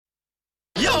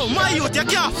Yo, my youth, you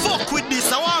can't fuck with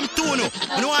this. I want to know.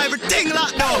 I know everything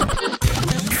locked down.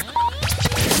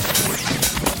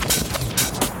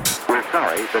 We're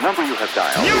sorry, the number you have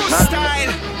dialed New is not...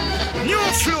 style, new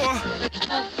flow.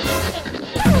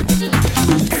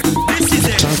 This is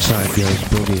it. Southside goes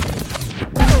Boogie.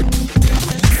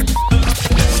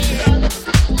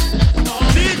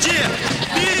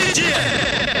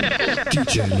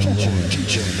 DJ Lord,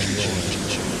 DJ Lord.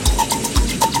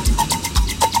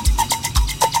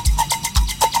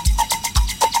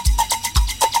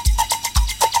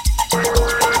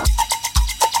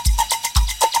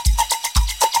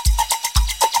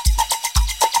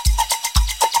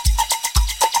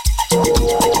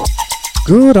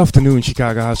 Good afternoon,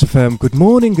 Chicago House FM. Good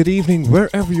morning, good evening,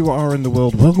 wherever you are in the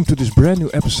world. Welcome to this brand new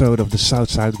episode of the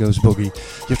Southside Goes Boogie.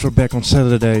 Yes, we're back on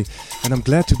Saturday, and I'm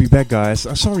glad to be back, guys.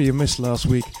 I'm sorry you missed last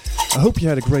week. I hope you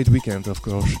had a great weekend, of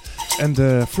course. And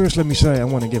first, let me say I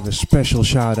want to give a special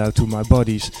shout out to my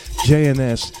buddies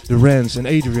JNS, the Rens, and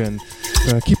Adrian,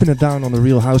 keeping it down on the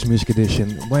Real House Music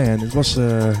Edition. Man, it was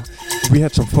we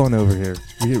had some fun over here.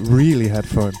 We really had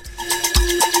fun.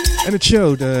 And it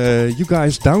showed, you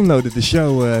guys downloaded the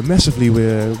show massively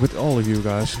with all of you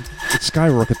guys. It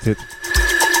skyrocketed.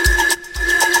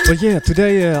 But yeah,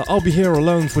 today I'll be here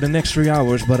alone for the next 3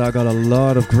 hours, but I got a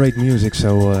lot of great music,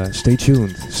 so stay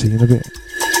tuned. See you in a bit.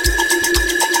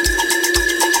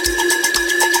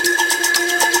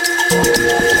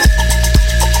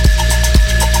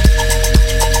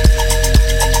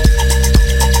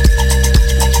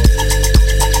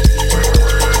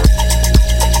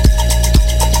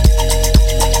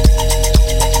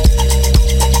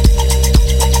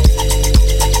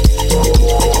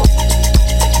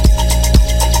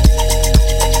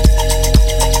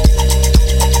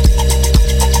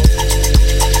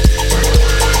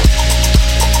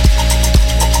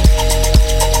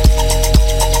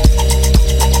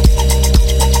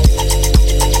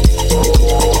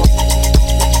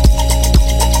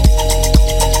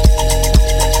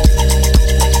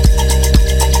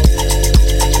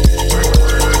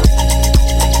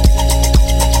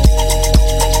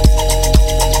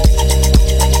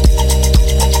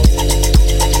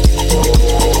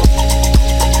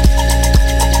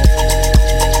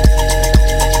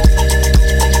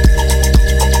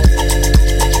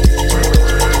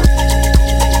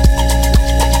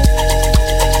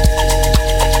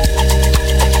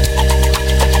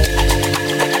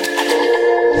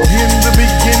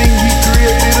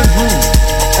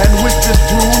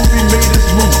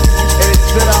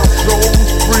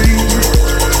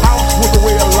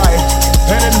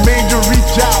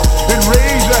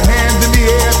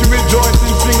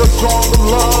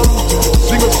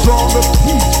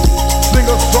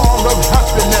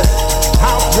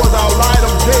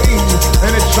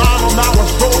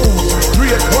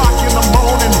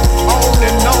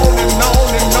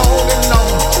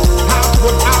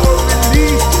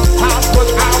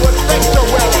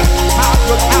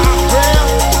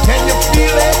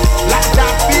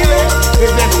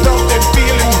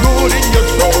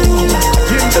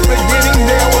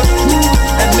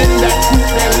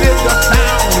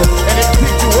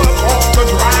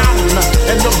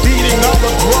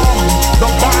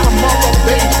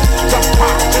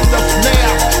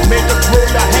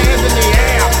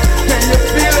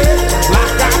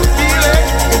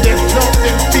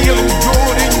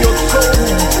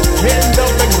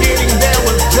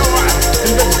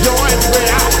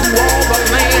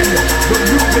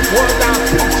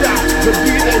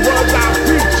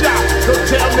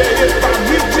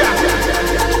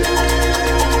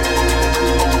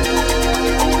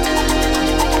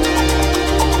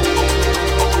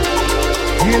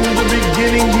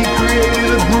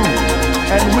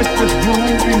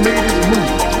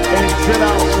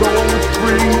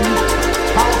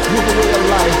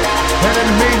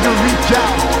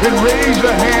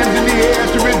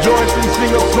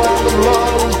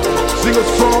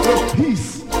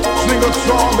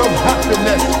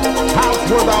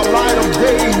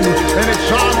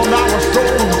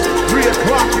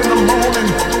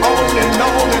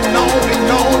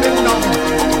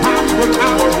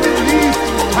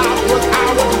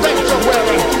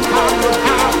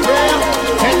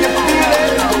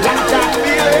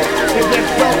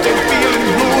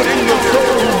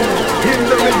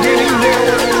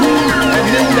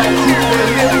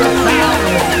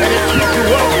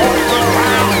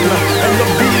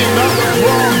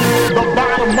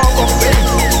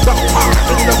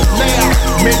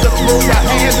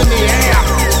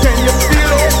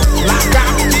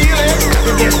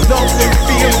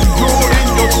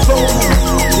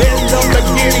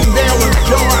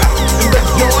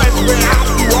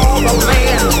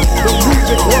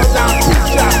 music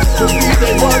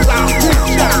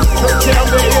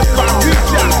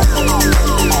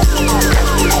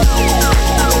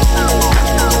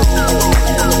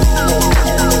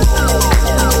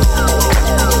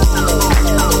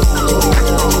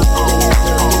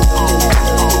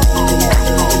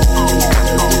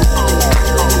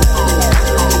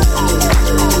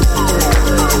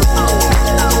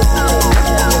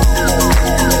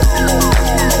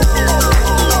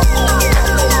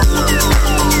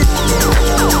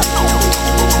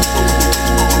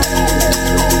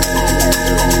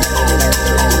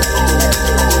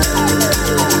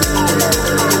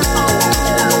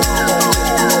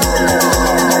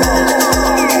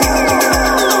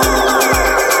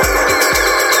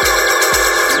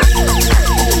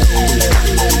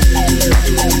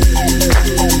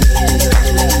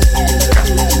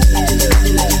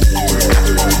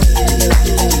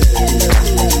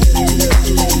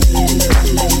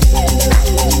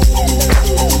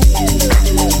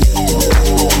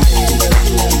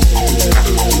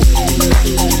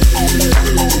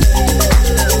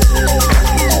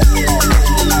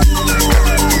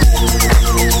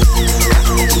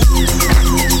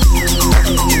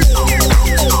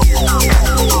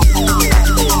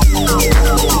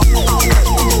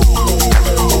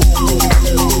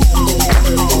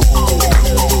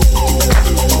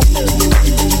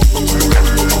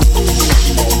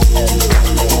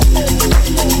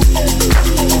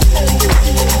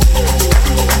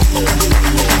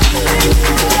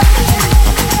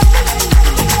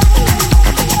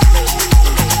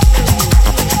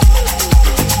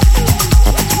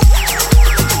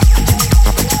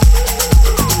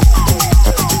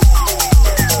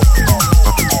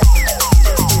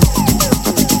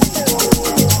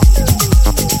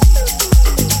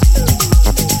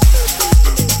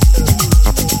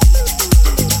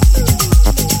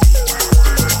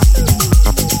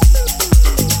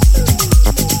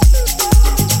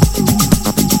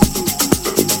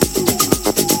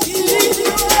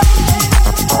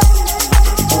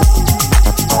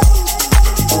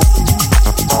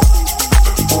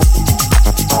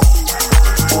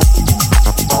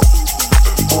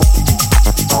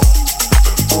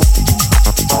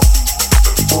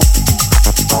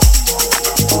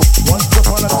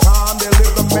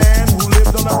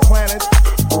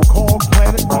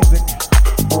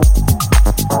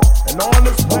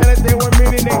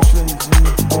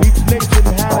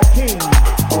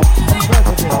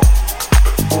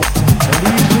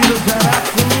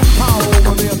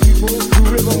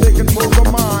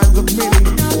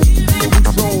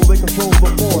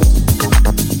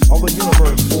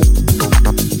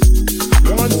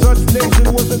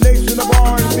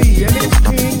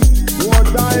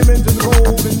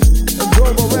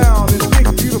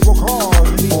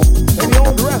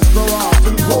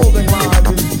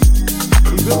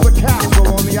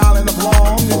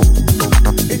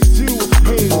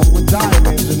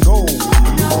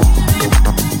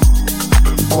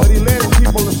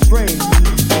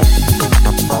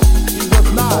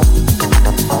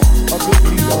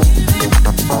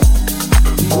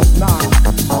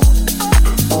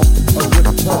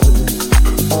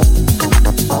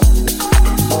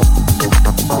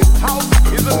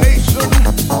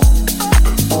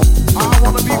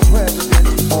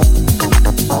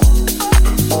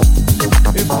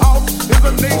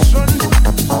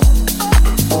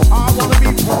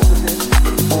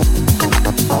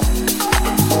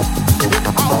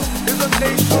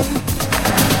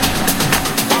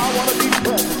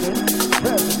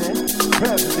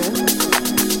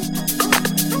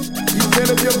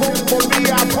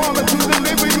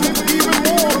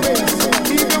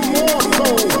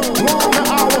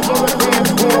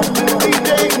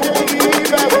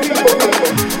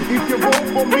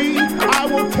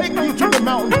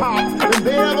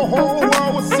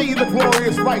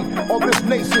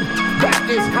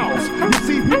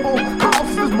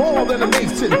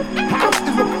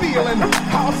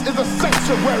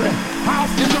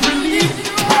House is a relief.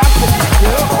 House will pick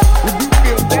you up when you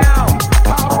feel down.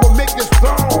 House will make you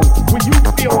strong when you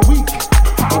feel weak.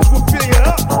 House will fill you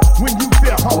up when you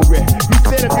feel hungry. He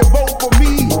said if you vote for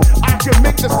me, I can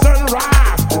make the sun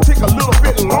rise. Take a little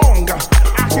bit longer.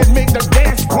 I can make the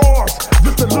dance floors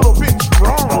just a little bit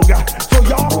stronger. So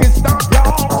y'all can stomp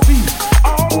y'all feet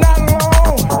all night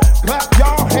long. Clap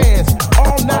y'all hands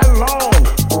all night long.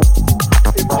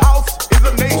 If house is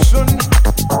a nation,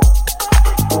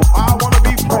 I wanna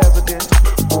be president.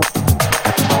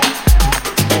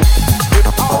 If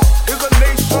house is a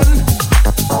nation,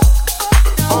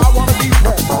 I wanna be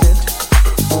president.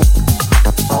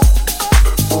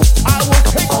 I will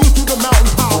take you to the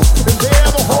mountaintop, and there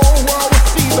the whole world will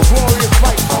see the glorious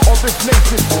light of this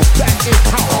nation. That is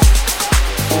house.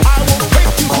 I will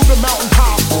take you to the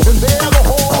mountaintop, and there the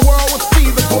whole world will see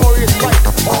the glorious light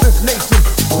of this nation.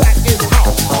 That is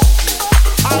house.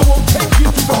 I will take you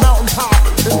to the mountaintop,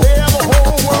 and there the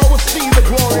whole world will see the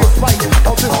glorious light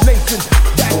of this nation.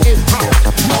 That is house.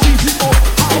 You see, people,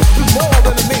 house is more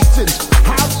than a nation.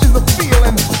 House is a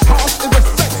feeling. House is a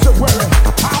sanctuary.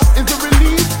 House is a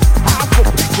relief. House will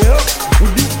pick you up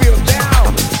when you feel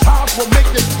down. House will make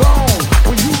you strong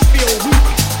when you feel weak.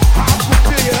 House will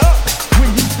fill you up when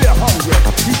you feel hungry.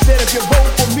 He said if you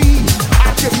vote for me,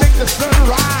 I can make the sun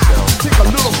rise. Take a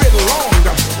little bit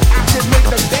longer. I can make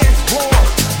the dance floor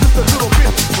just a little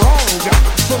bit stronger.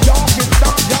 So y'all can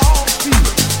stomp y'all feet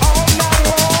all night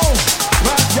long.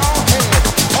 Clap y'all hands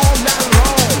all night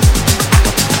long.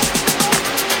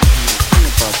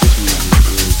 About this music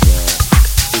is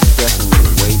it's definitely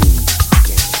a waiting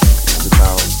game. It's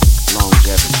about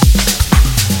longevity.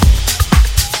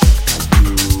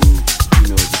 You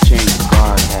know, the change of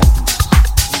guard happens.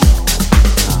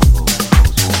 Time goes on.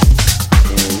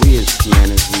 And we as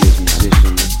pianists, we as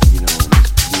musicians,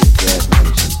 we as jazz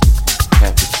musicians,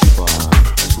 have to keep our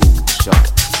tools sharp.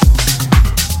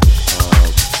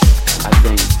 I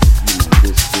think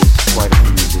there's quite a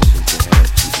few musicians that have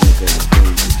innovative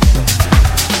things to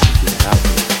get it out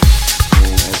there.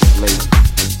 And as of late,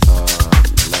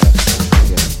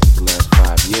 the last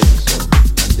 5 years or so,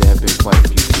 there have been quite a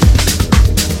few people motivation.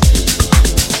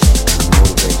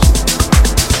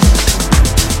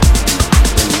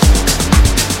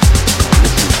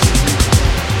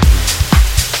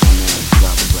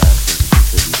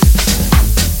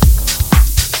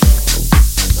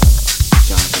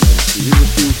 There's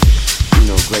a few,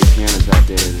 great pianists out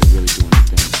there that are really doing the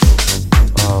thing.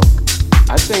 So,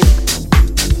 I think,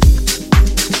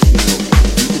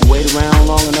 you can wait around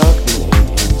long enough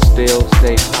and still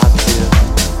stay positive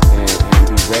and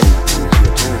be ready when it's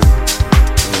your turn.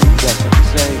 And you got something to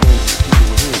say, then people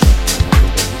will hear you.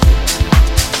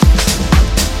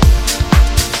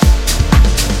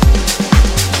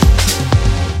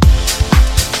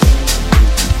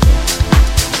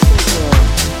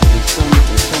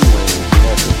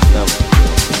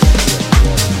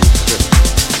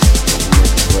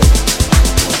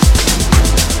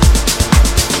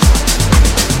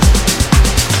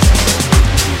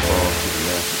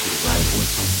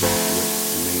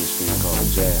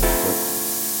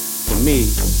 Me,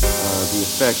 the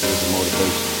effect is the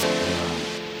motivation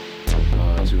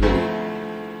to really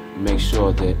make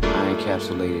sure that I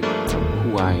encapsulated who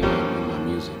I am in my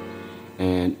music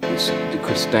and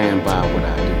to stand by what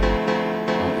I do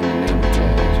in the name of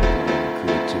jazz,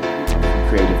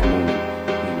 creative moment,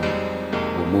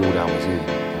 what mood I was in.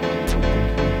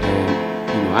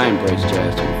 And I embrace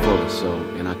jazz to the fullest,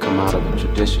 and I come out of a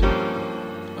tradition,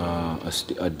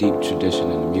 a deep tradition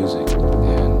in the music,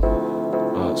 and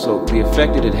so the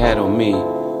effect that it had on me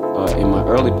in my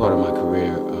early part of my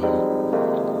career,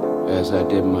 as I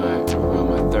did around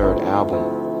my third album,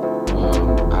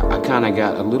 I kind of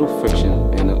got a little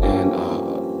friction and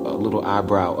a little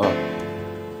eyebrow up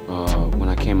when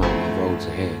I came out with Roads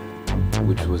Ahead,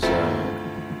 which was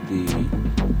the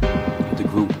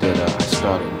group that I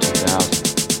started in 2000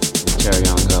 with Terry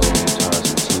Ongello on guitars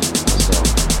and team and myself.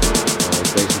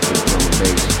 Basically drum and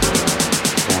bass.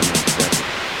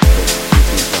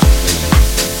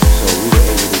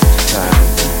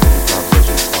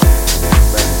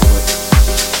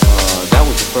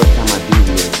 First time I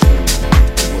deviated from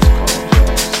what's called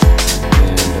jazz,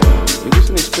 and it was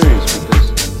an experience because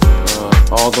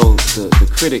although the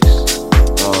critics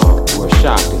were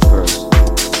shocked at first,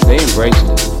 they embraced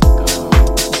it,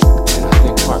 and I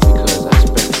think part because I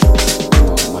spent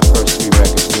my first 3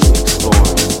 records really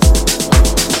exploring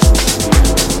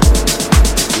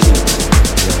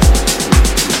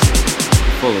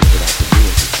the fullest that I could do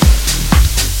it.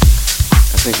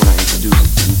 I think when I introduced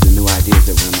the new ideas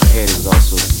that were in my head, it was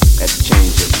also at the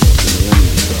change of the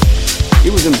millennium. So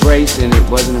it was embraced. embraced, and it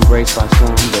wasn't embraced by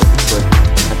some, but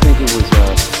I think it was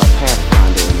a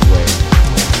pathfinder in a way.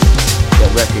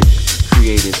 That record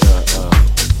created,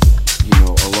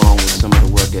 along with some of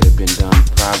the work that had been done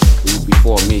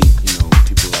before me,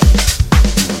 people like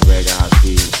Greg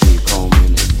Osby and Steve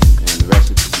Coleman and the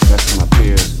rest of my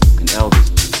peers and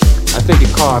elders. I think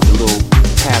it carved a little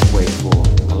pathway for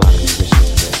a lot of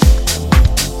musicians today.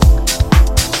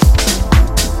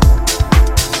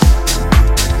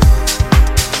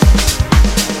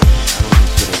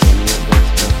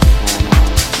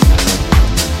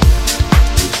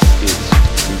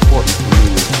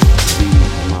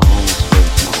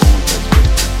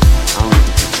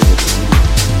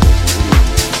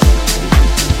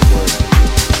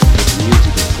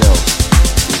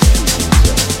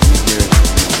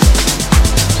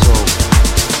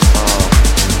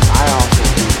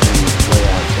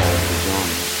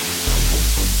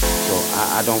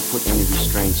 Put any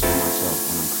restraints on myself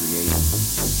when I'm creating.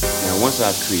 Now, once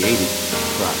I've created the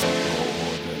product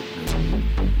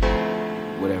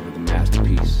or whatever the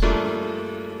masterpiece,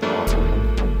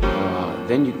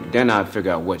 then I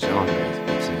figure out what genre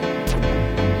it's in.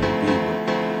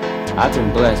 I've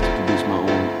been blessed to produce my own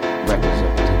records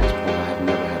up to this point. I've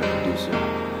never had a producer,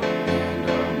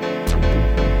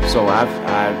 and so I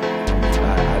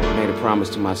made a promise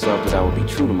to myself that I would be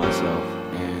true to myself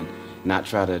and not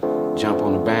try to jump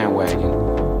on the bandwagon,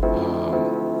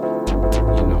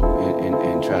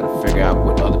 and try to figure out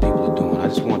what other people are doing. I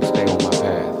just want to stay on my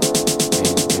path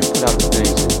and put out the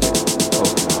things that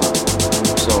close to my heart.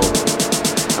 So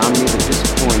I'm neither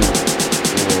disappointed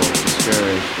or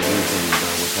discouraged or anything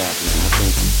about what's happening. I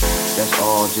think that's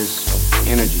all just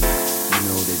energy, that's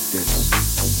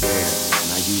there,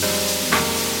 and I use it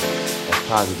as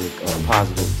positive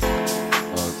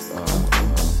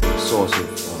source of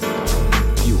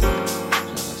fuel,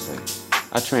 shall I say.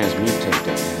 I transmutate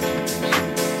that energy into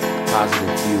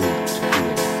positive fuel to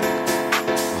create.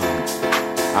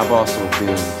 I've also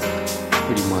been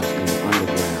pretty much in the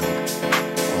underground,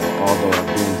 although I've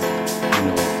been,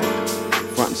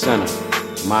 front and center.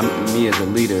 Me as a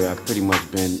leader, I've pretty much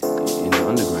been in the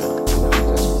underground.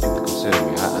 That's what people consider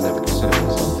me. I never consider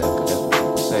myself that, but that's what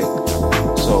people say.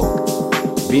 So,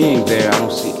 being there, I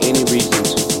don't see any reason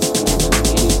to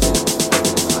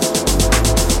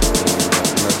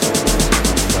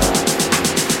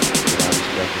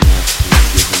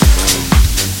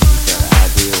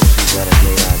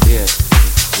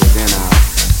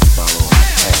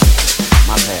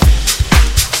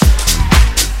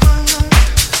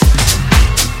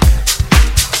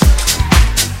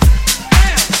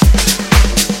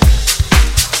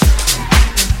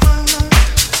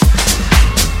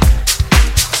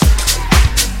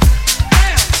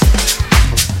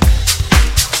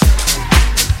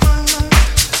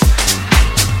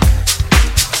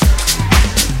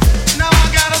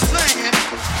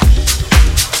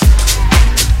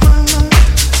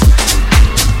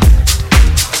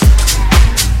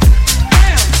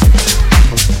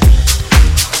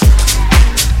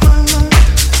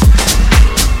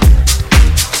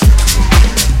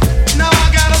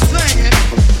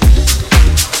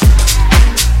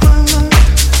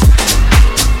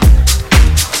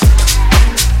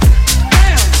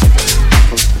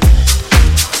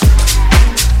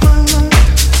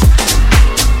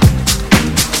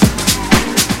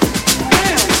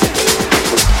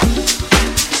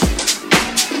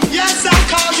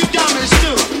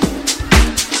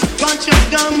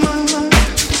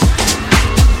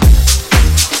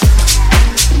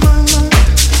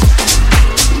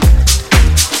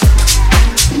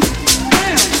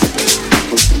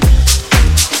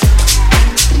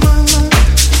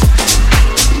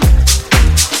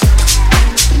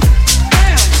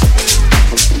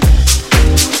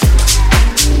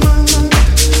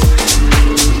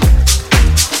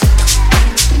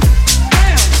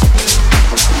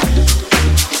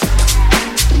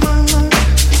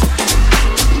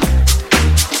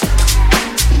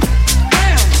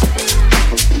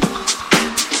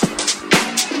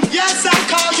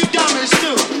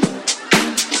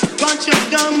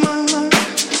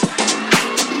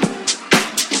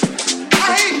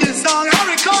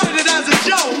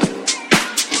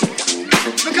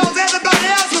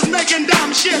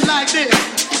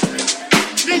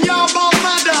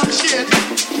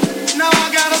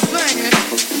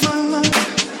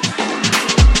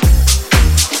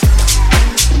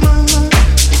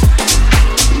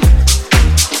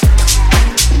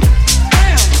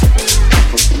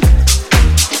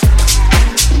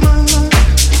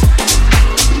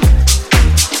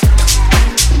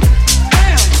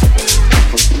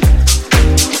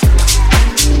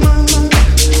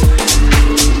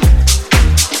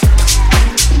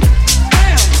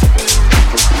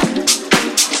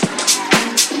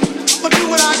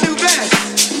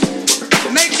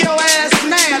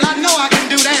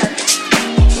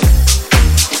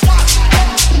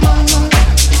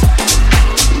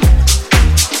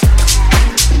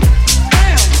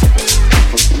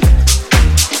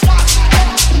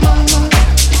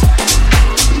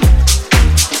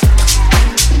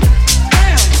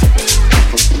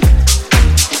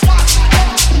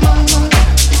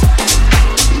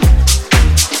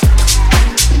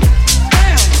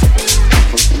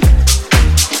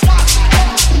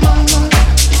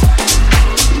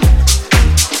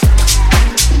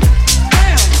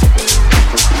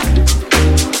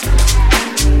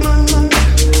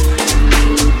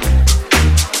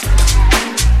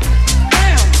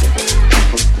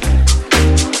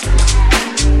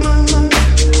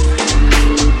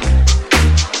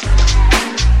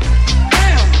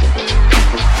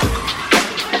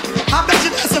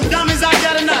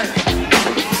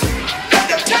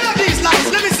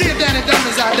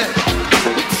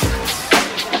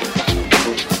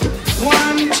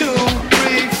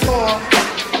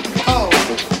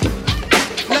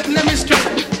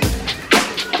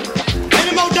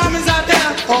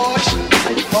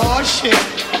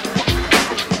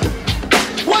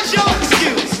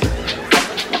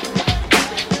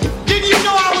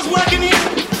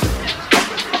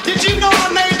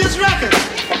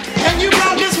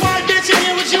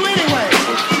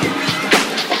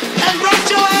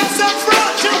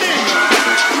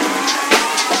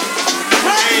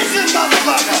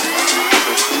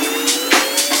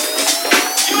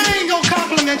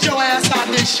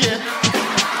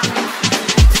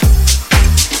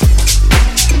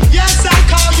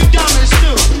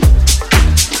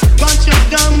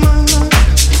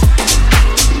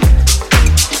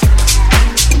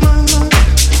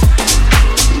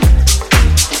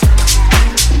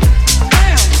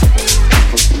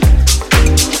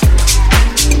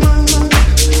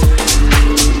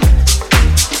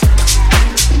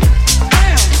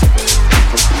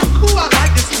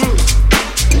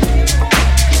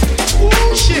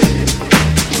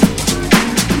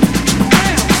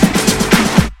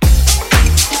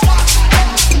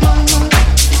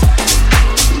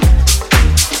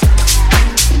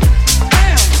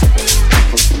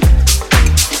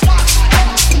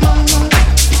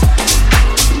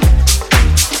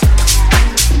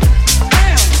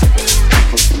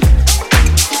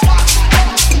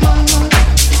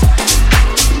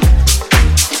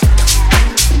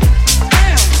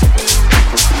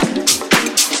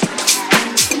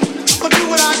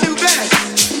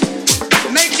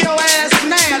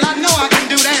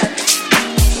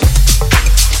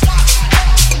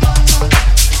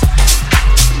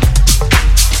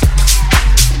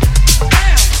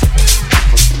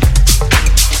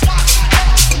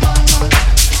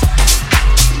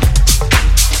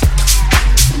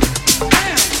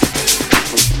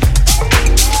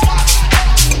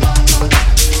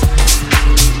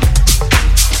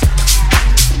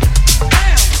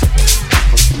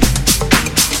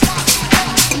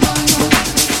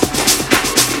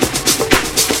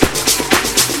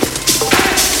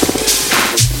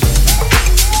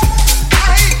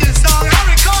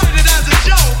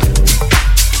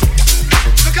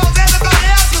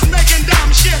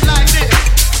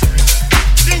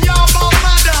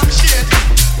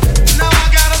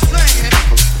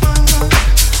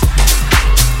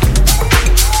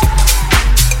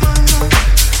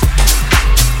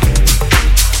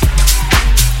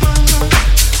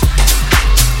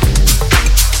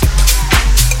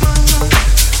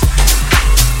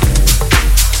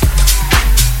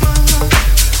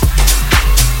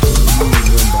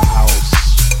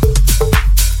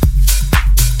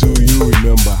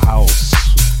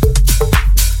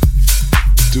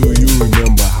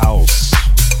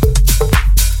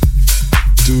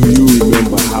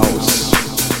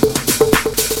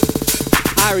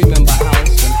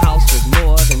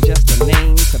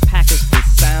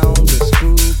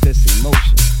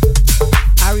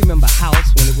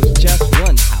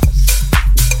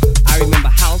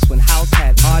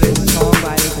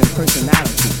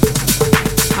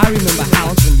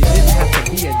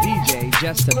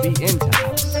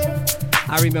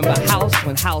remember house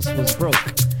when house was broke.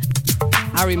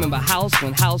 I remember house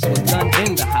when house was done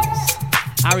in the house.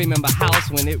 I remember house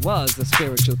when it was a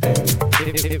spiritual thing.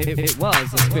 It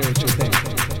was a spiritual thing.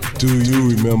 Do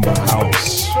you remember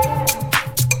house?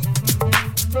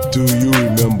 Do you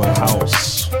remember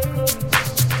house?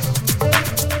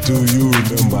 Do you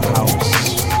remember house?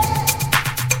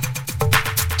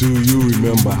 Do you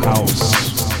remember house?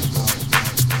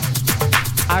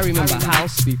 I remember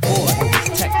house before it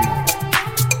was techno.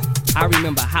 I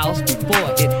remember house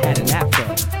before it had an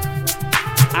afro.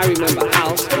 I remember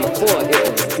house before it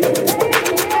was deep.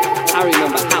 I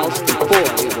remember house before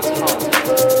it was hard.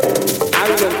 I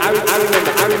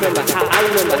remember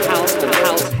house when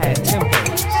house had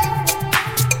tempos.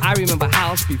 I remember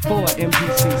house before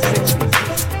MPC 60s.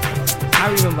 I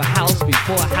remember house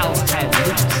before house had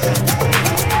loops.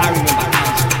 I remember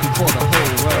house before the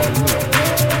whole world knew.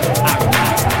 I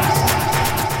remember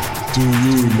house. Do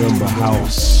you remember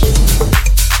house?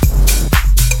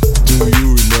 Do you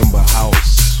remember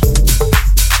house?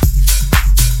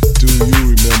 Do you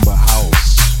remember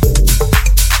house?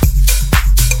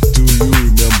 Do you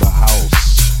remember house?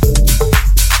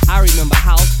 I remember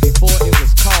house before it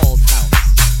was called house.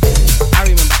 I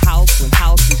remember house when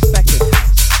house respected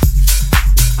house.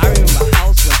 I remember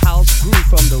house when house grew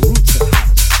from the roots of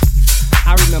house.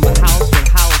 I remember house when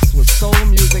house was soul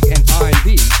music and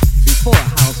R&B before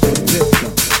house was disco.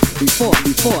 Before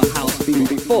house was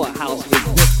disco.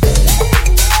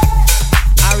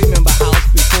 I remember house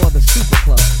before the super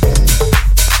clubs.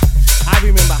 I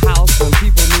remember house when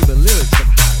people knew the lyrics of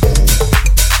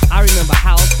house. I remember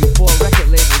house before record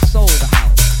labels sold the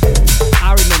house.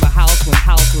 I remember house when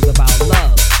house was about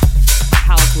love.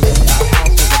 House was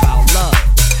about love.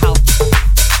 House.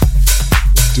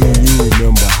 Do you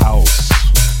remember house?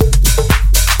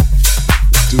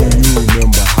 Do you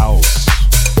remember house?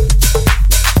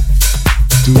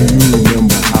 Do you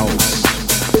remember house?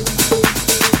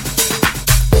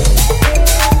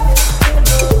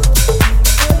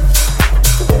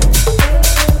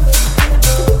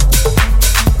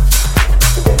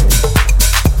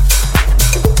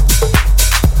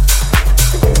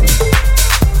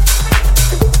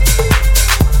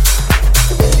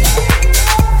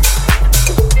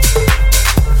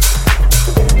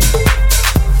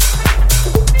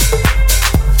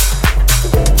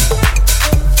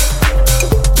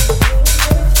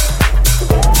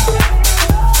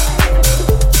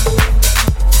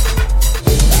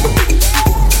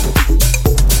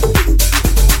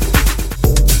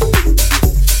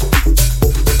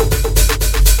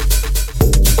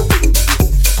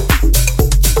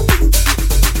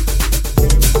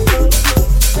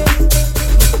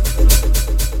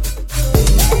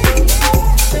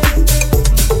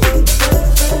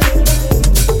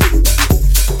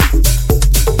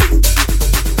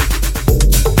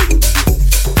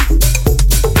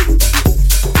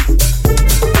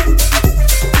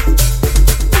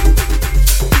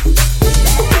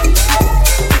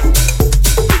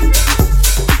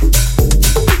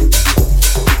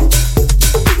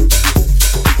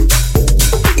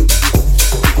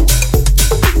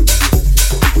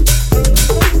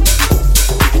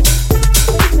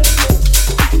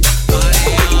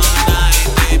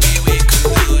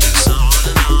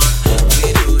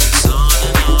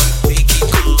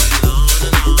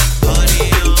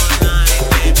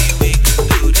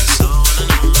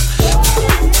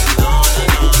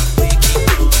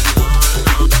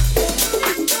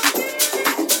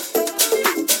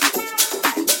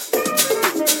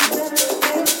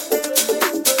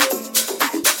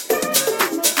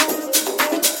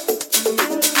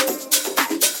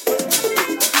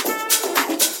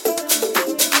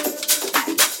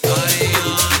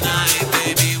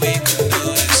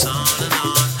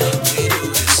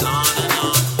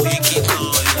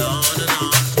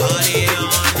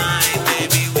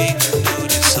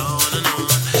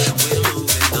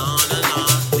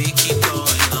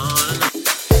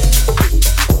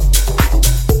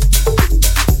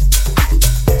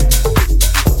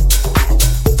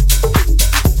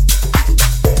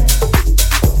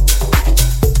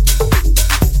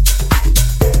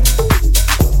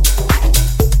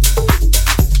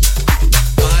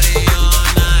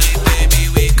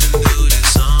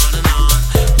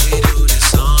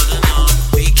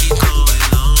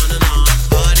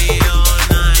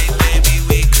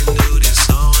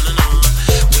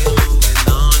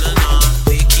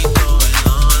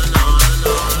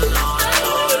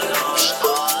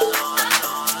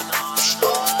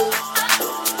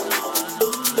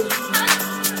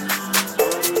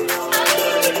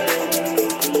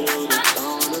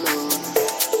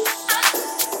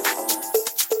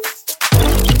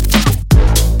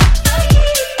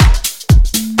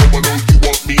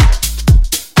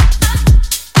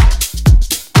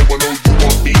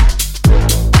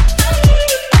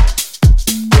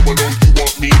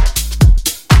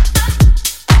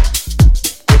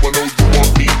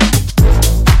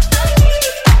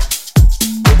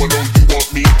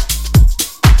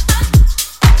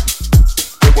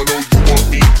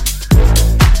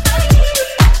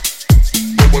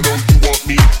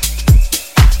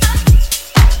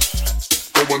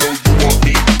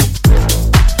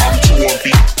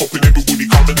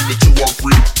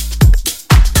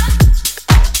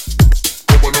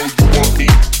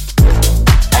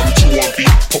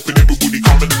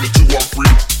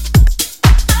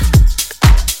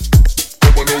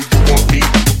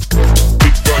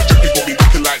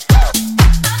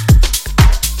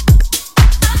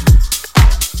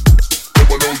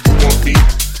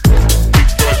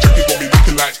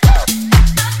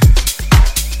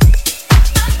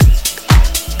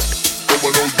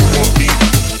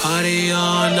 Party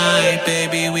all night,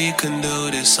 baby, we can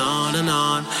do this on and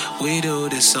on. We do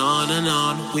this on and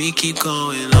on. We keep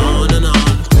going on and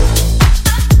on.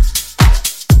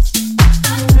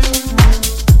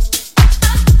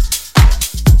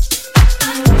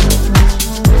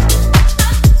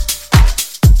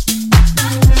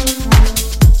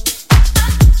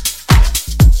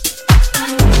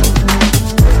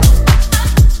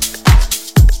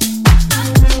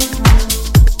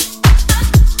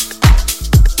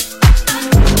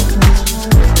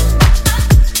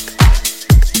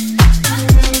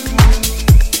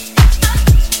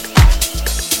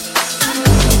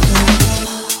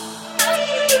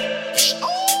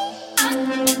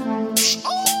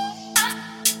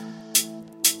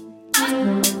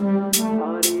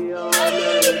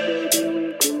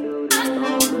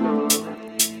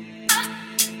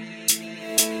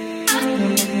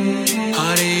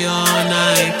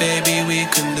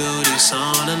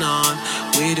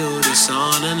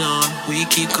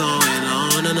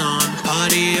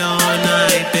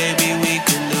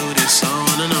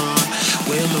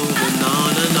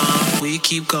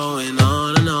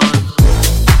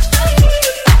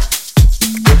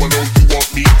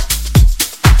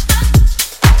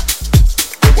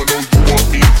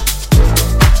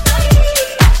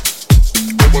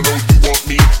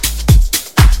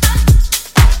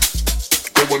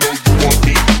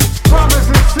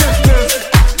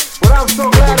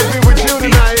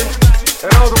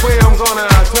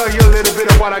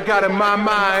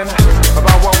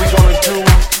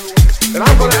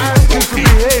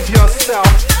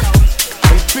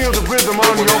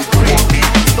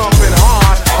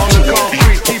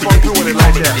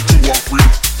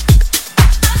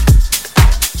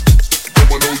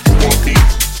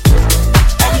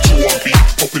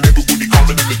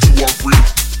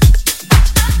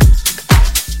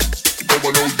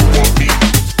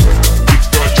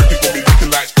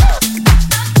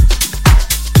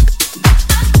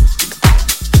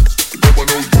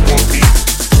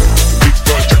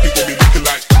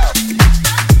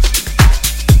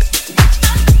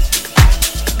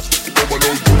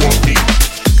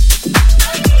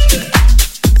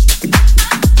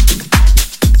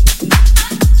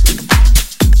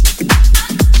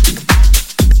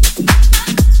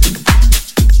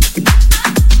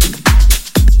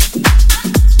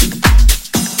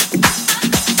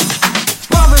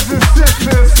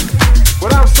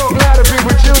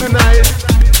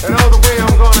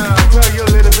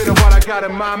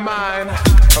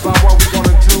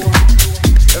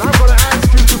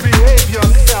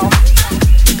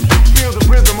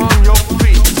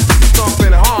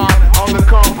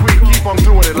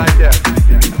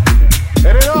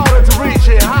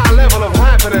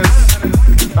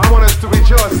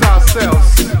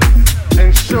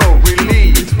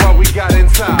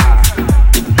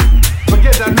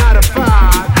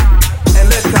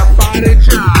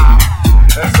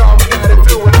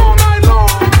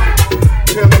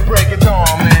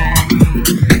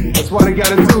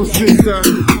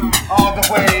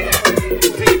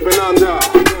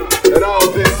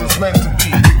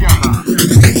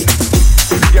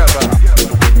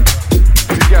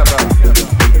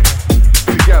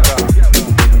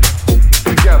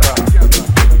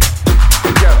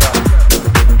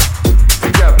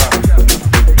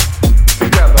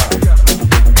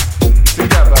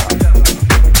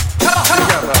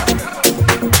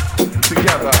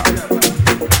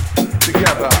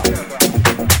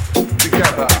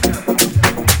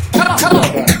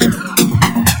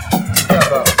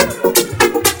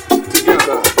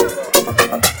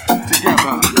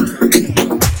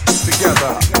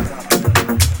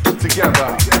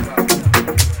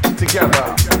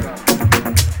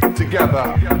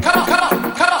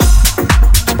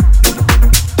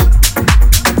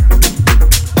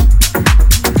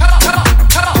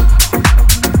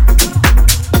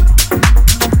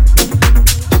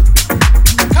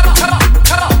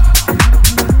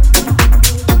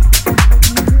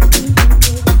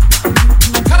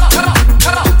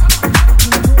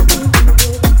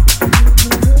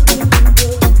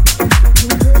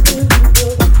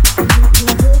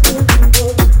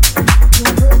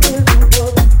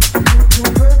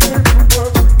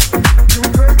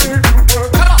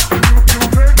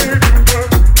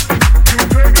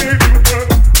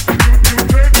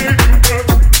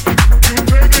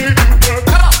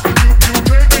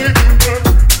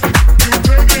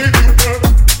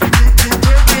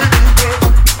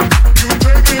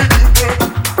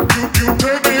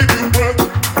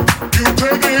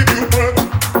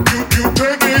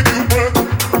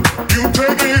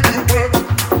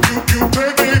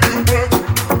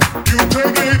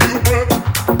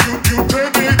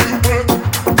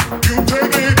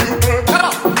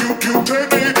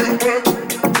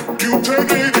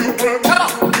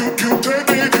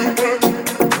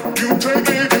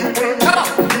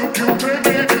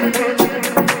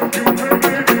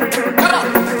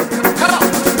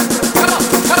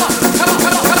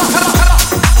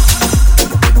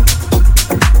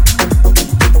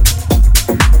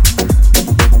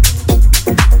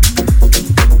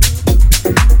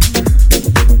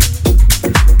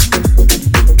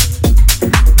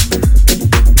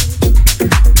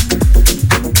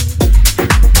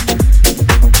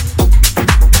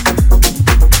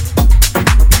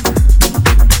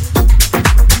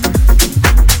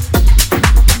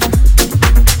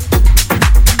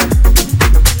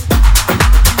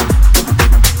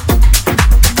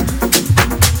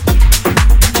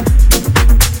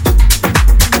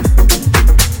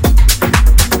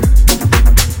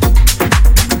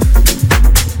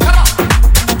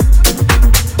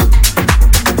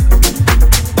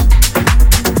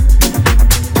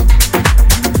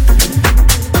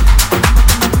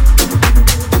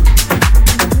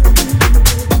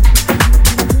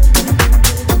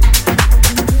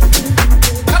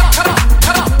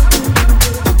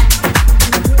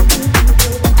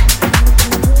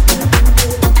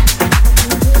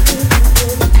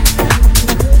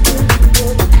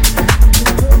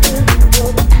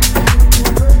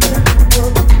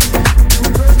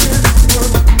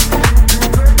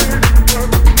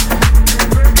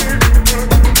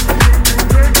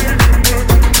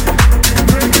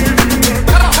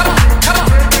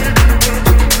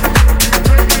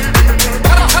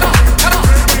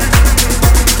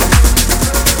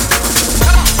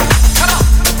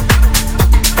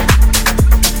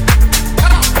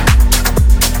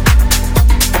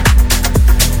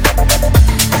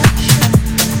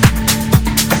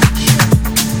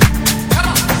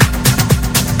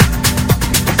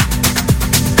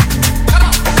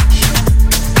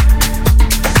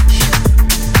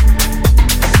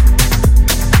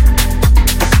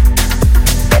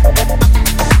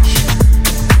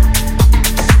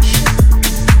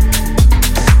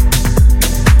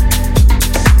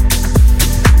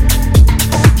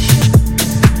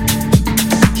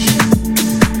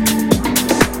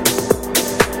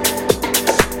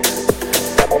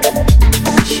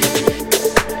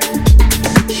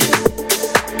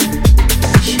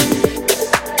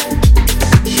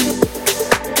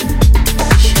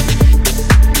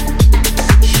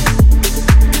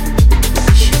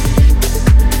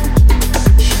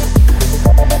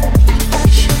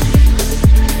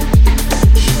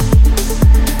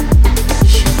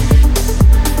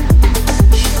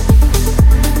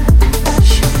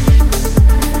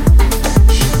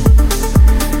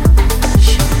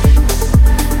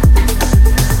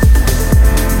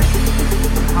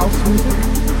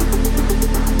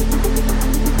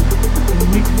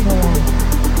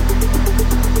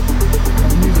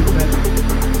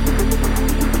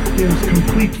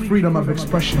 complete freedom of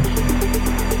expression.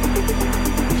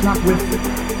 It's not with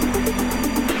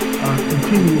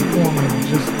continual form of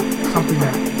just something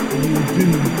that you do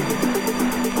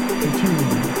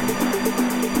continually.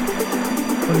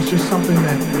 But it's just something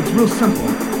that, it's real simple.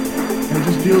 And it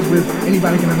just deals with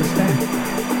anybody can understand.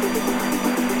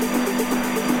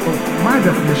 But my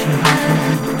definition of house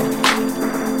music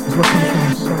is what comes from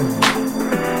the soul.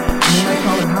 I mean, I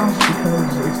call it house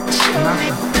because it's not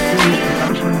a serious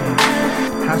production.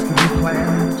 It has to be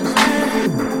planned. It's just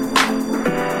something.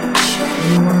 When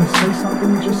you want to say something,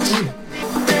 you just say it.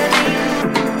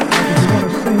 Like if you want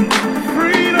to say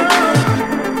freedom,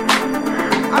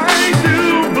 I do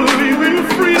believe in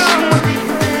freedom.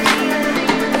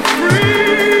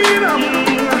 Freedom.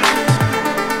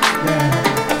 Yeah,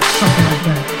 something like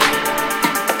that.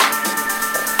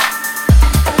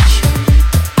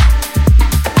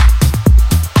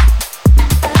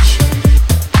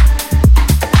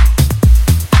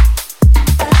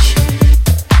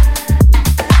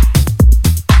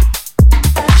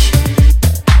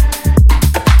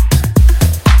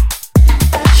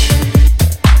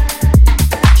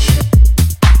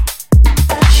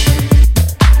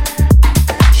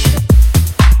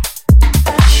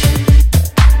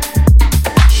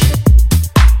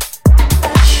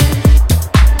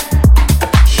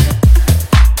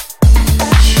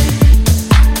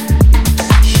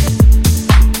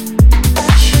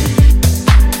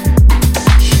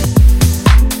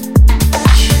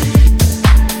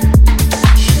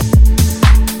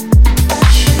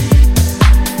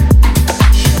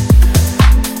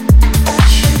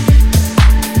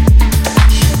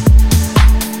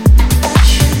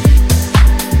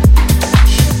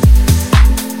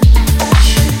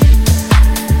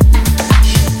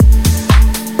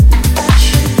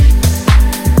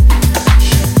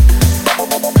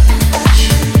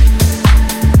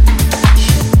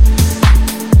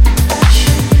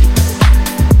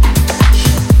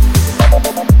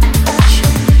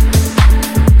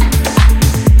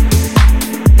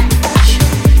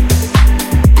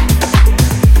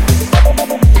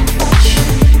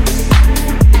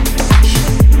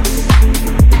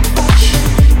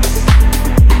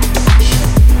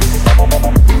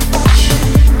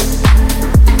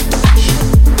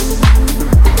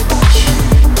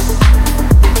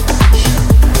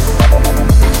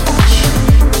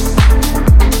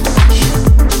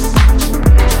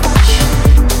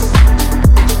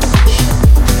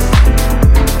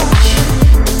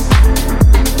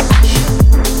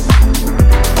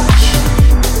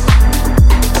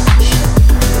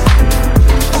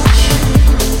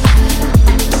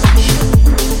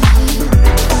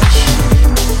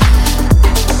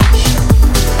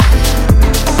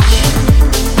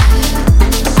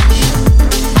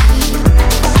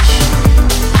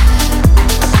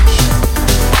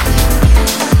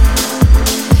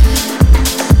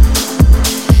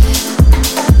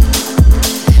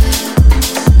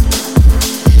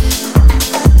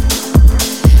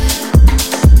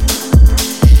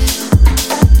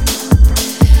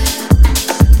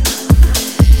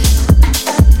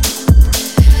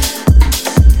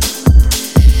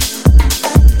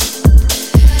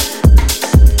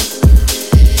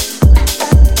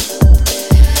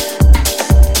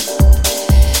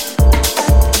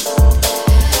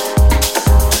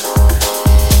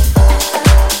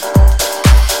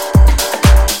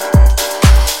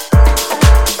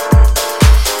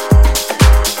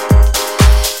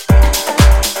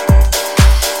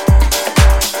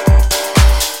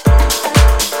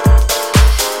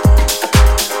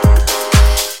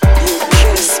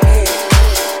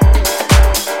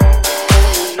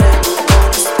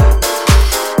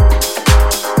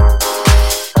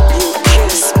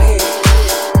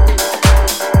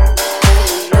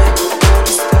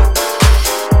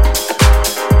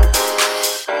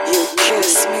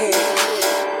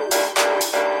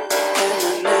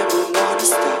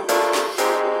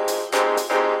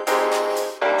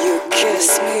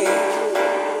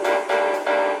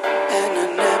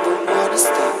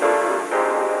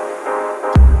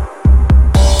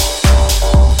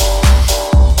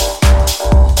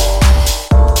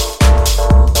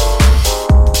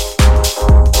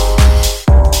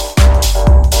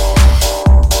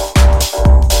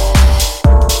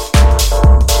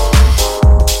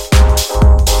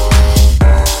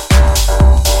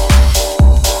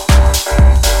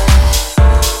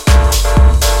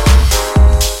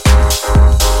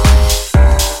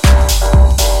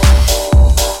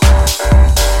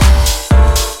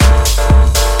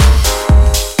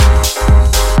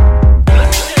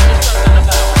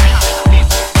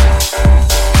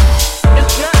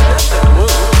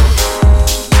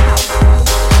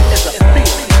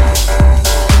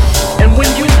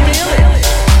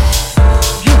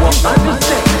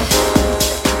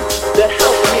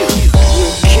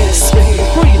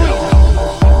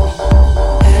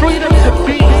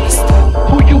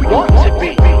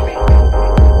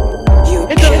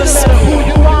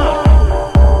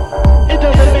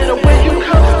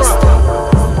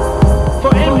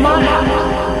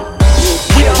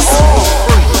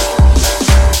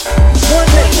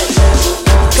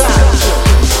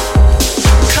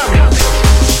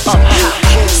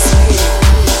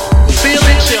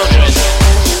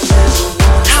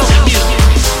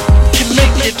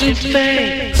 this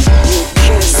thing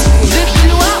lifts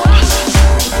you up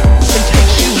and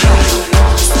takes you high.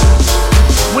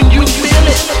 When you feel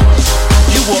it,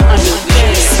 you will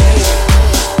understand.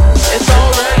 It's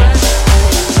alright.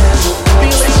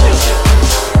 Feel it too.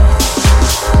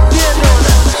 Yeah,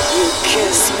 darling.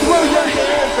 Throw your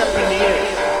hands up in the air.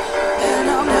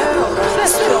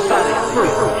 Set your body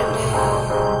free.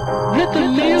 Let the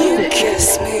music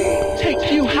take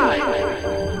you high.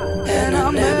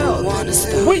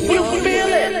 When you feel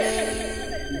it,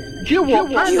 you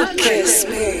will understand.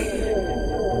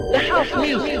 The house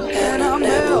music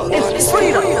is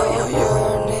freedom.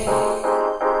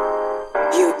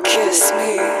 You kiss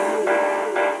me,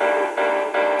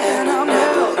 and I'll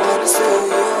never wanna say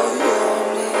your name.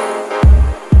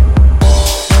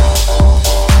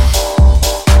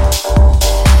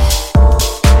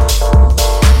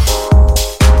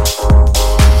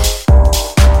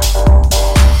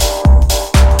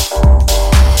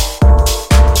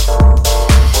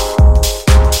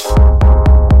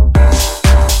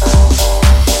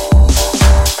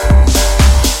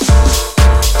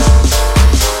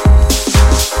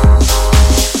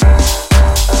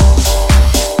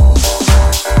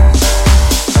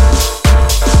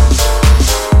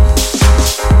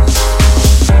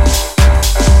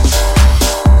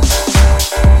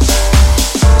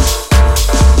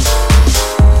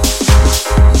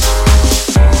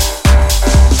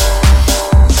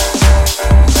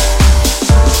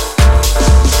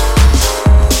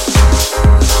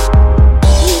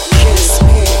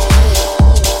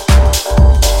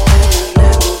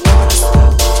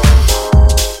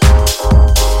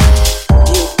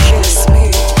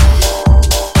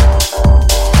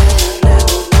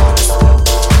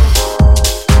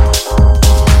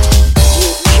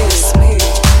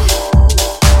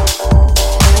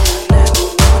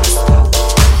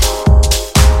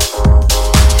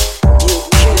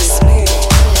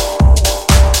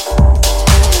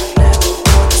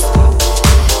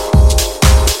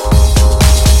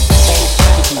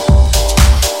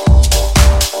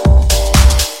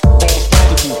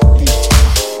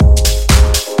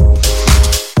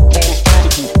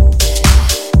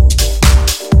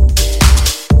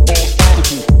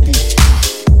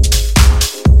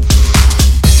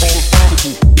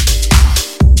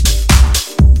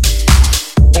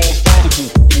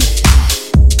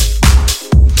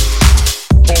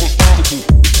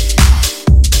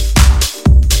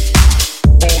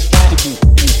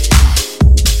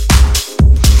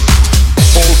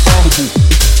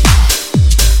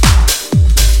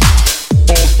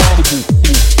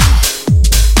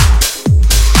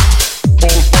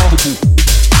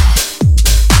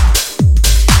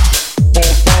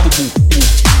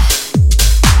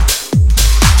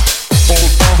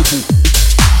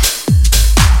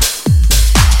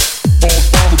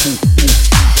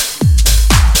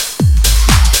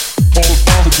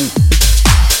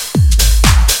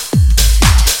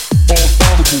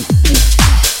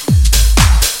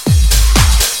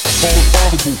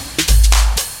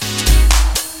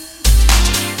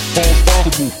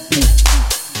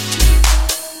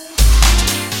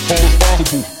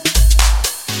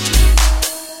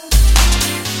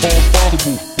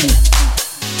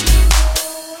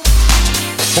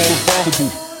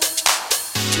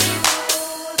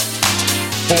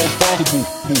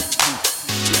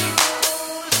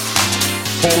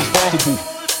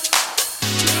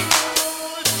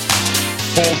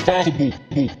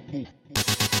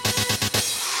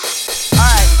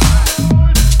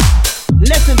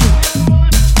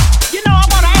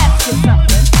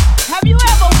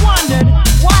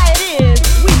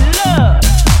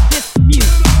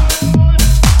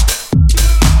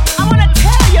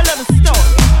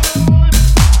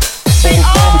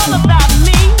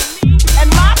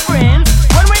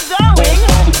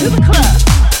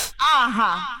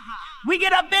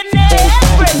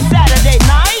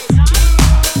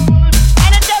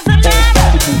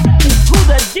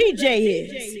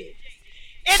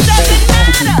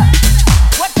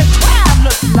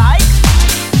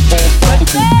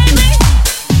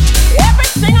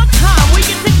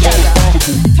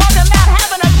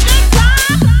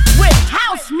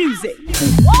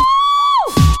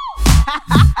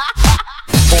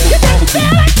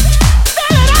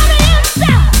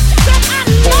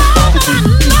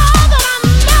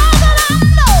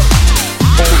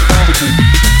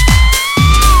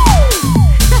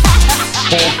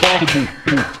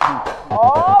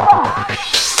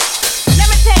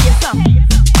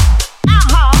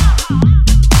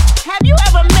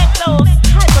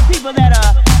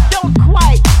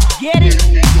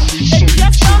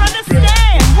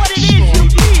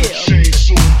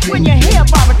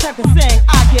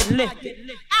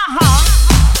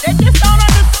 They just don't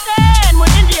understand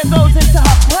when India goes into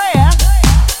her prayer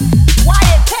why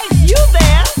it takes you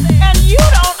there and you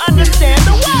don't understand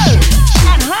the words.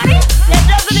 And honey, it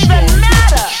doesn't even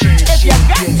matter if you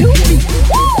got 2 feet.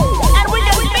 And we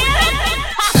can feel it.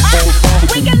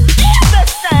 We can feel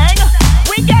this thing.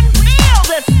 We can feel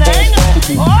this thing.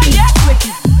 Oh yes, we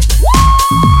can.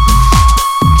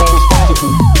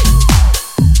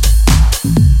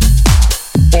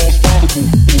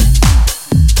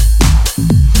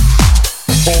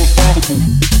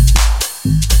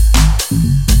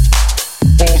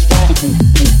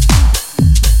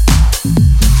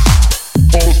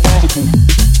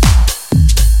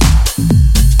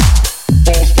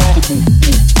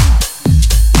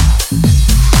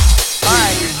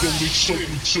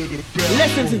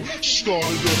 Listen to me.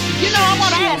 You know, I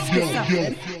want to ask you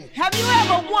something. Have you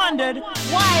ever wondered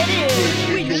why it is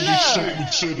we love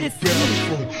this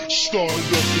music?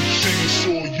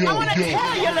 I want to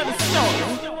tell you a little story.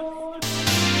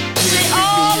 It's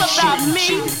all about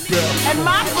me and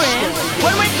my friends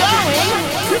when we're going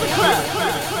to the club.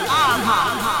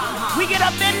 We get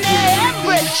up in there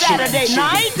every Saturday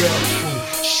night,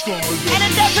 and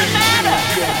it doesn't matter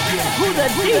who the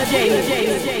DJ is.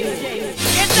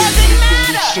 It doesn't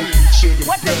matter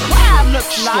what the crowd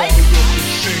looks like.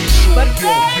 But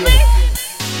baby,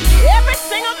 every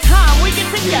single time we get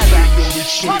together,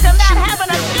 talking about having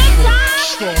a good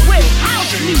time with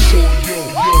house music.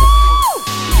 Woo!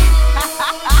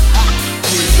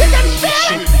 You can feel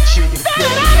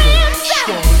it on the inside.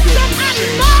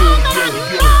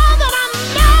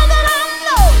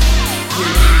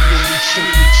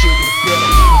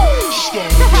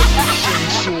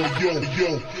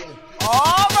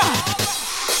 All right.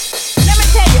 Let me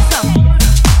tell you something.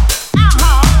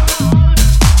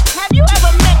 Have you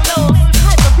ever met those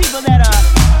type of people that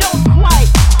don't quite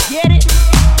get it?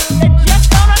 That just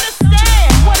don't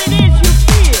understand what it is you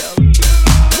feel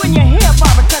when you hear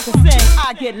Barbara Tucker sing,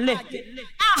 I Get Lifted.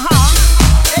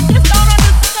 They just don't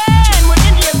understand when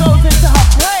India goes into her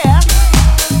prayer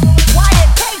why it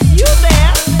takes you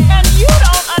there and you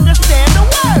don't understand the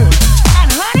words. And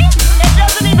honey, it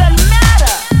doesn't even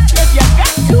matter if you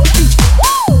got 2 feet.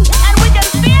 Woo! And we can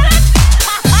feel it.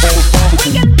 We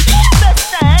can feel this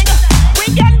thing. We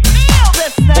can feel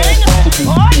this thing.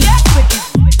 Oh yes, we can.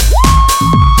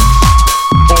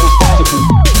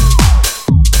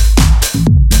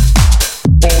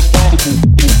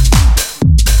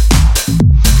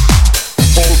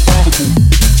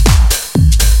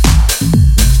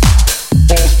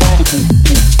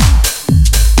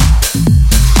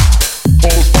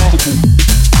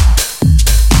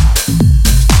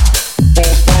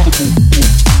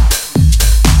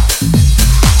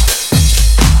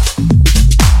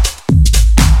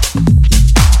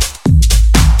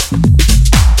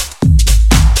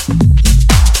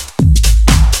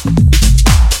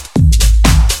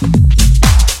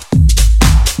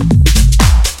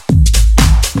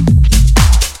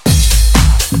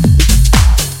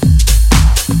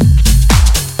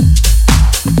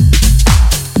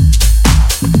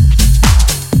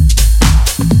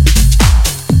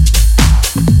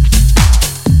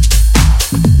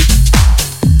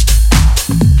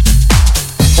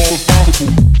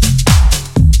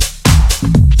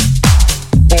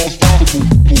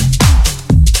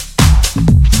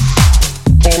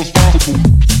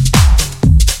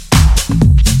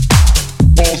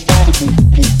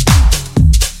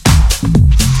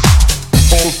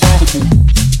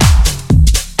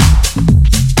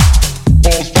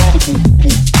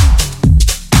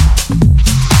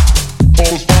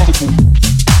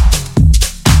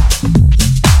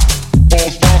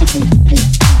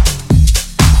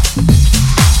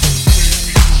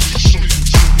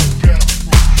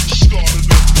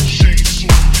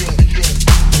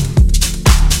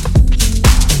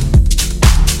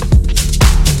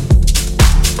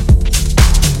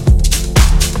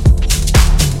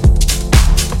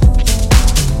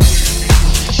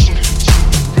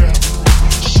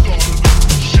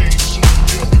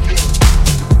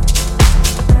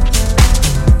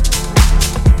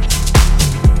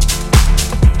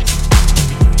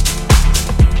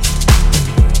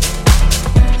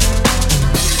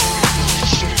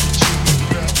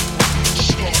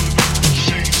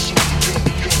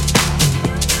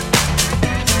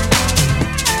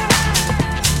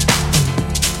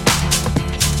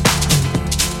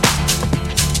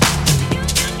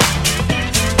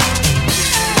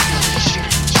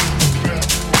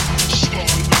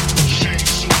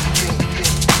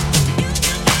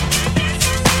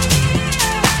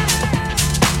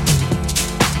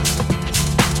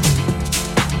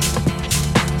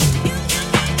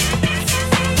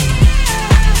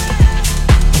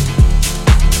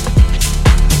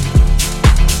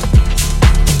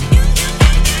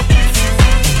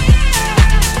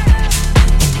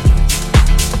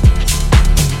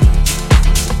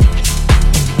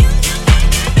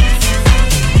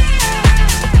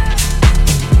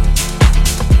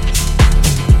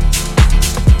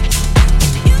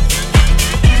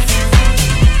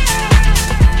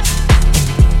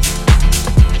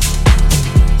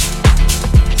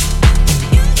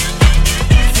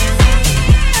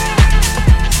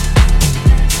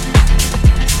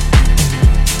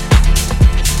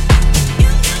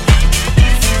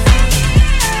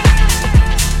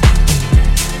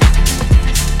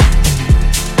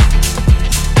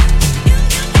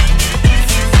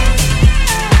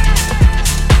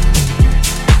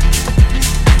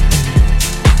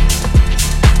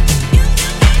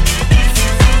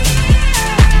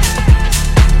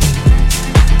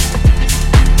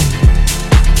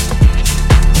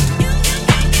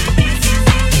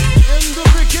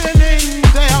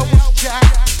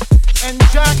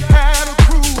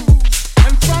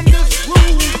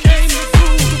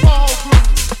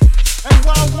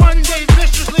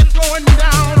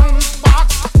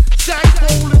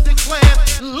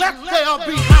 there'll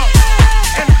be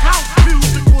house, and house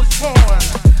music was born.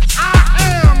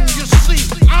 I am, you see,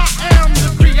 I am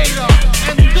the creator,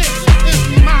 and this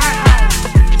is my house.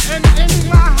 And in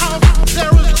my house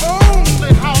there is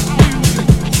only house music.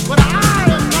 But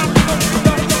I am not supposed to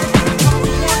know, because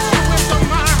once you enter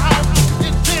my house,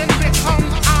 it then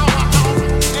becomes our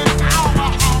house and our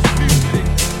house music.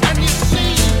 And you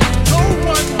see, no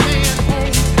one man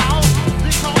owns house,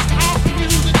 because house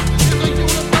music is a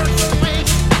universal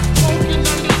language spoken,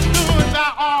 understood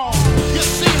by all. You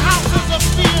see, house is a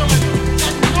feeling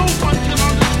that no one can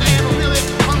understand really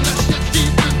unless you're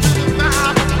deep into the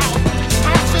vibe of house.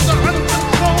 House is an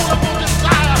uncontrollable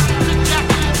desire to jack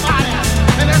your body.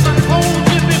 And as I told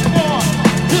you before,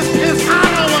 this is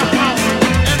our house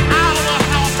and our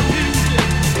house music.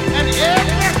 And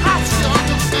every house, you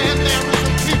understand, there is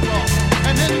a people.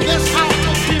 And in this house,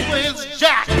 the people is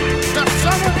Jack. Now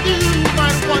some of you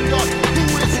might wonder, who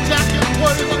is Jack and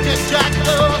what is it that Jack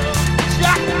does?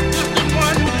 Jack is the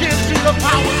one who gives you the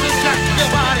power to jack your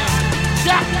body.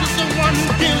 Jack is the one who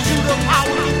gives you the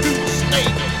power to do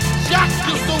snake. Jack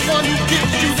is the one who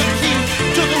gives you the key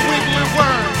to the wiggly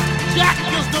worm. Jack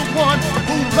is the one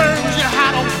who learns you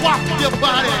how to walk your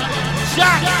body.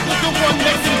 Jack is the one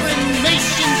that can bring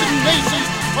nations and nations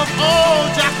of all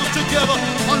jackals together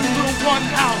under one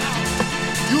house.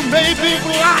 You may be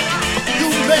black, you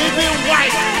may be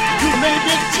white, you may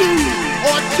be Jew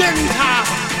or Gentile.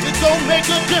 It don't make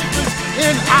a difference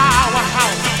in our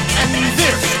house. And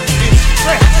this is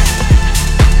fresh.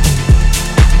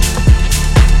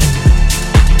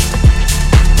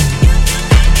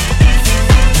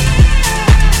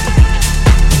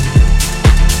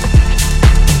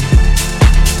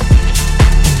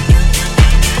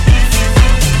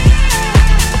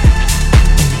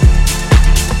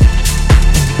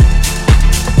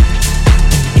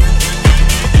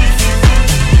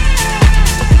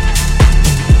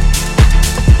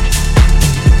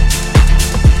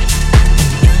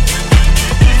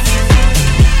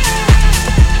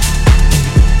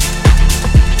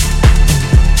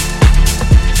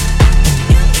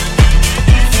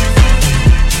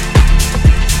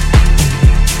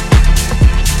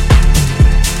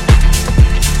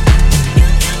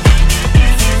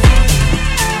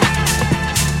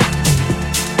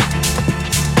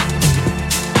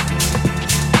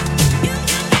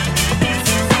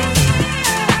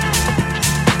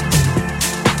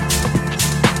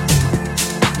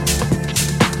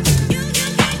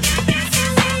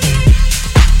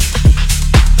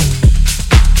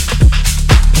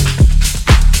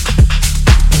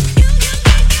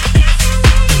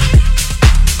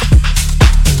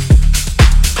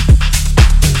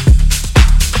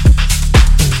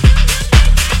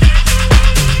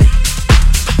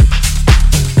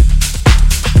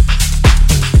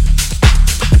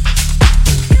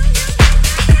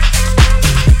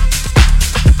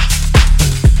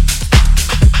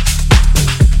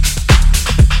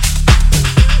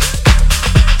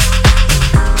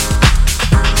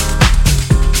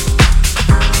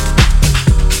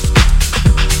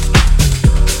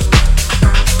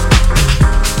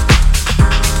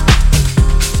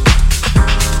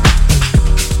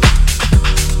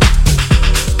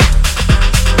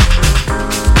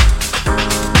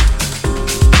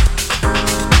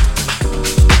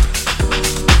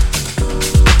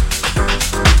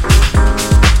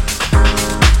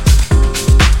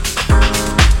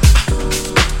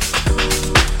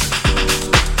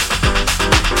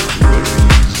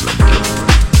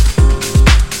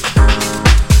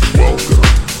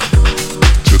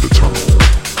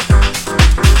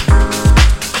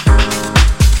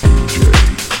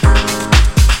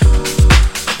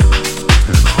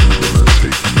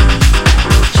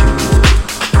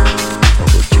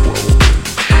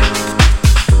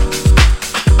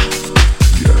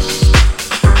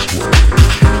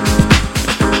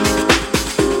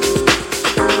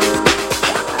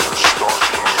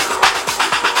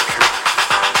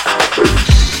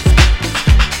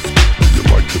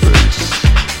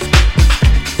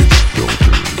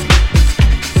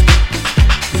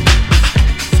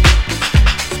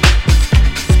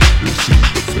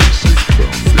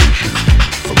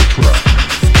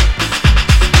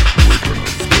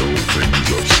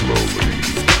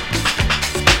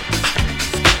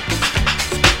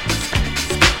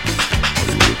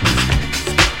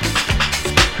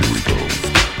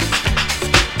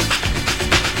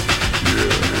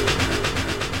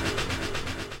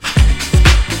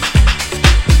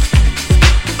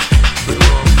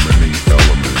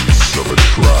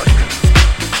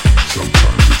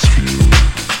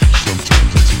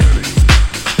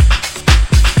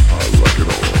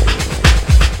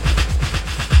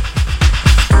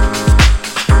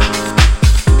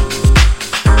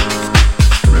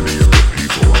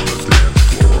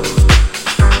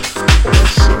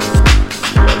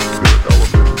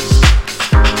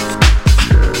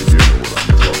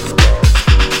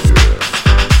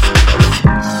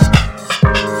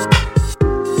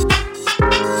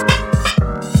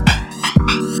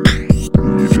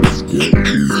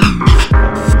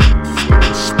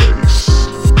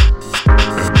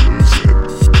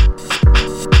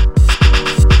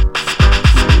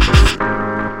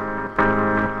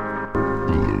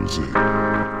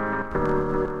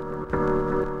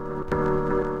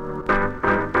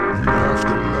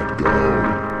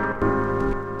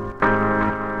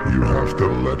 You have to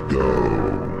let go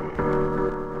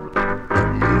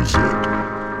and lose it.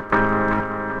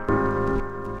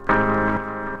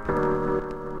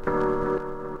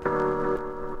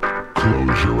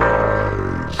 Close your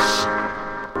eyes.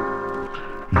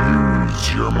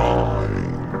 Use your mind.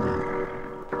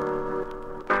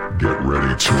 Get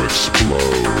ready to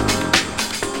explode.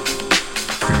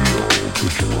 Feel the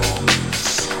drums.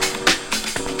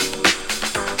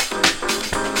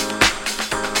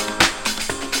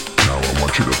 Now I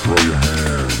want you to throw your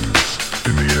hands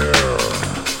in the air.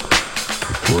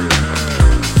 Throw your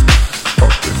hands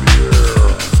up in the air.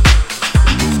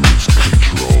 Lose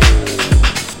control.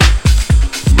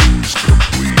 Lose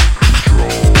complete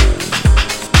control.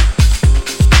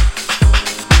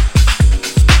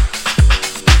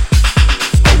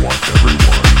 I want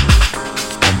everyone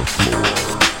on the floor.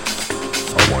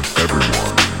 I want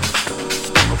everyone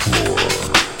on the floor.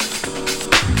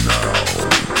 Now.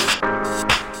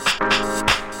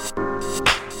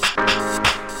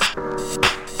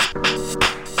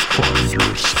 Find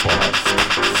your spot.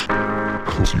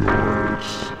 Close yours.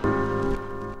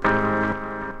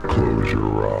 Close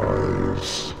your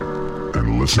eyes and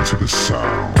listen to the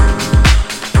sound.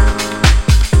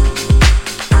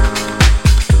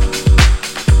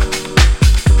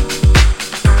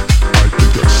 I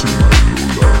think I see my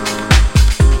Lula.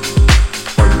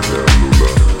 Are you there,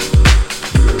 Lula?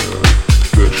 Yeah,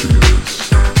 there she is.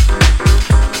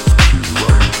 She's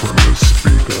right in front of the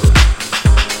speaker.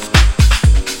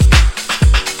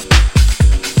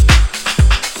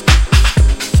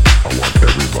 I want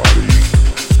everybody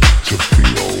to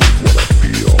feel what I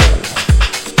feel.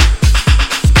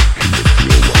 Can you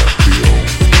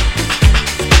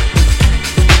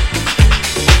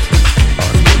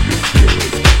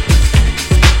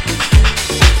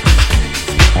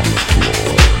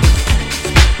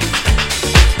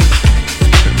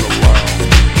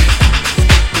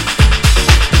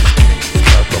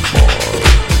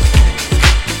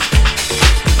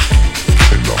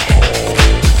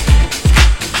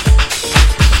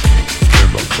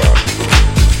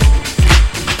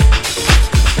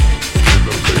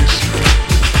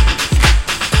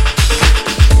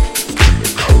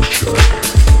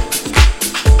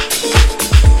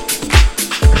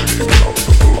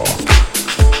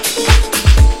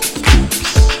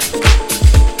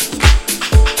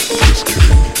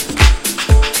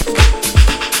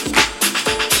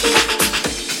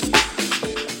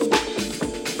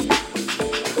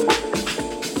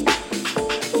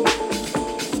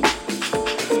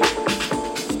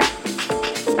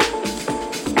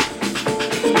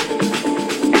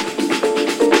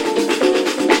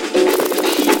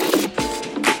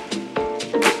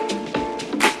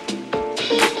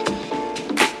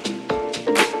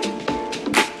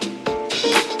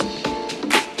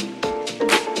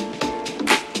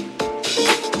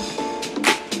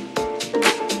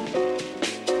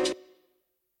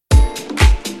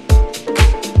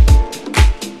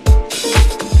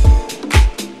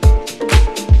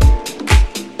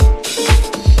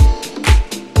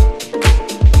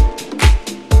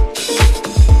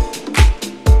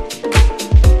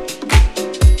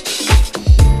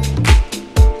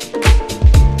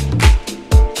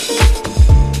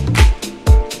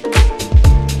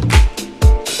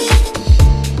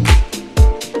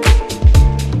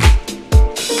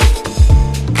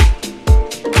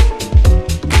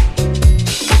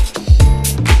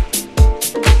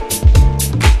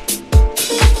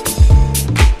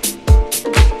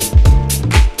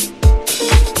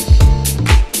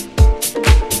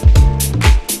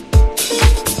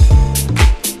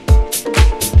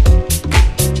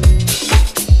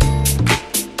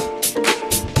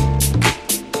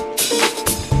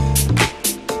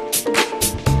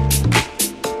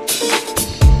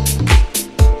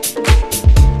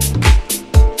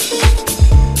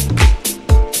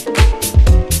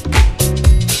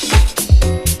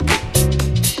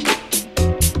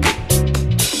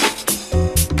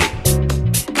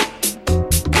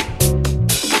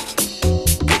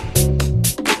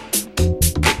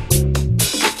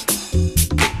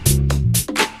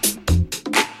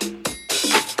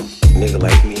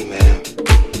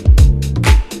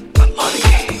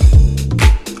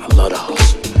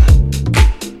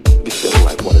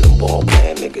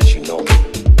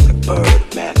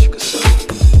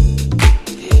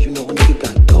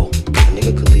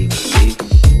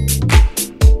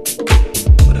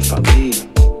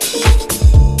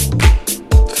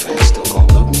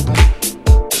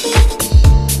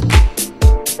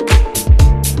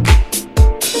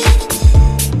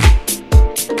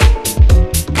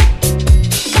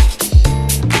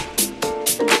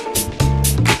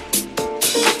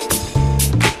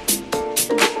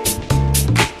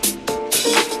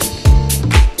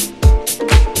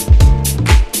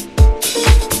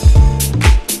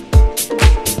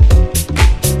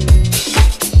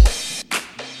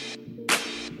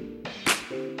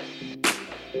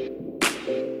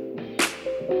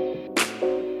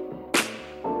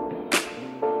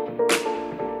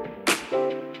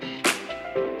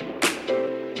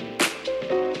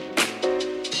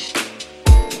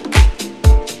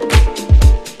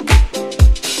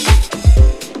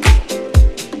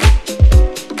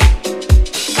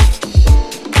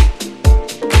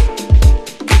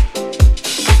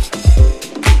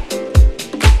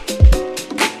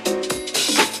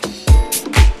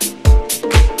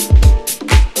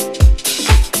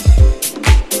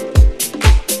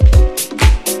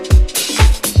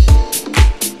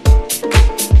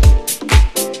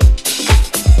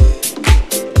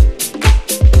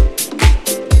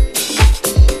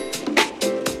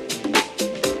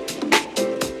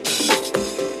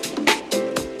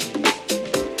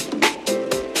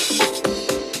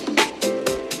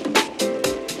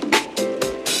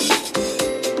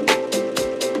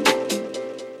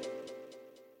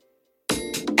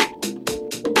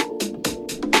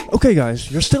Okay guys,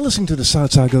 you're still listening to the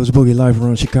Southside Goes Boogie live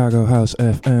around Chicago House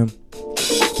FM.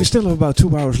 We still have about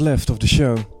 2 hours left of the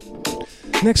show.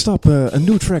 Next up, a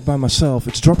new track by myself.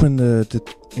 It's dropping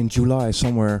in July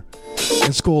somewhere.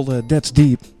 It's called That's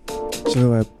Deep.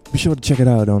 So be sure to check it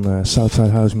out on Southside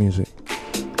House Music.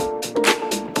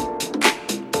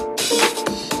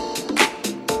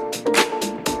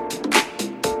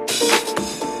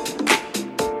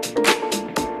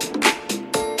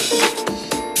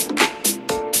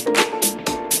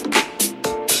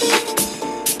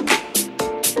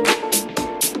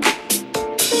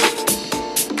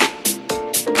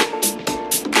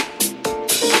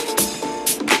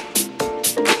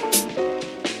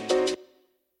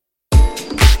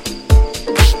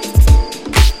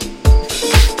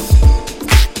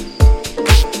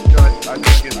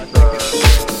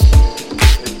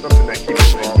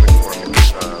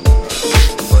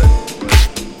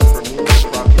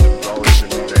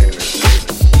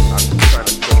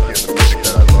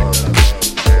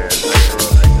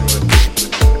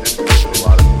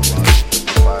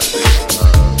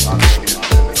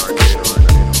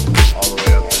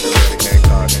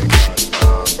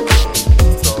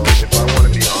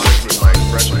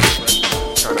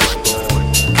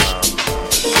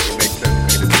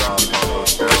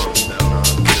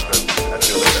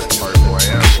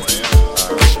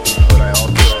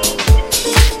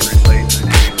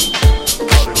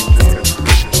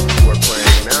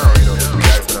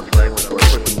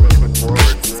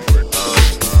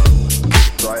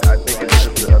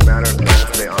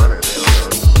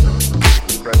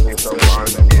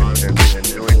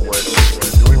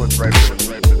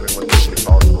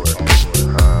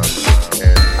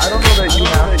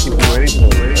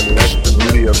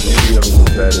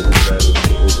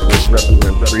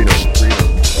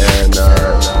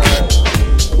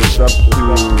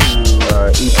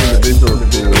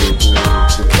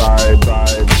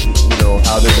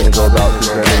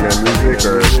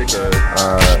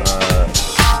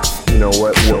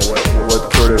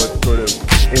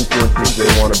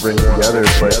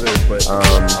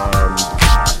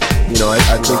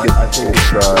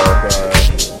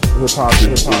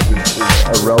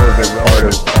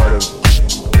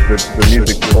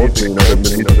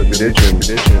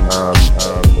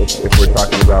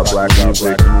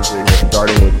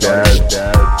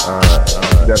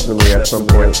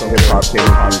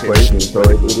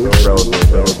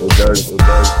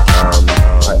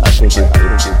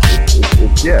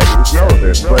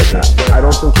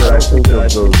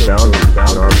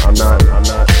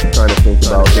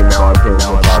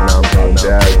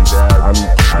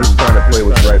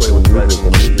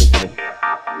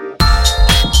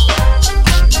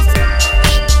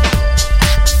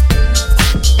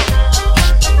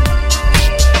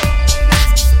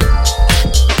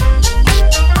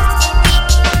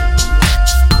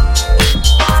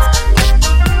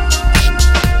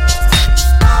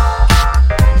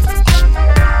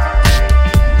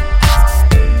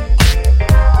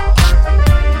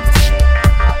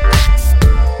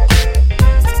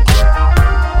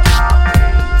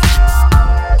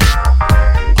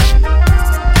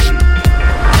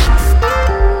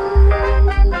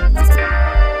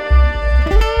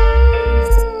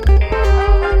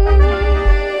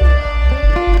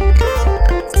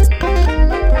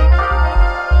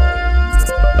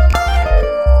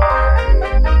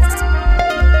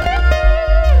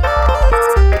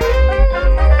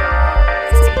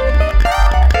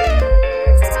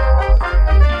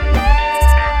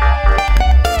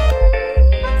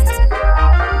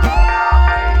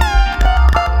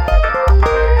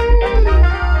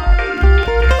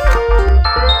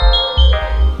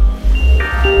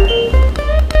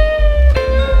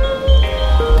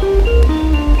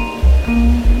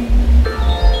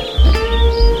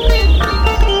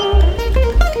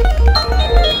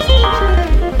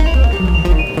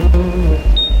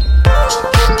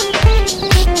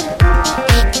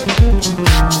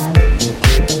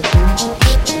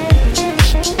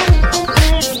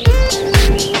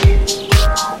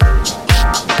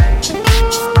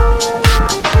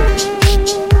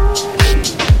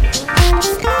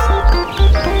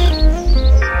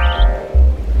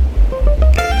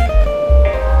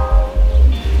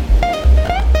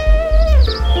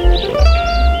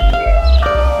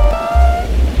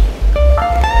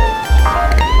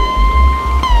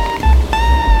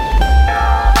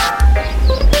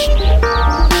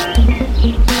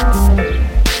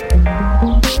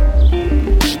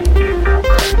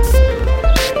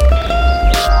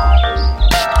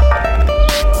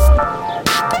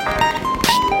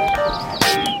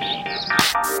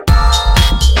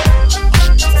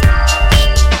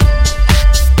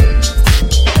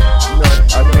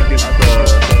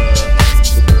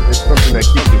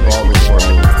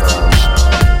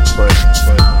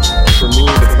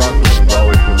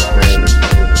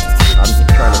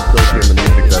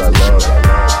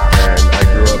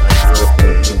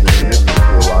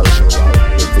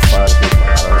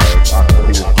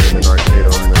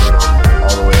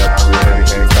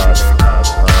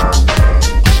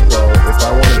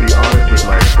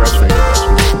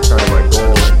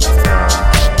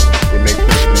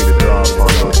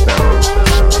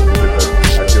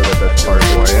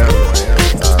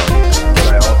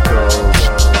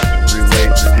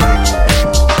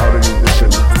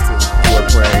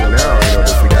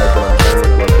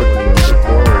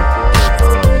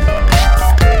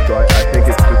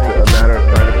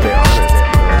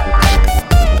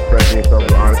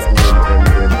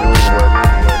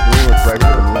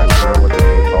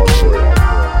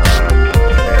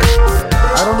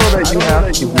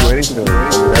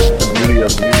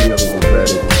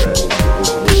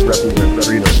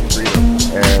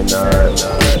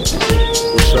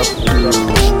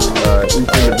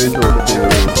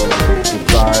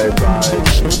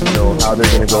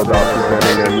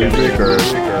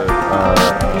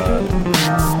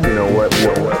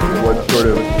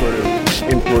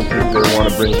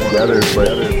 want to bring together,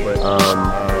 but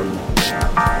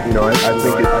you know, I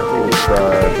think it's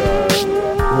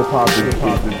hip hop is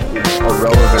a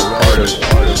relevant part of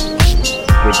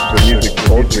the music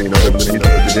culture, you know, the music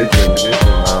tradition.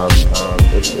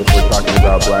 If we're talking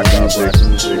about black music,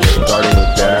 starting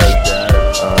with jazz,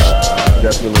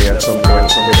 definitely at some point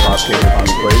hip hop came into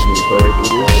the equation, so it is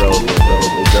relevant. So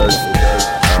it does.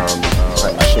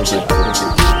 I think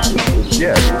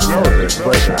it's relevant,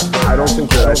 but I don't think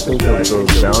that I think of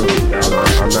those boundaries.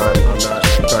 I'm not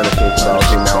trying to think about,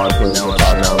 okay, now I'm playing hip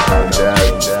hop, now I'm playing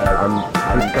jazz. I'm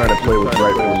just trying to play what's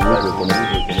right for the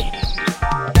music.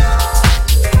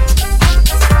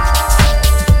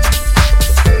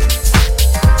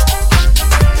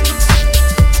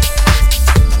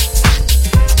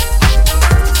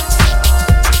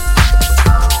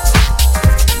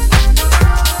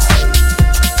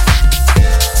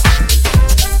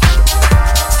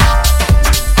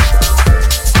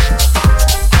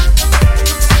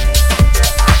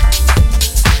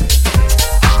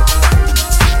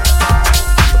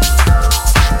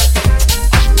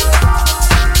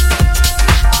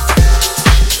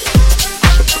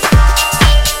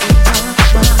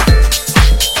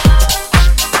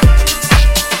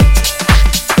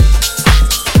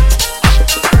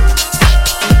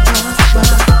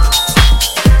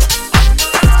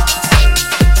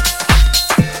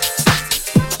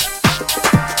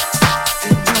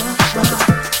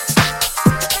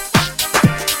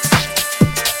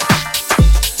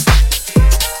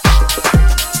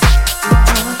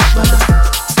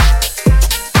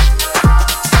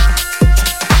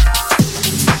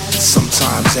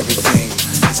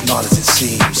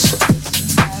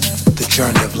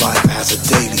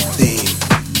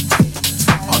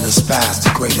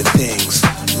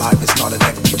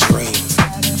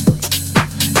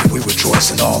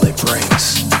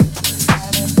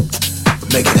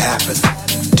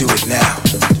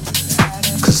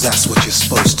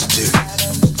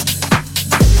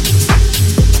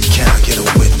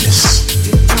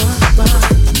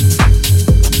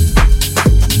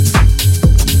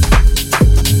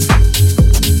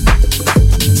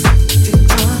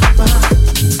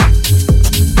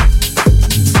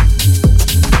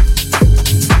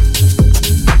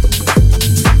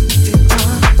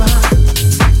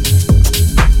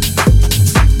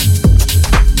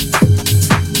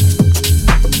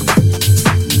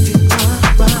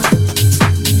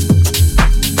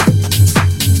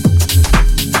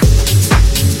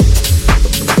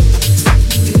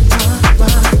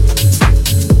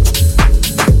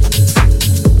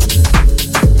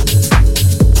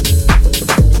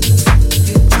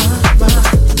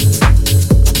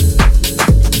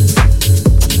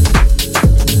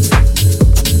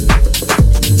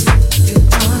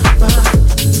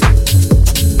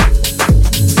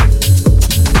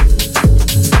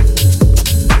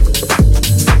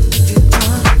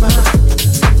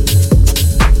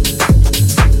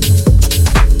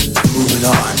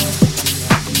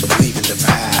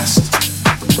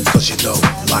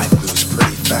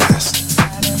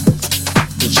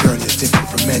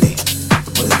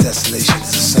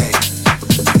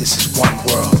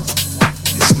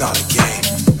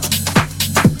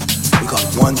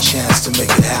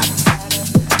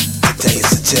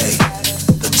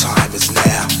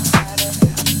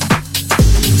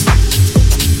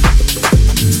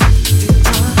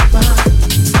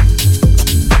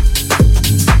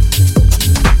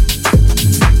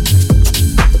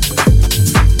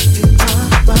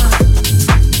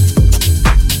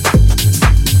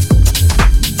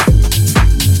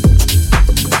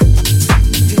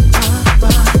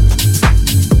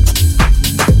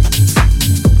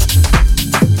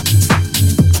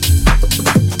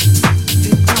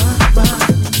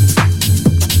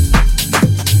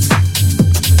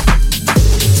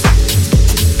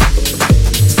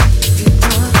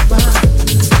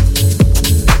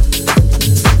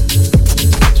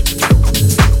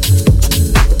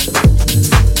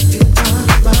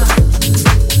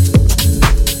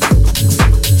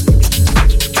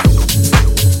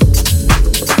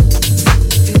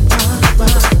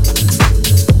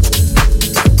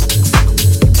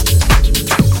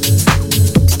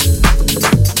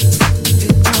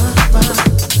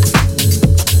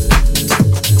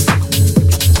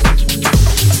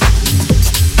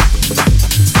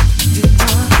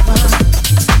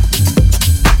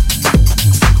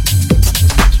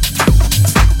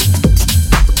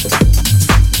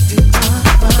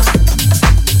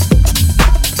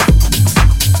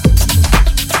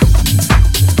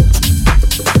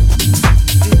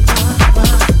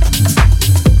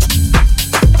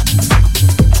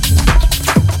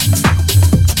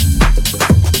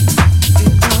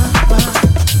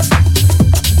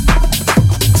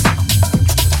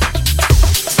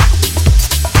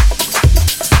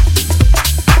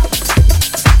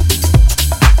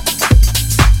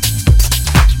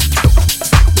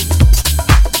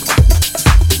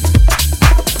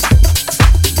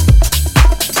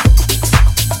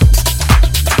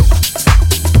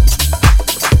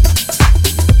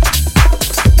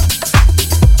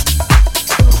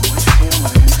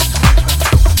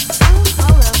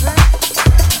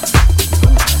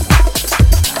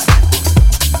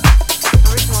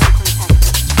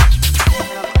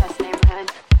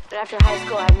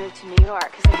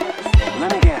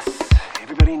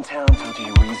 green town told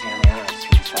you were easy on the eyes, so you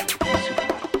decided to become a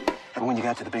supermodel. And when you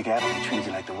got to the Big Apple, they treated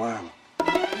you like the worm. So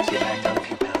you backed down a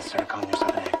few pounds and started calling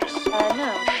yourself an actress.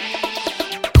 No.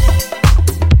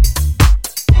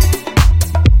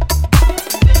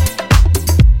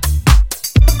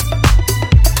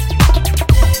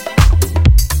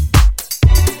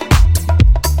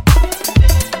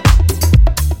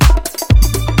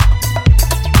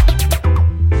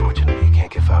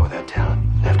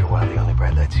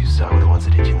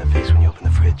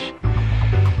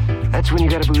 That's when you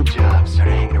got a boob job.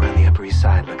 Started hanging around the Upper East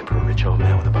Side looking for a rich old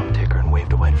man with a bum ticker and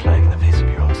waved a white flag in the face of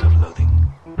your own self-loathing.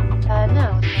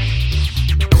 No.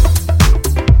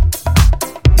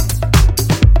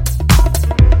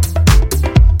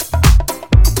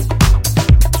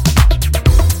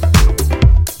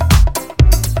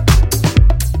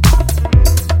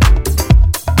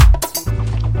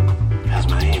 How's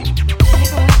my aim? I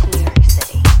never went to New York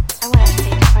City. I went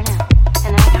upstate to Cornell, and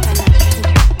then I got my master's in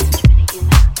tour management at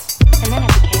UMass. And then I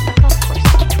became a golf course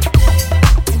manager.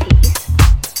 And these,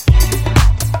 believe it or not,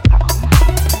 are all mine.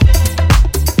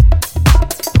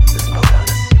 Listen,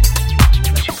 Pocahontas.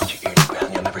 Unless you put your ear to the ground,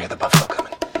 you'll never hear the buffalo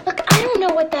coming. Look, I don't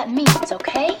know what that means,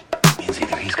 okay? It means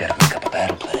either he's got to make up a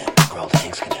battle plan, or old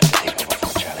Hank's gonna have to take over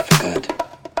for Charlie for good.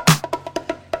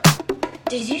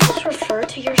 Did you just refer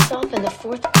to yourself in the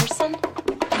fourth person?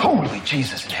 Holy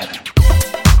Jesus in heaven.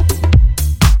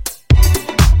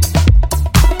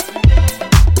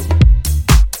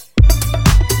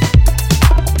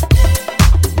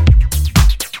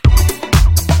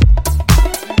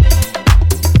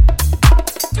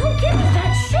 Don't give me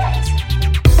that shit!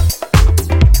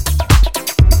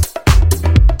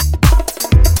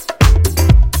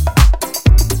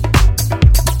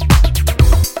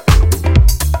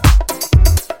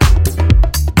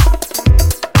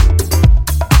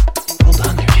 Hold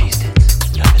on there, cheese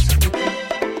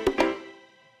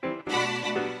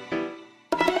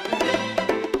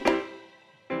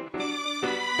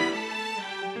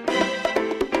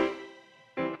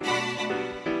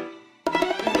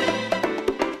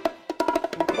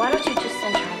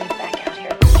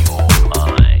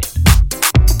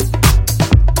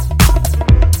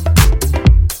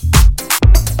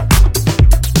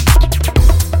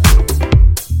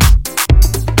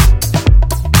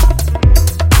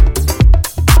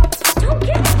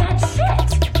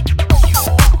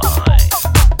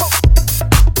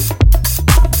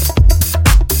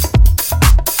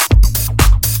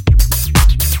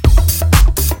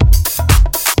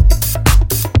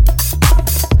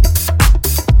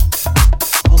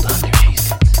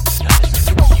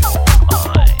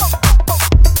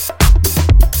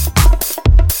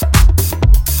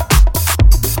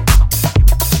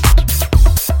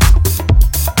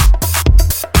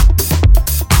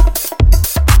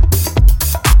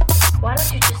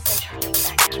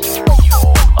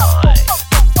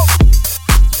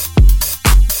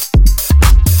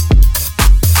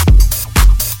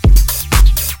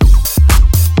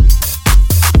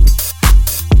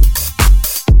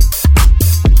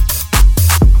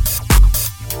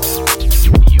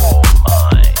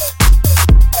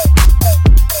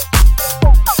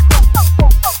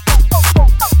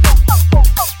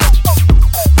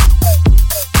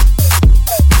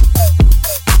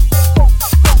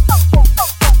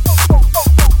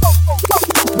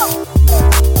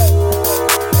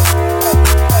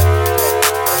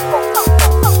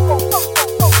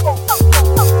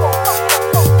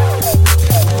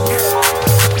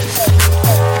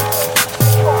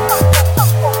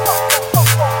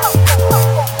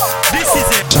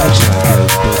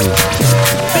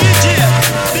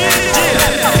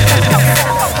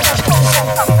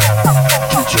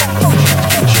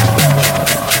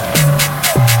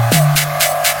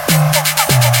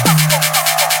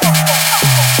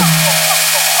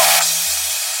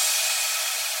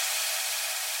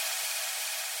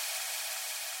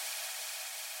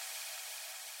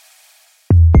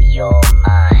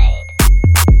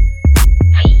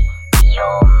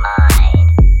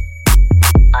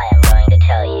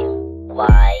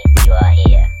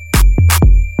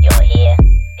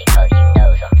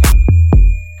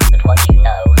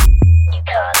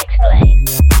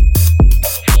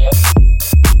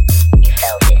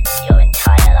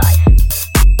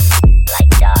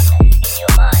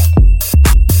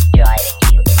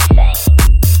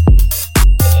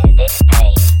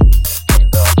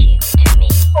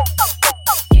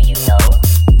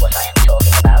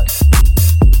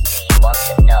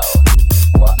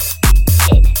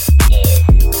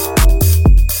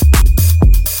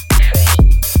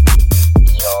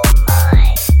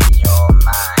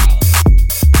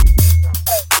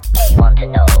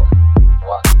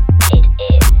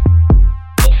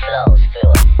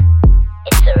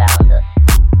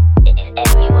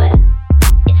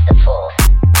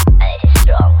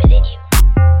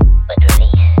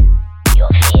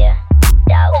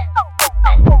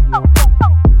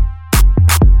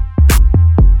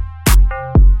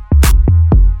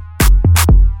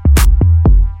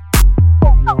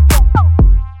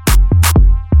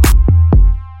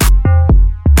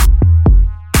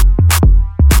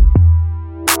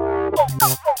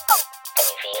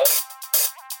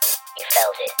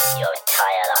felt it your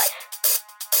entire life.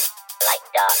 Like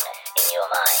darkness in your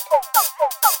mind,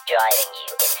 driving you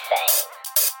insane.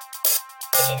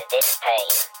 It is this pain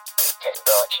that has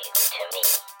brought you to me.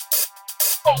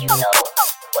 Do you know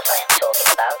what I am talking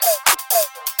about?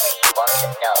 Do you want to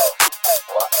know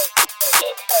what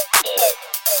it is?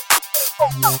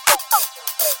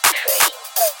 Free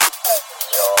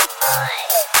your mind,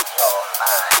 your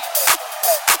mind.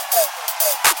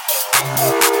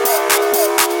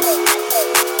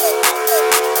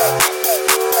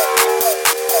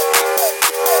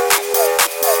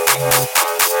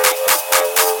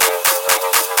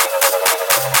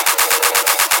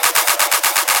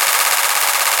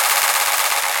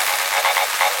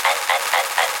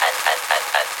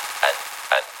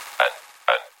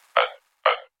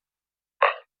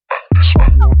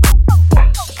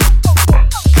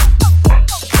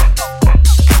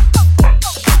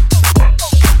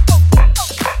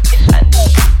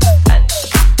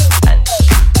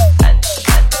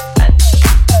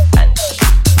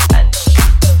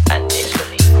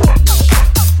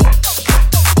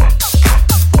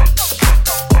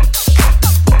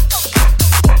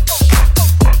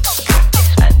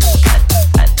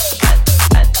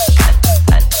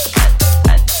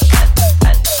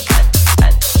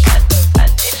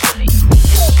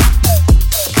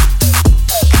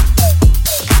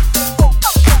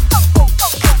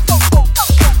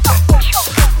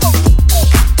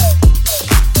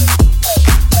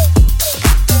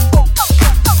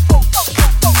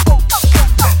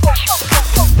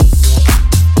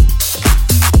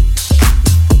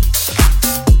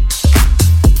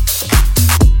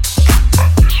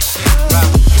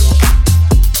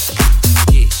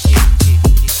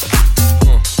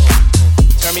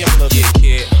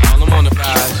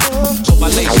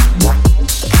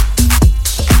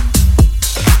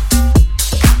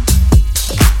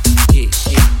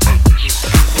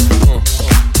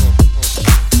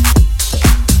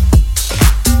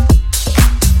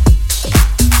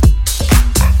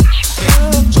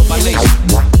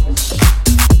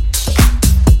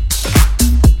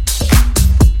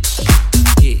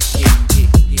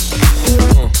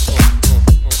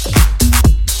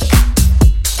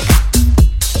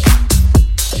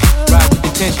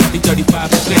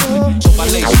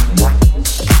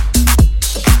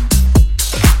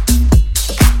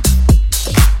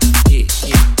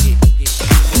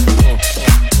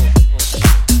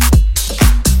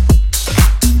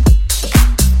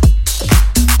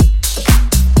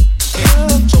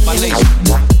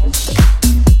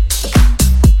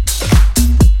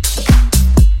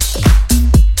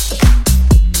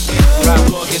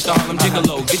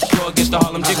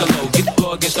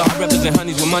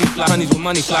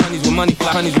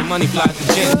 Money fly to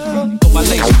jet. Go by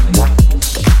lace.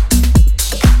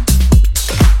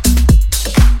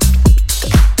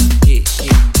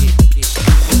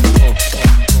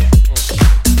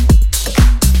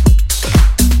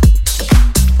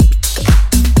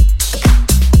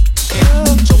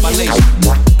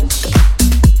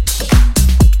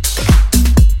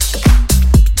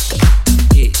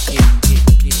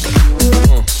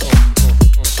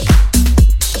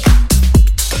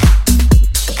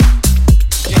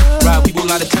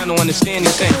 Understand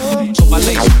this thing, so by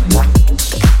lace.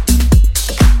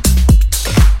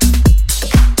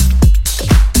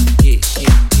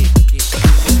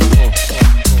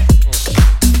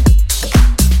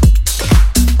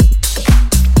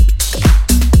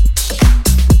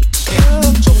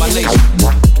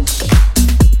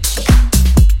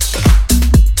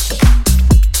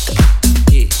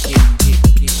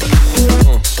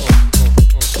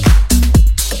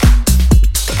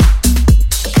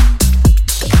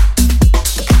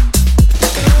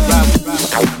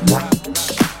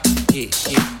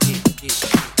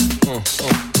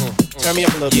 Turn me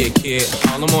up a little bit. Yeah, kid,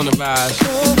 all I'm on the rise.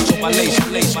 So my lace.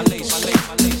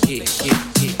 Yeah.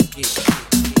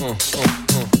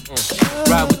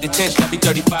 Ride with the tension, gotta be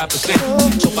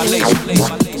 35%. So my lace.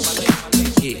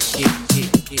 Yeah.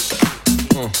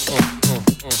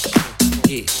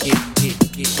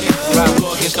 Ride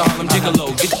go against the Harlem Gigolo.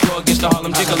 Get go against the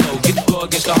Harlem Gigolo. Get go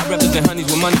against the hard represent honeys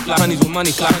with money fly. Honeys with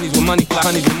money fly. Honeys with money fly.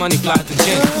 Honeys with money fly to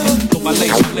jet. So my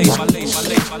lace.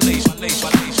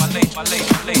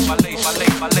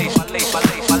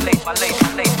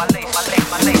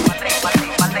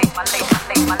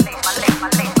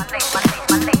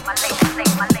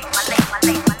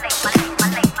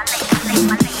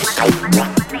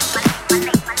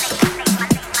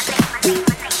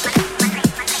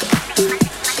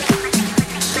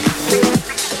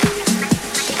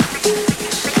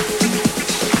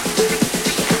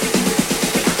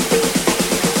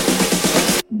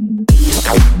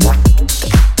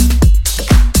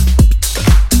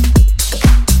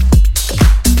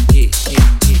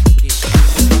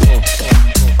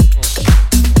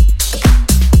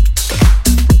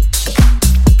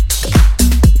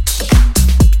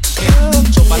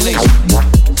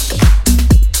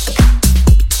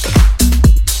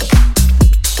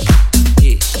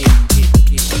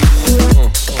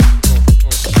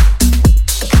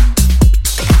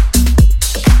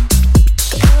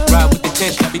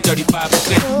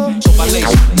 So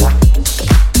bailemos.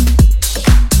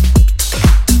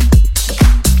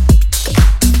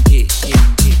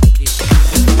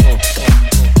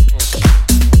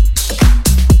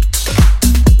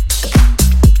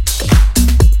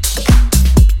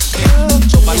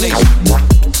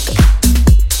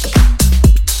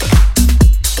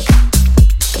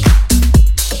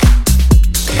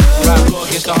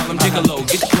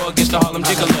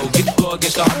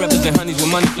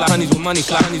 Honeys with money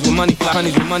fly, honeys with money fly,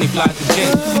 honeys with money fly to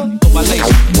gin. So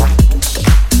bailemos.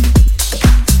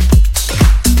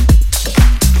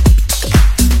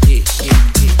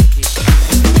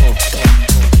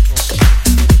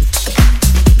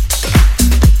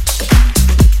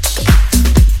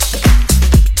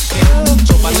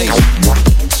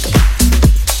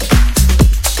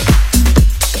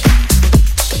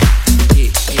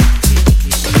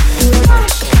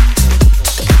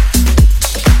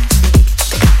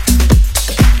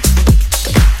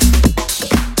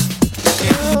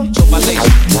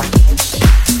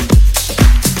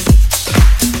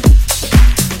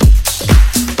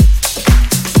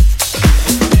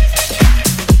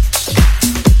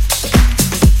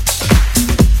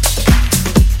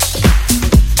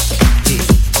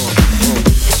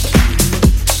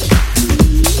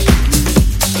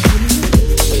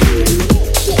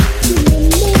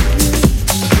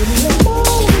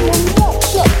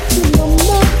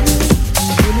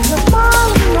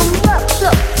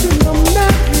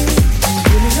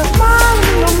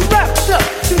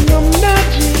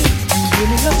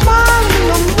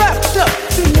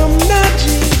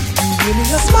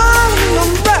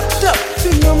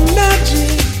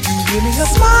 Give me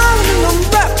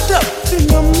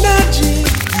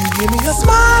a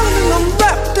smile and I'm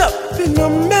wrapped up in your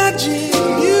magic.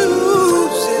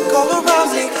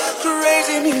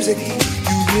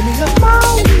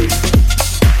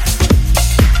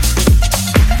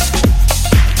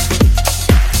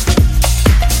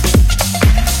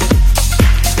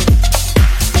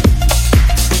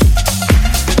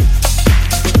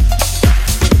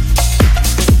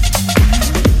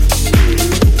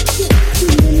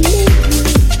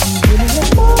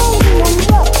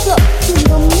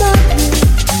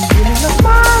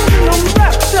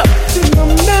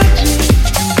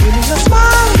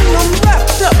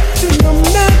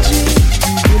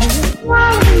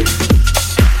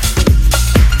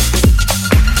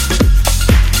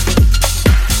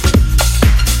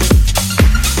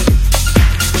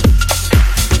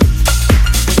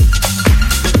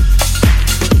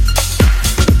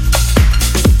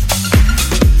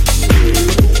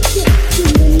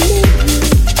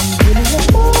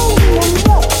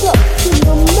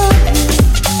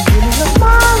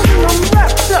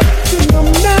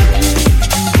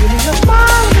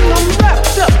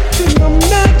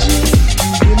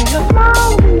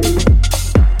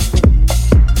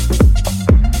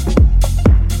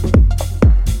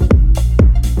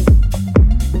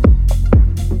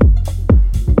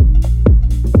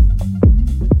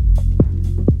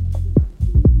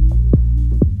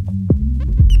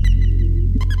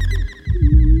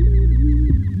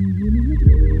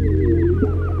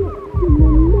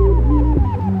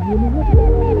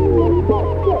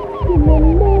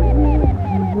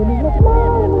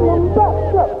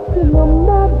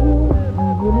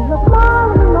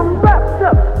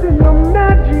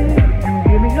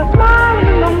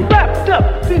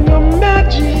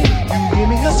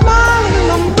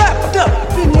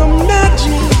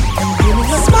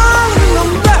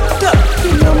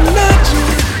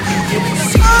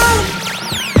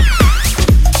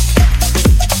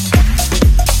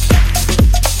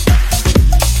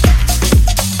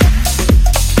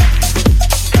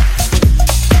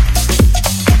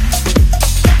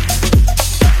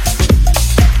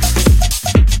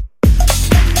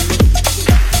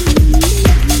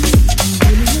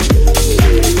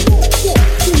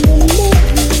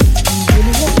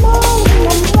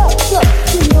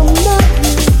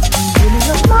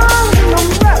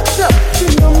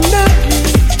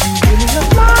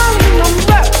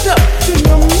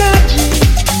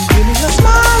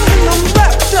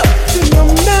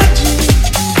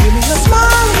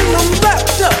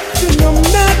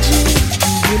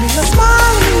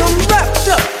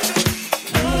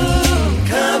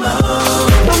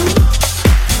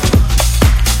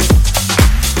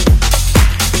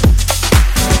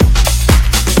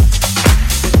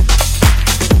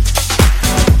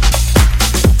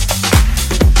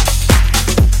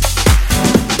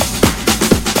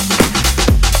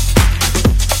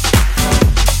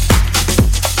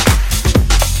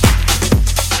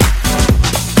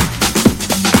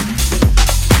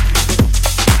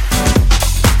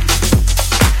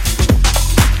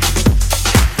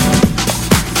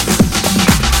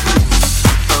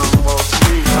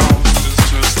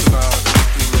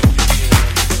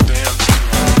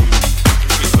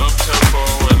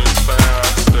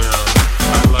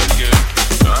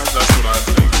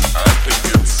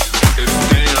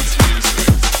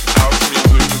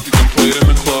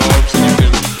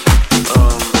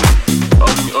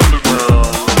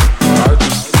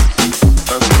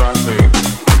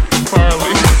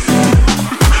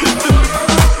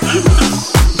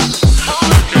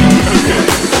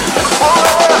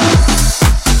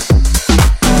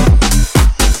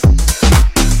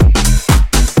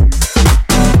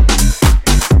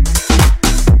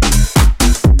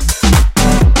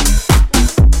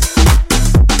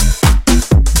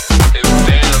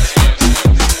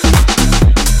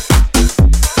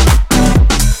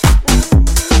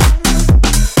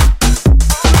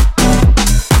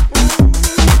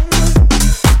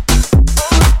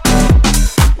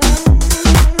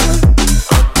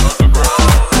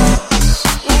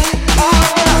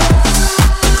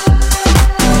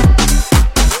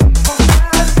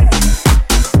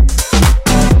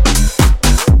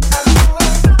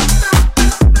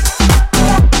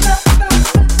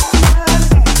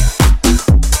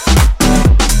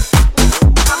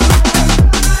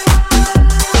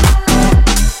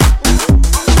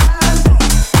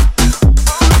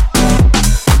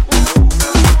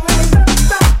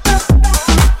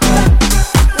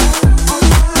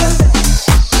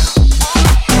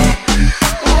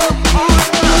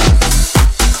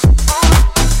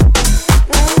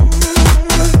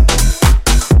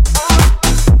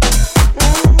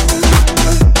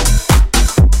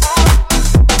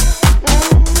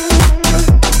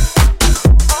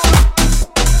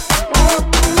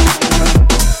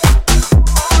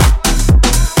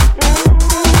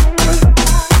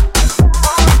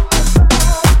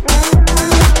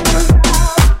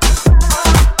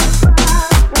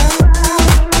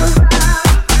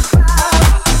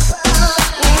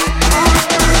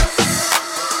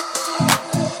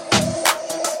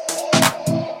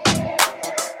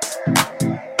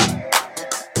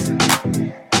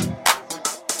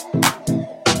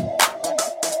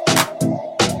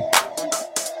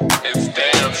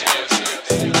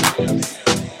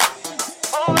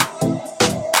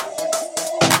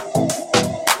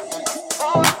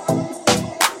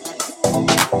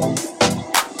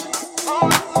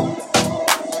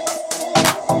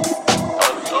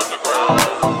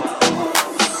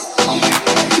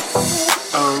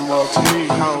 Well, to me,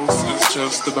 house is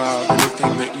just about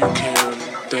anything that you can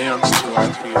dance to, I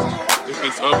feel. If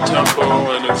it's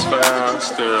up-tempo and it's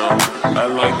fast, I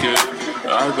like it.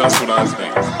 That's what I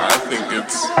think. I think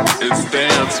it's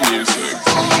dance music.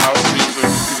 House music,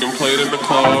 you can play it in the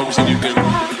clubs and you can,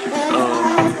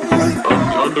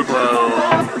 underground.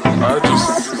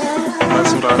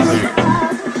 That's what I think.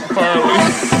 Apparently.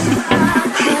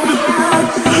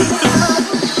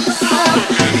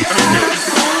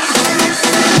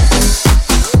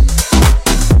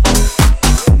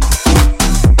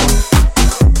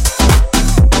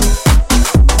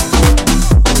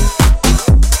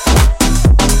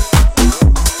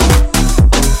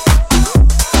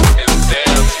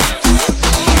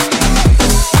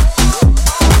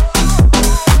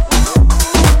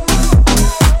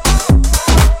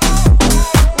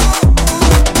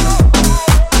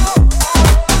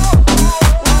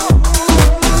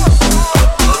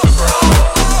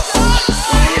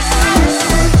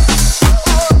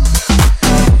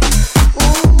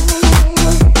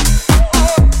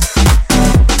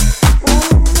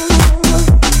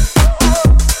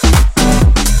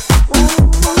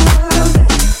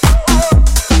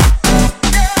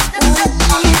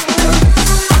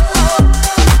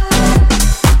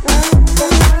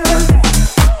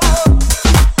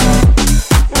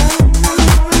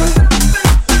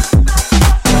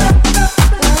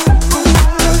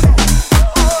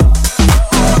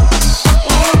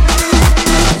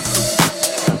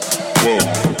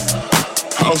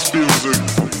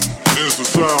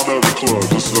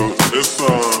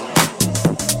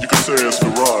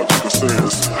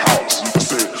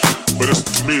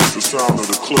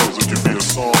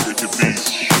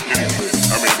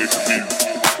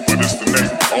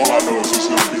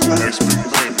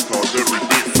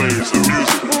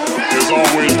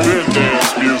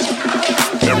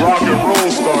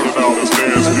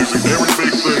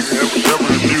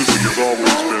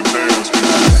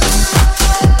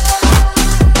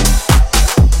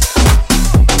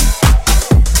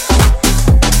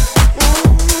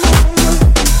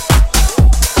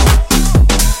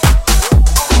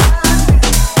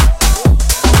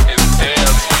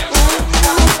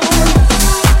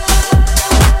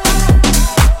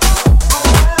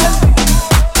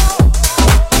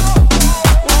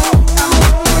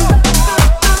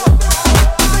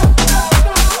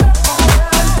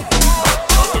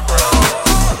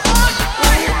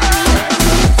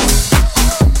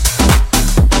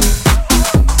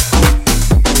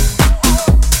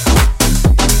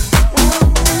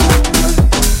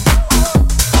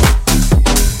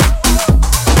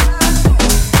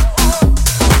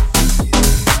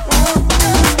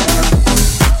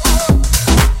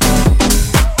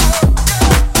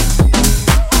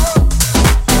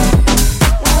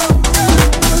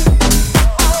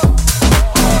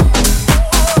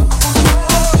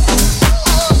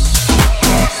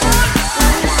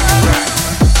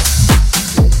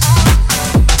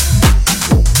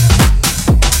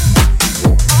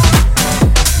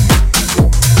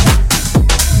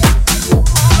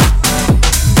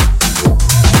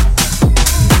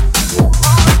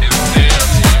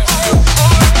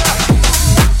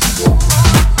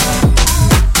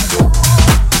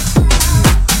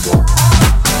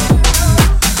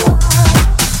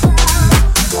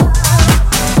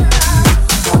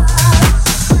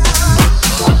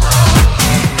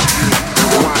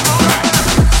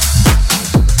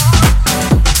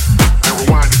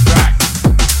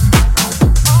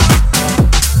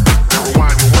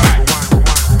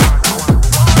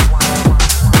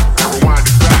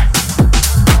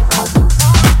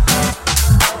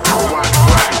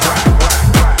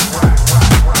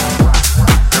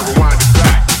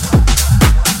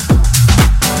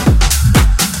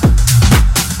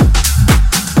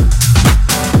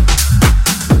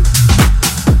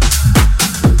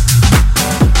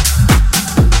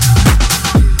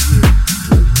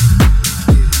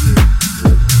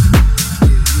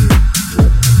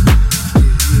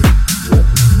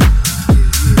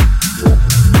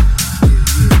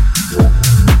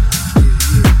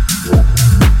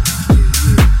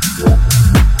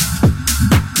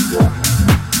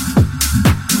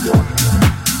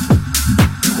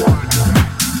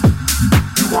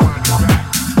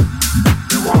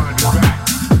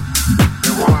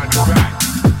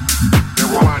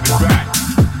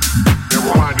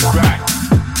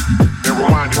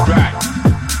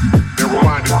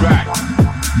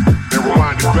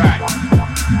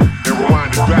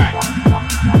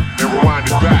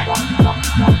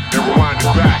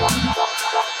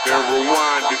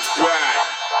 Rewind it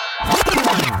back.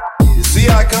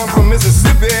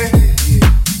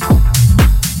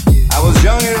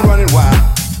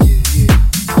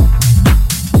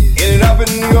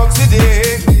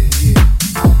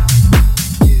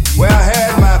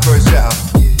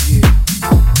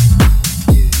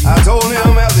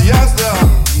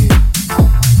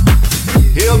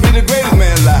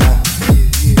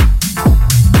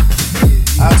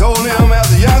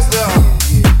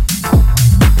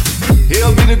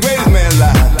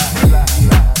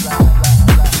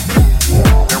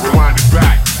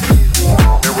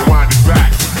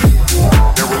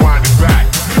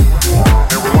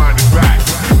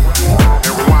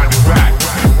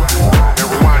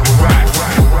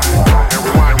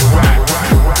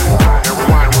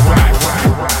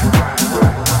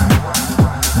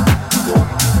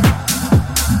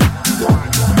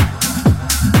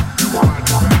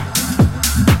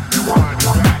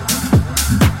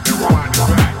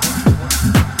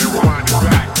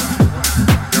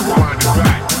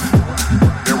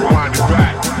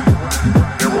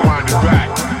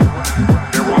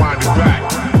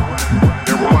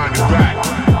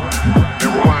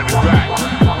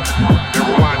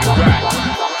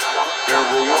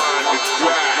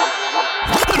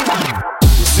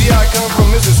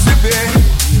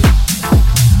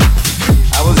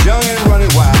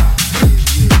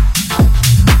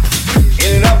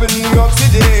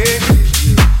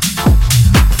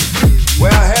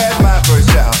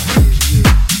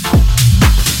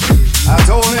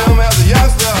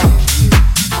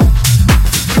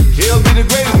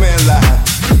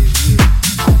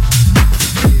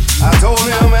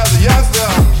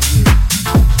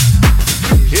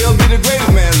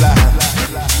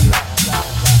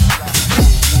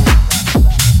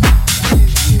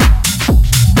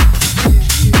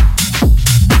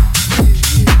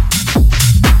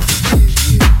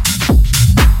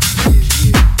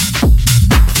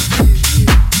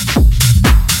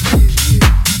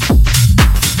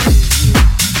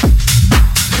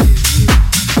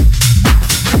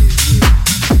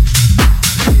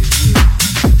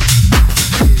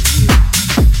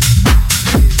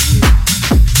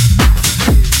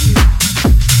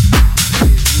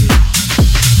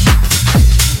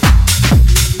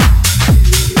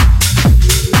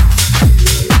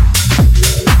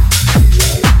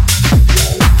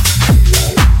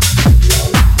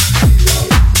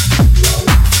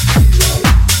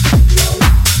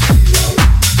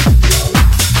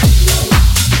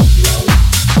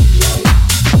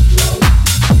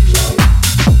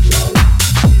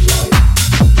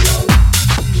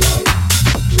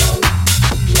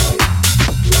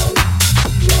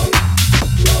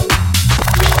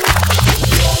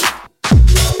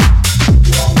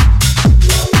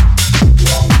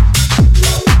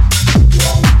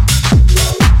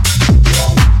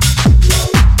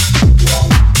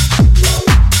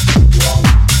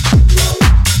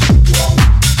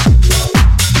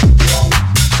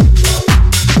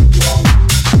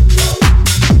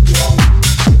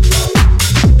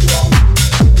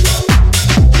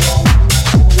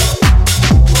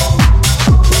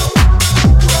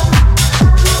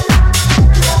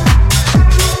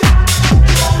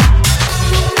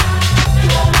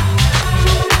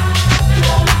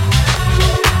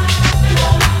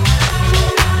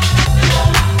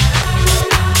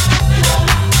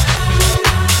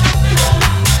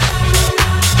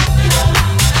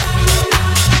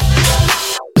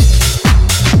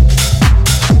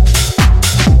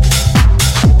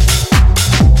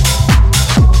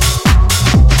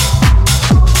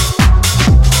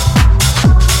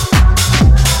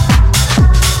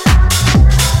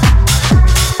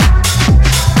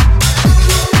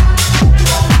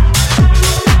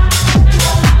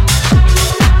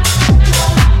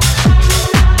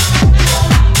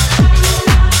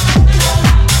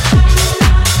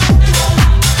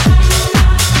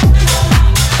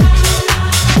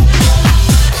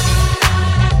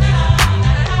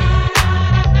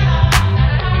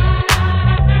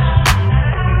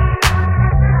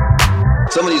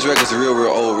 Some of these records are real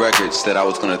old records that I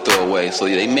was going to throw away, so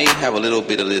they may have a little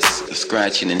bit of this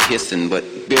scratching and hissing, but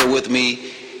bear with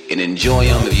me and enjoy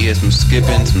them. If you hear some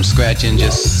skipping, some scratching,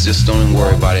 just don't even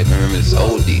worry about it. Remember, it's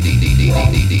old D.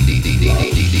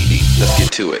 Let's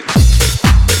get to it.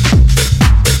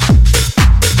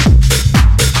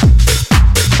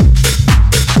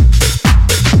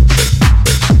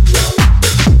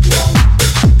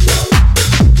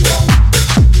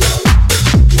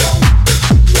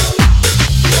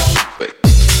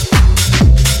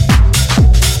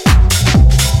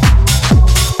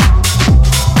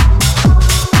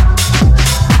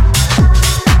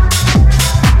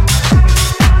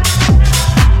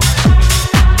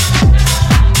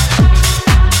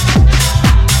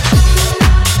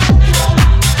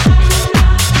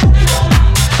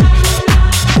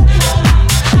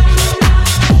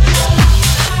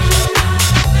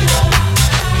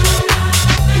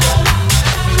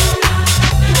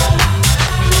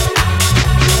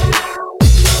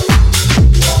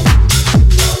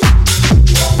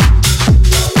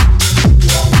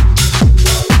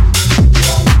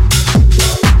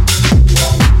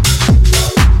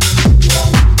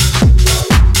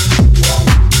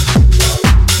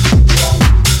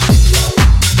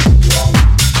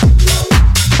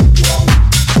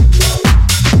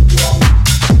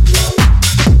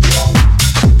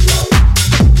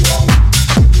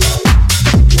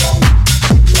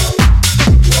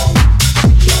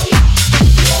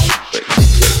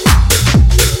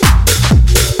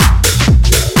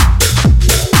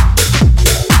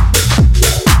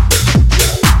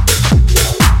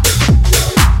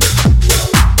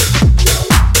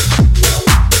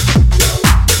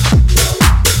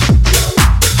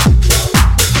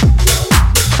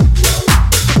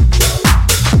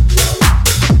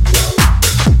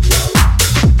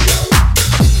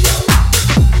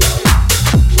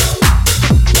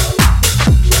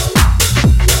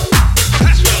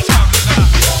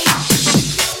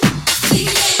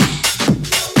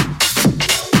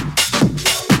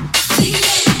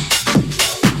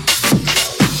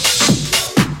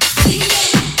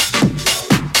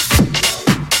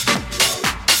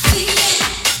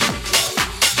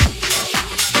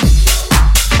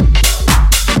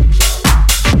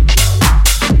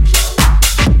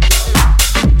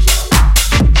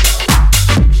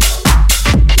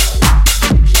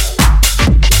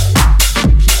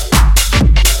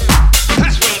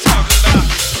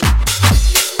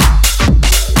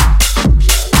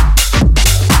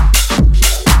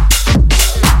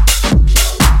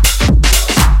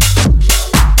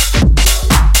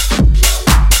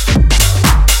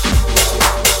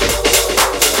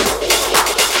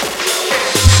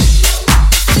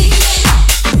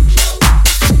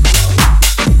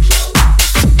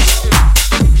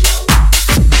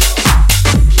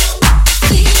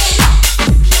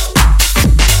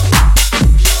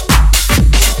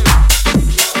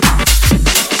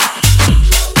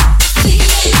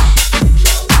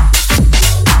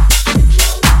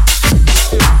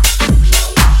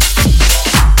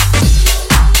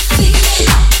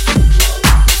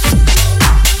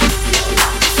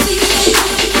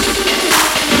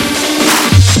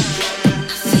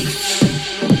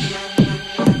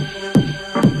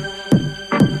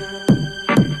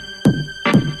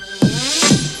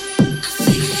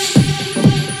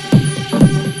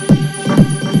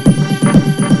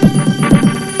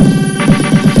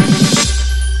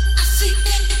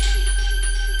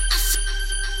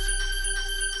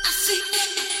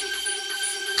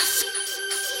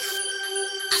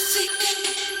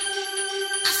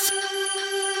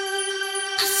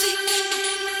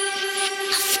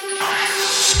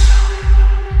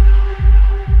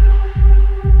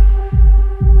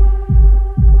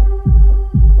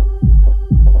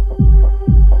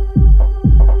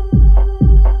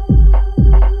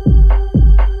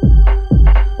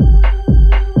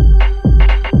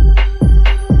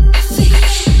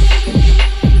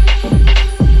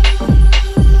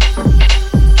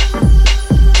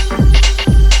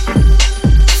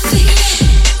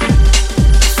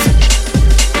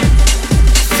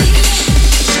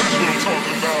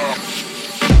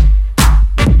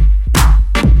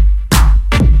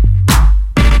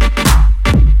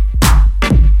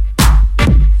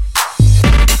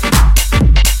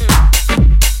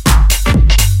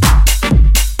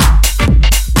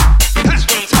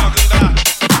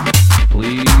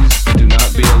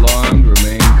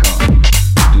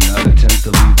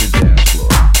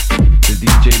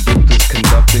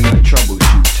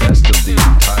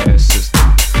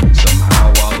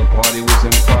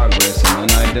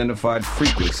 unidentified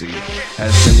frequency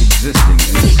has been existing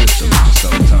in the system for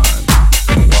some time.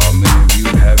 And while many of you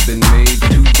have been made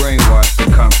too brainwashed to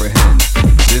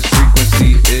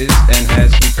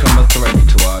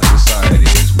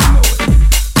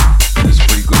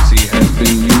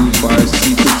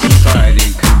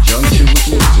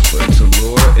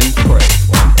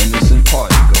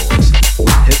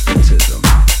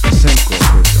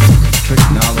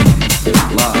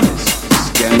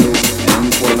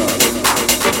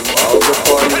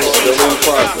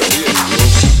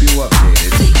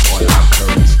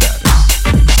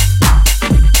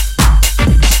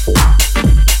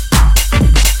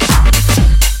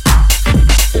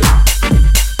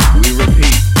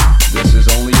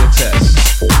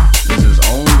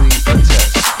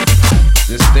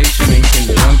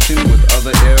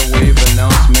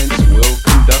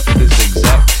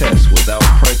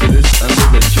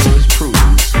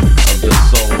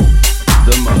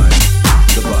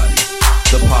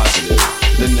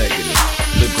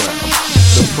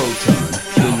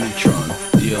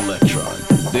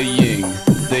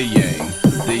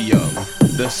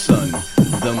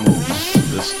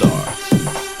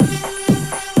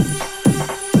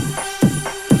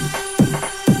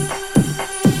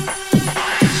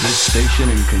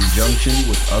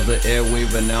other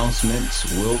airwave announcements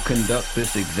will conduct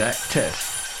this exact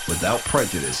test without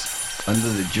prejudice under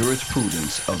the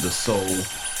jurisprudence of the soul,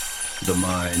 the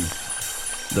mind,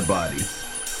 the body,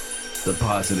 the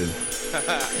positive,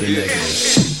 the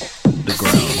negative, the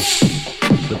ground,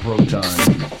 the proton,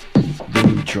 the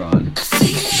neutron,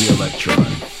 the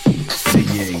electron, the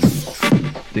yin,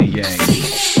 the yang,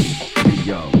 the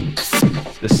young,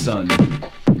 the sun,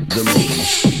 the moon,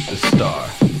 the star,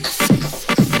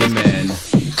 the man,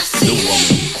 the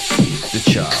woman, the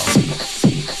child,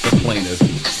 the plaintiff,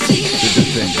 the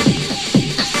defendant,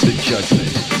 the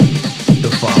judgment,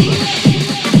 the Father,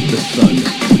 the Son,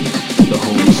 the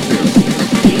Holy Spirit,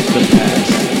 the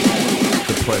past,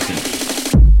 the present,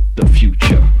 the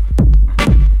future.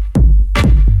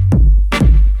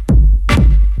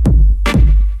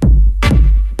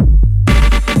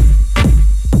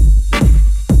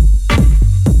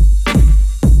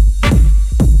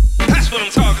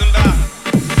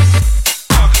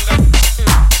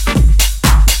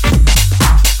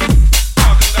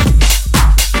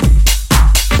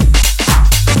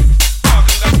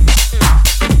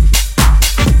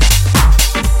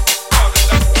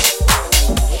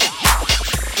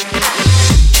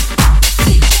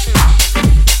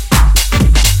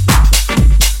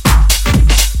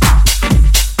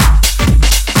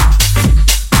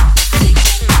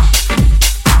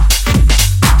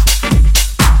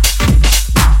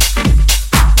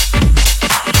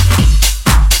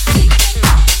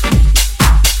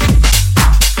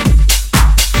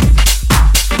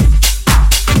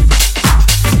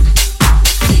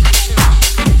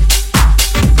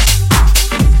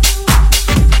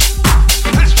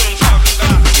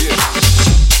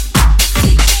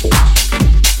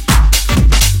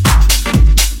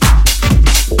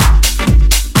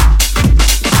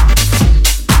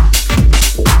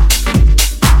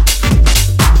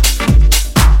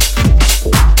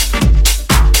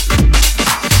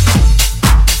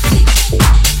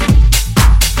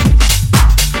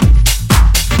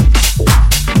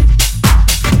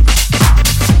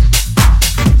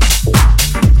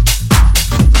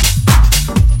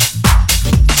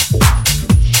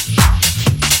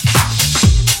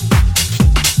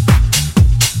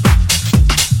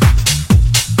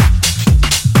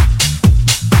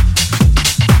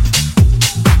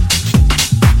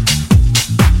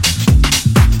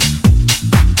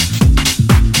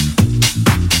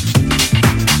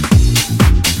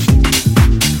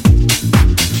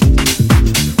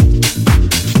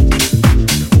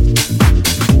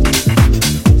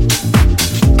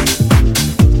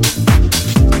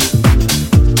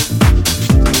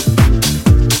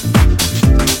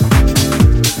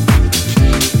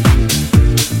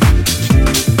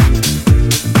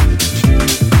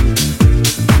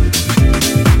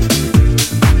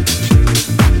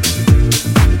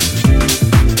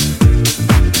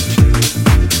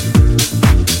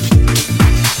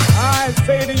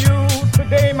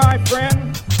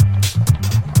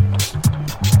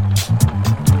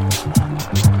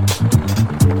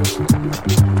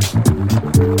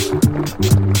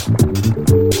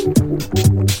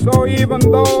 So even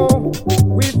though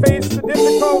we face the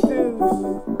difficulties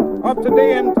of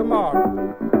today and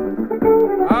tomorrow,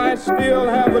 I still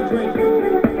have a dream.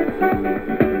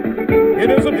 It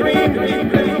is a dream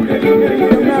deep in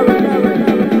America.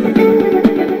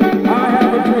 I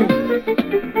have a dream.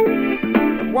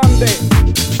 One day,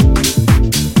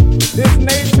 this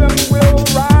nation will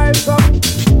rise up,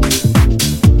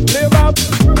 live out the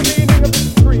true meaning of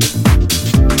its creed.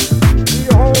 We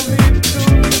hold these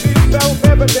truths to be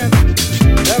self-evident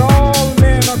that all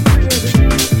men are created.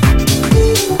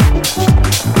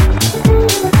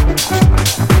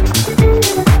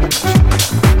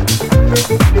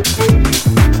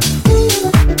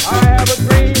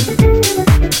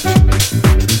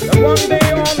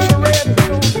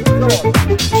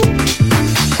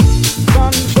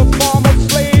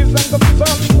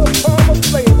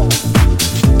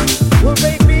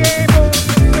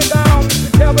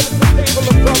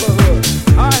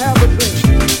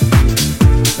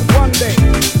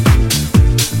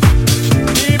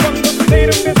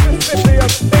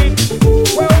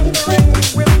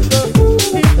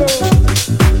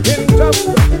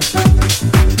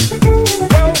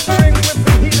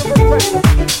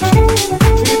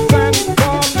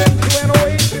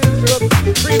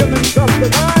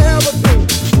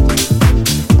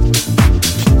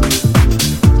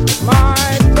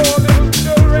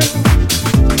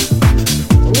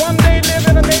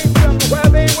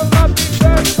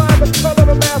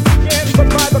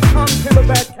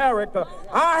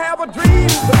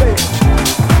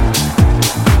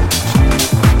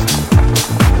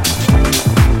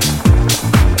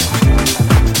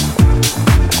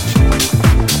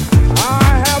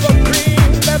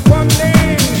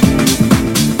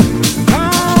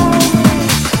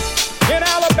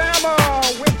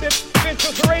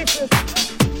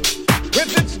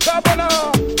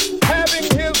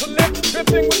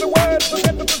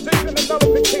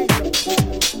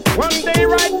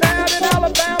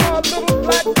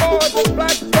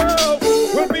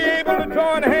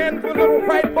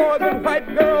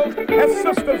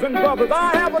 and brothers,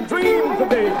 I have a dream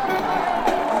today.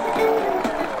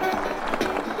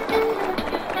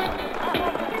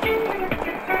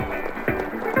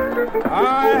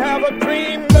 I have a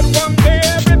dream that one day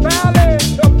every valley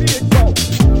shall be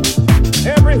exalted.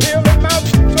 Every hill and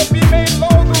mountain shall be made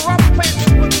low. The rough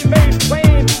places will be made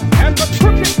plain, and the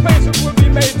crooked places will be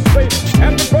made straight.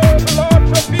 And the glory of the Lord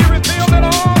shall be revealed, and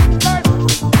all flesh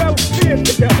shall see it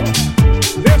together.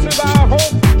 This is our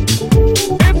hope.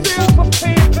 This is the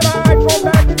faith that I go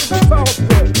back to the south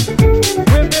with.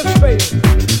 With this faith,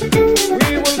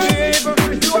 we will be able to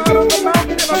hew out of the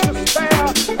mountain of despair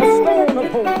a stone of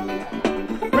hope.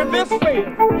 With this faith,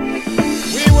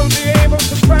 we will be able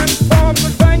to transform the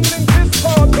dangling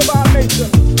discords of our nation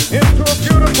into a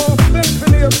beautiful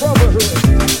symphony of brotherhood.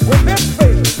 With this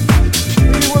faith,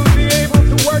 we will be able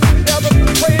to work together, to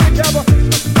pray together,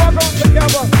 to struggle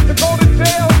together, to go to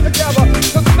jail together,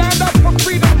 to stand up for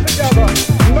freedom together,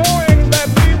 knowing that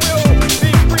we will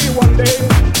be free one day.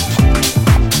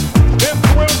 This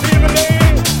will be the day.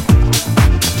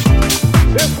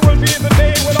 This will be the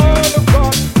day when all of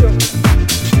God's children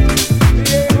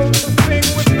be able to sing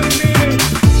with new meaning.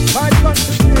 My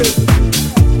country is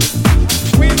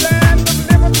we land of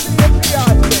liberty and we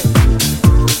are safe.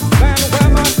 Land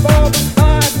where my father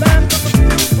died, land of the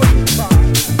pilgrim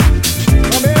side.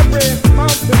 From every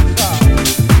mountainside,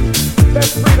 let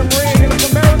freedom ring, and if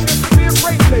America to be a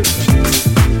great nation,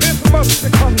 this must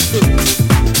become true.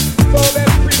 So let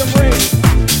freedom ring.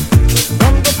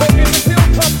 From the boogie to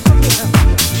hilltops of New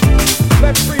Hampshire,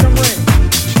 let freedom ring.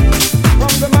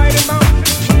 From the mighty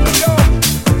mountains of New York,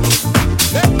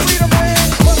 let freedom ring.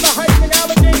 From the hiking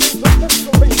Alleghenies of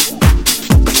Pennsylvania,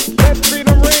 let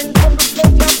freedom ring. From the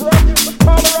snow-capped Rockies of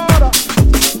Colorado,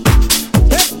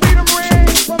 let freedom ring.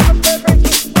 From the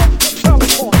Fairbanks slopes of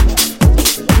California.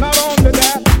 Not only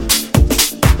that,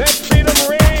 let freedom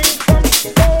ring from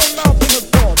Stone Mountain of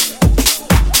Georgia.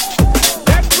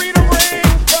 Let freedom ring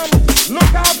from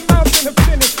Lookout Mountain of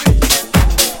Tennessee.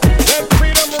 Let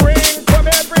freedom ring from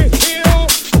every hill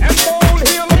and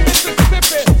molehill of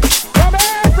Mississippi. From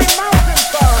every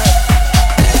mountainside.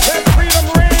 Let freedom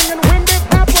ring, and when this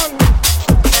happens,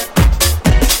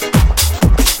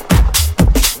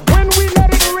 when we let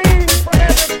it ring from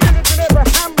every village and every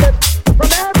hamlet, from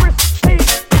every state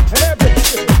and every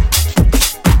city,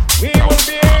 we will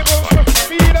be able to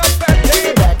speed up that day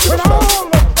when all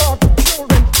of God's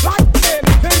children, black men,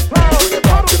 Gentiles,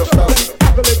 Protestants, and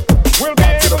Catholics, will be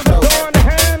able to join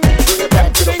hands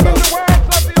and sing in the words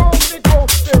of the old Negro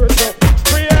spiritual.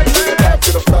 Free at last,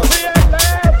 free at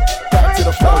last, back to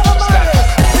the flow.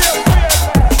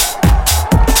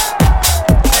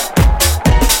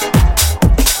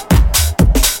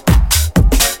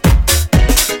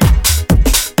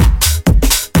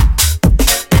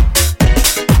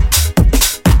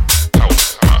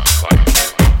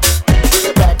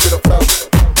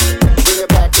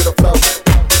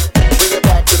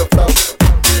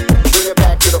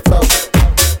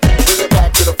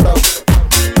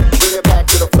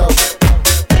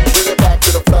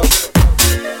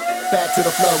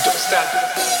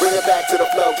 Back to the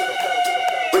flow.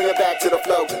 Bring it back to the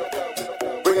flow.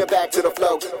 Bring it back to the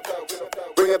flow.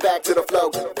 Bring it back to the flow.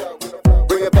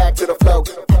 Bring it back to the flow.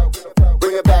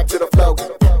 Bring it back to the flow. Bring it back to the flow.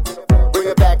 Bring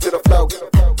it back to the flow.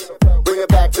 Bring it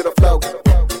back to the flow.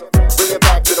 Bring it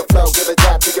back to the flow. Give a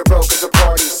dap to your bro, 'cause the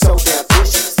party's so damn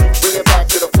vicious. Bring it back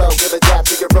to the flow. Give a dap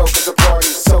to your bro, 'cause the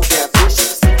party's so damn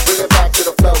vicious. Bring it back to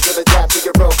the flow. Give a dap to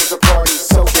your bro, 'cause the party's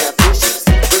so damn vicious.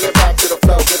 Bring it back to the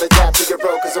flow. Give a dap to your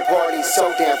bro, 'cause the party's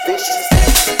so damn vicious.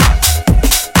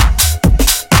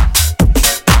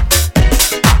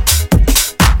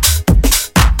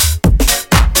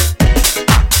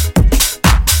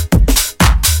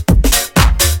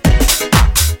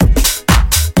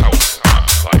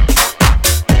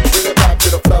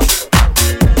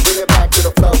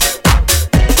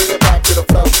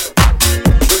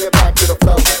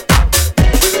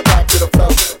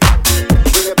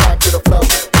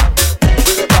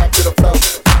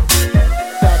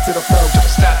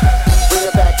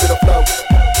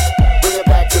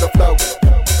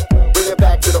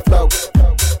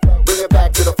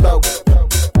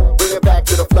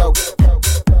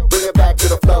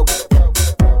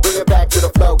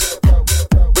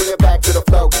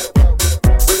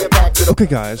 Okay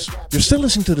guys, you're still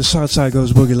listening to the Southside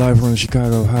Goes Boogie live on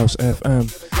Chicago House FM.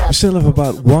 We still have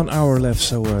about 1 hour left,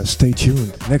 so stay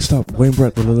tuned. Next up, Wayne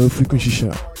Brett with a Low Frequency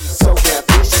Show. So damn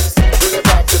vicious. Bring it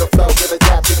back to the flow. Give a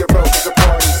dap to your bro, 'cause the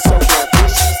party's so damn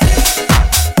vicious.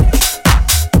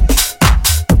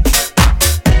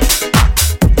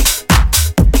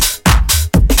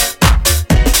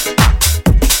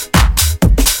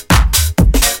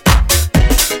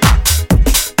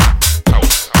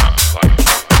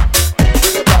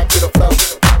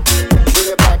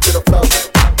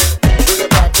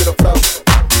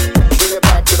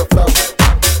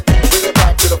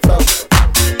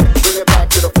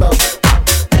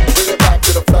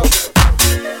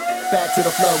 to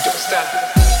the flow.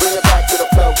 Bring it back to the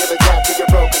flow. Give a dap to your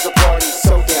bro, 'cause the party's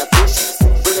so damn vicious.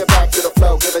 Bring it back to the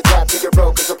flow. Give a dap to your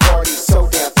bro, 'cause the party's so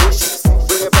damn vicious.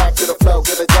 Bring it back to the flow.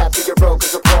 Give a dap to your bro,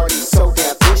 'cause the party's so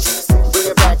damn vicious. Bring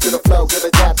it back to the flow. Give a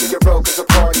dap to your bro, 'cause the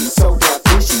party's so damn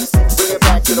vicious. Bring it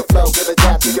back to the flow. Give a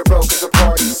dap to your bro, 'cause the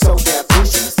party's so damn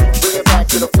vicious. Bring it back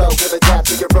to the flow. Give a dap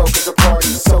to your bro, 'cause the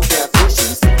party's so damn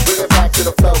vicious. Bring it back to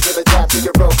the flow. Give a dap to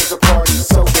your bro, 'cause the party's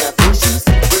so damn vicious.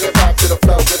 Bring it back to the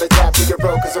flow. Give a dap to your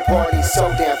bro, 'cause the party's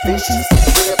so damn vicious.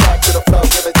 Bring it back to the flow.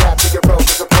 Give a dap to your bro,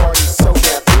 'cause the party's so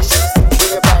damn vicious.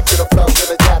 Bring it back to the flow. Give a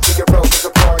dap to your bro, 'cause the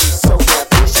party's so damn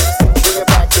vicious. Bring it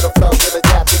back to the flow. Give a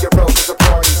dap to your bro, 'cause the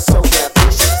party's so damn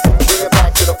vicious. Bring it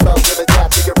back to the flow. Give a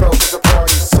dap to your bro, 'cause the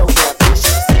party's so damn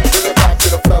vicious. Bring it back to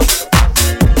the flow.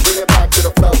 Bring it back to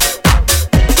the flow.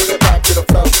 Bring it back to the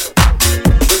flow.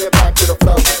 Bring it back to the flow.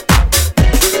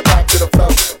 Bring it back to the flow.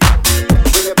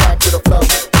 Bring it back to the flow.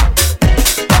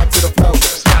 Back to the flow.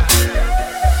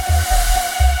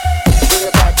 Bring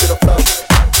it back to the flow.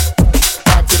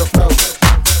 Back to the flow.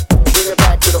 Bring it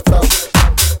back to the flow.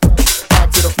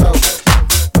 Back to the flow.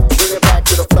 Bring it back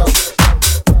to the flow.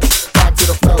 Back to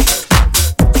the flow.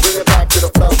 Bring it back to the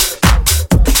flow.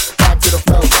 Back to the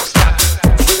flow.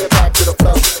 Bring it back to the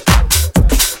flow.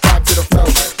 Back to the flow.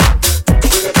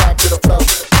 Bring it back to the flow.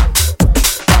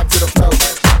 Back to the flow.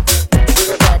 Bring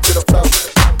it back to the flow.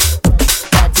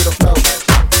 Back to the flow.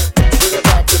 Bring it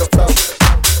back to the flow.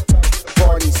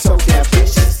 Party so damn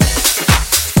vicious.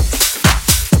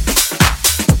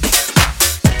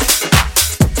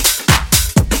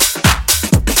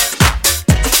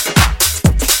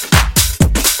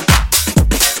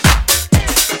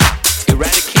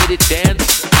 Eradicated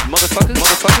dance, motherfuckers,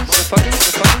 motherfuckers, motherfuckers,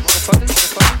 motherfuckers,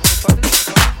 motherfuckers, motherfuckers,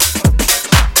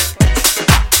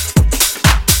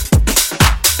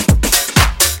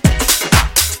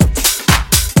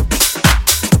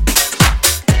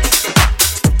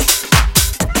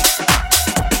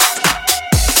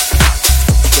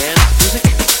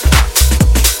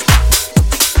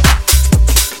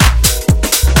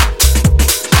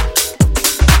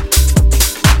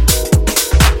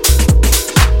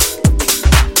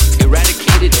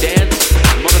 eradicated dance,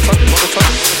 motherfuckers,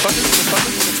 motherfuckers, motherfuckers,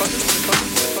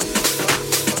 motherfuckers, motherfuckers.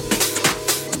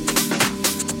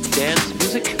 Dance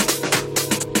music.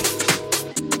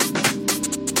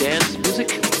 Dance music.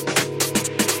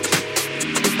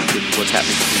 This is what's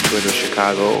happening in Detroit or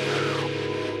Chicago.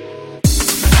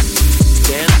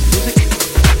 Dance music.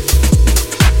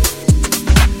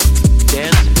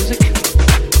 Dance music.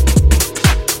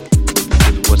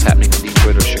 This is what's happening in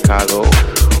Detroit or Chicago.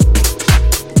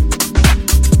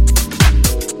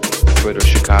 Detroit or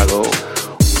Chicago.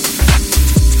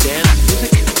 Dance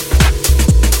music.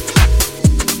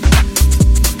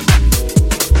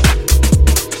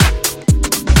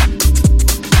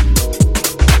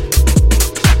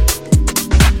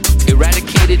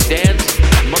 Eradicated dance,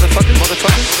 motherfuckers,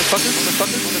 motherfuckers, motherfuckers,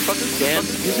 motherfuckers, motherfuckers,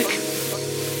 dance music.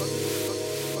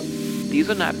 These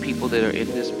are not people that are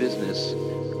in this business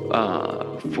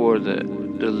for the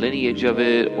lineage of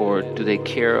it, or do they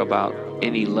care about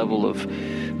any level of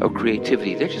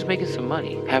creativity. They're just making some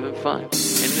money, having fun. And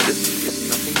there's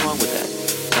nothing wrong with that.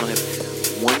 I don't have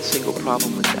one single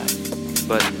problem with that.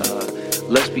 But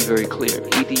let's be very clear.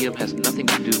 EDM has nothing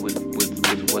to do with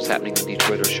what's happening in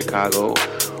Detroit or Chicago,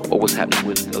 or what's happening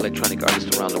with electronic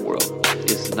artists around the world.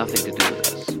 It's nothing to do with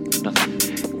us. Nothing.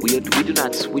 We do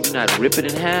not rip it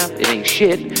in half. It ain't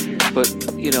shit. But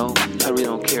I really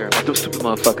don't care about those stupid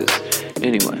motherfuckers.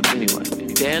 Anyway.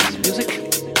 Dance music.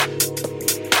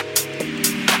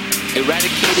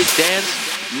 Eradicated dance,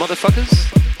 motherfuckers.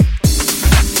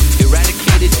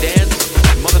 Eradicated dance,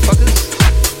 motherfuckers.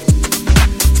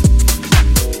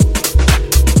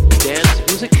 Dance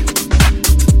music.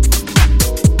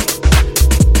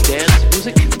 Dance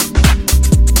music.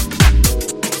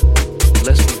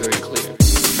 Let's be very clear.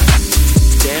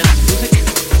 Dance music.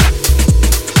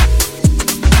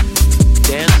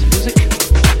 Dance music.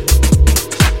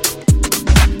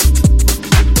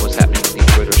 What's happening in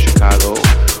Detroit or Chicago?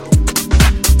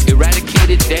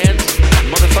 Eradicated dance,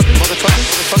 motherfuckers, motherfuckers,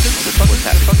 motherfuckers, motherfuckers. What's happening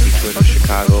in Detroit or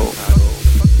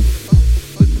Chicago?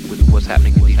 With what's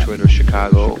happening in Detroit or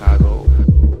Chicago?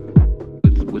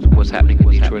 With what's happening in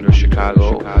Detroit or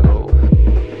Chicago? With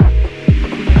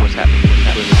what's happening in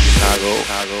Detroit or Chicago?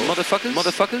 Motherfuckers,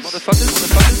 motherfuckers, motherfuckers,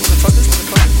 motherfuckers, motherfuckers,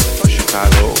 motherfuckers,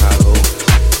 Chicago.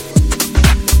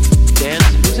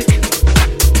 Dance music.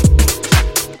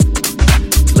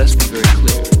 Let's be very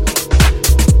clear.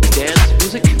 Dance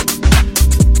music.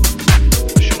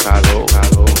 Chicago.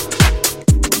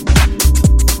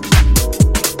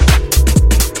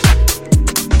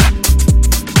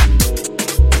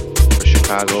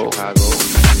 Chicago,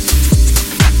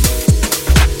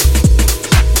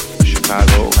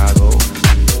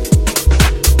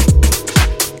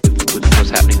 with what's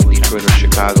happening in Detroit or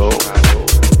Chicago.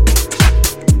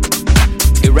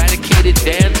 Eradicated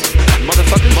dance,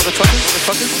 motherfuckers,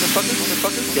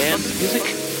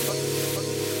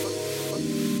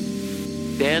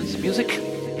 dance music.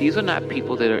 These are not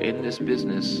people that are in this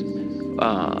business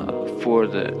for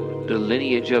the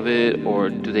lineage of it, or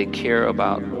do they care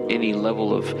about any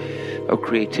level of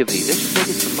creativity. They're just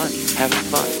making some money, having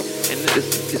fun, and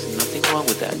there's nothing wrong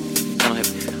with that. I don't have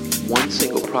one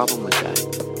single problem with that.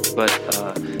 But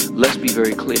let's be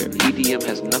very clear. EDM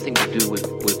has nothing to do with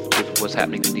what's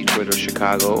happening in Detroit or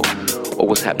Chicago, or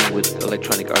what's happening with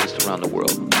electronic artists around the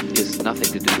world. It's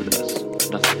nothing to do with us.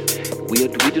 Nothing. We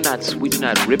do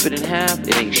not rip it in half.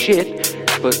 It ain't shit.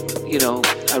 But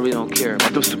I really don't care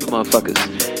about those stupid motherfuckers.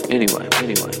 Anyway.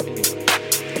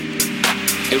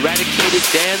 Eradicated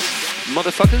dance,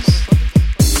 motherfuckers.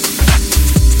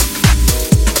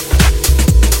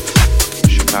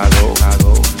 Chicago.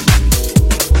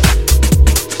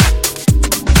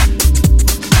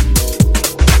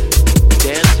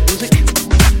 Dance music.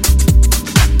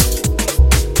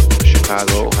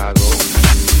 Chicago.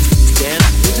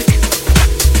 Dance music.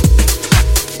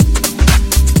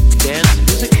 Dance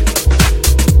music.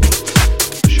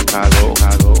 Chicago.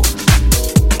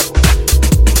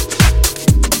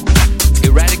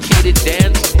 Eradicated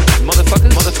dance,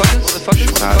 motherfuckers.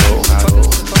 Chicago.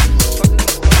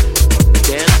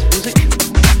 Dance music.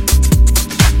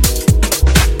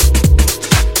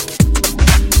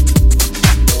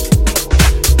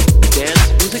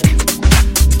 Dance music.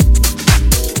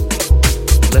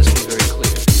 Let's be very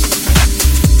clear.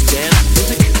 Dance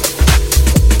music.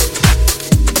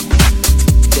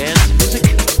 Dance music.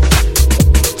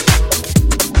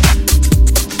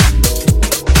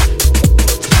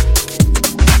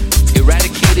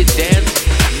 Eradicated dance,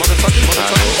 motherfuckers.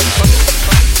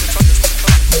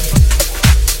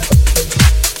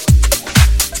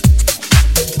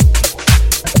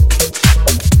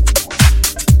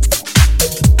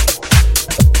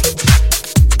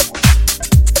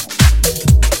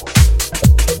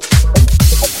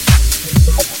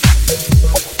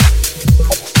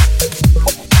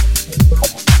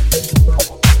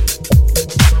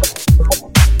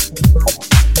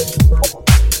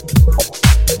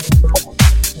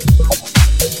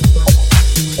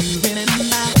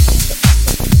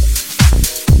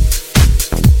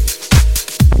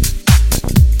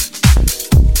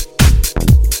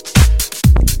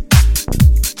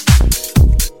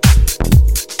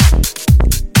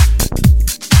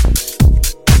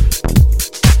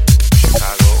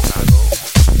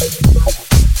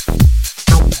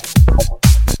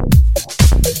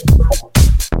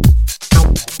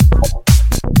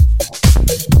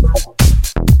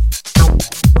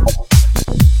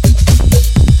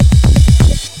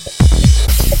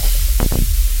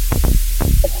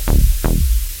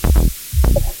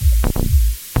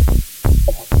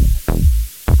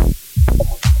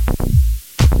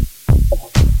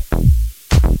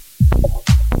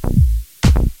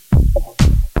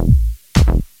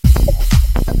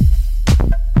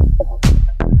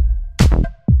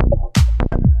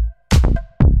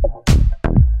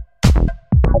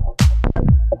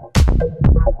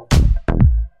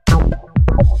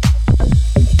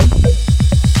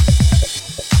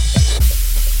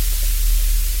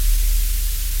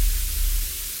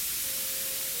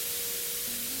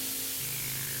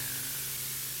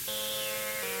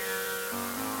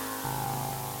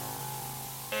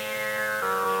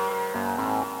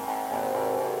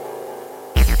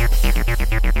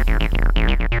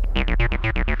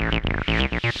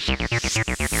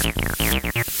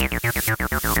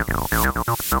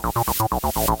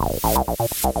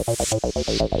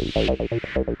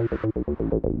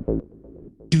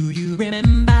 Do you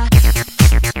remember?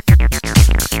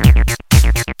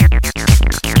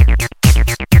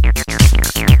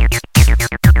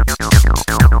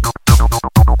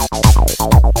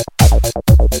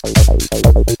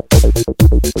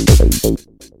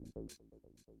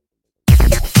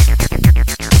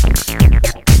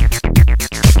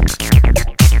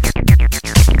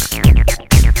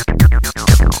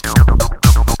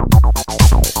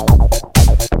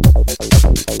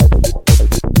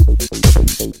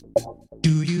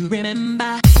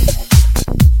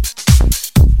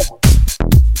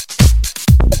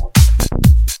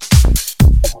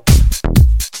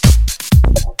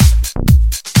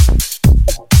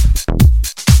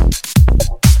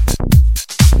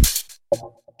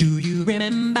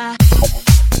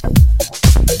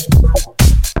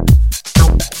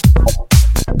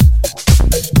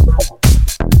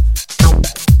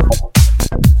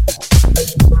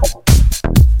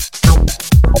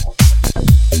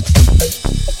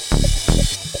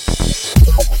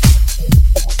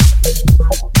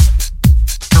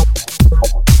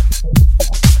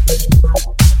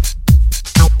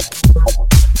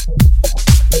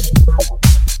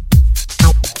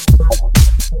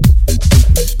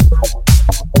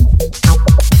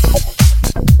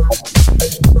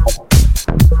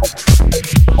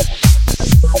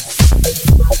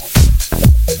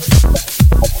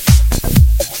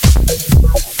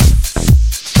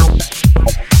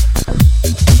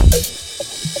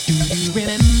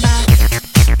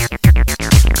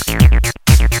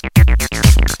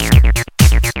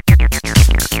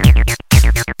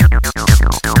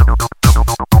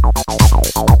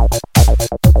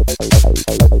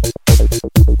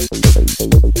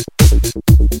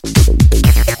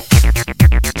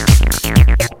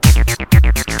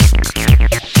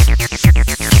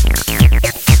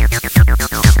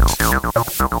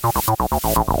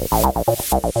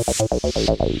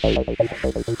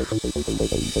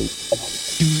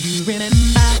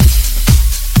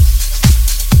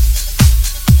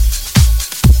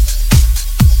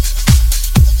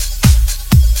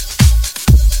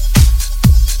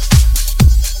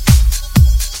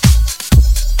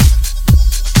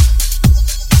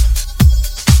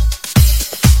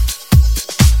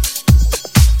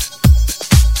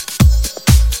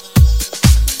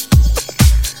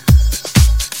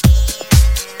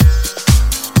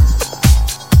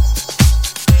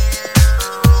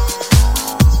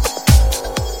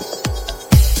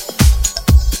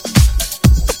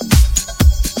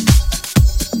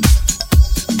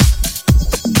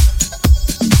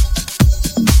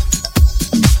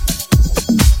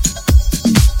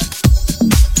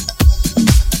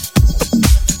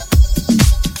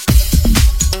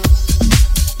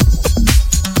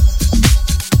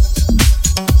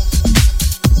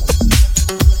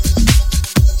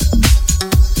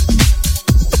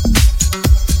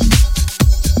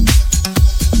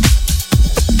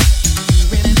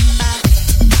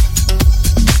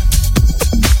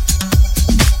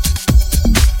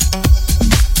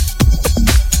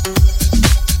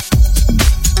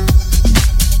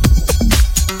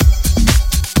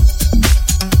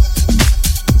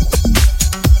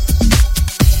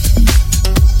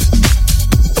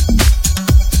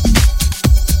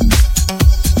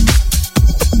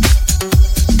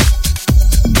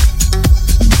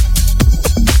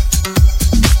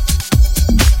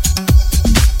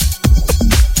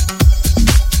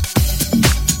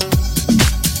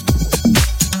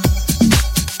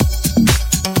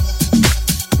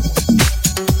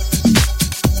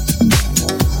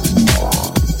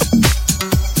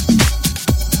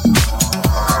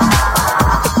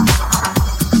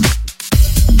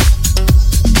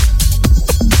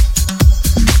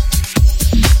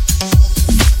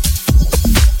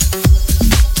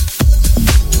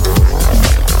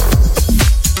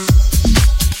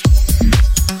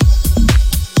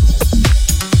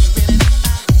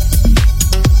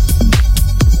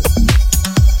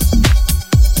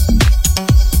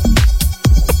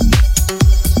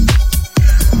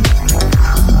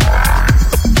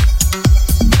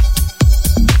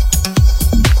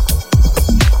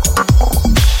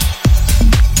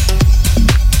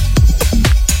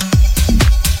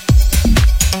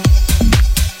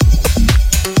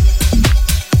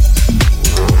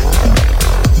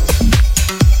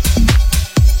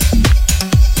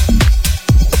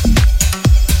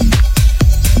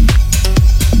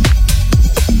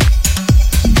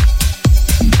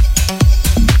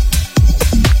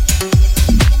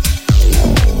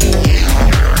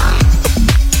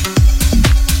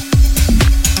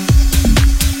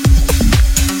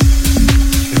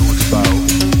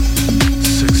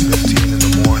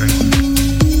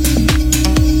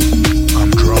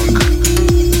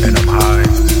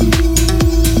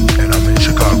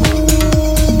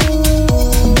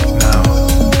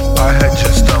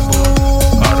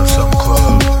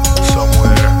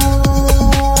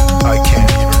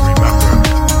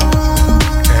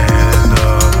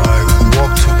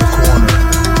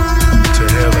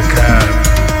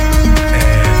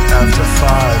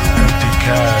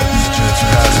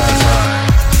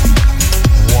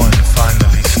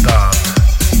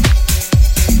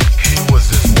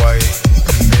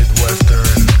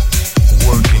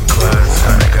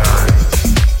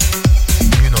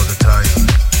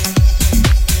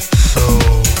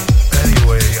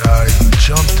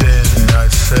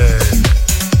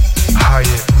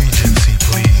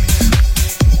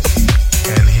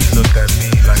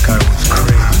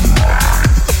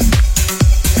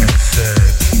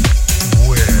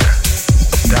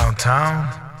 town?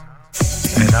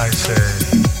 And I said,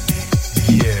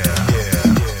 yeah.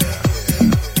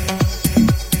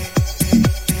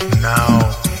 Now,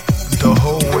 the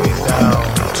whole way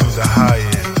down to the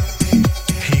Hyatt,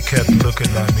 he kept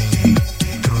looking at me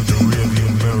through the rearview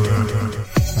mirror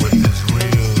with his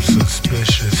real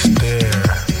suspicious stare.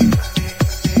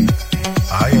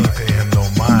 I ain't pay him no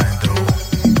mind though,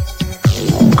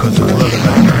 cause a brother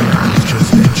like me was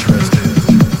just interested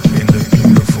in the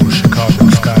beautiful Chicago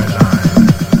skyline,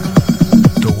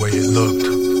 the way it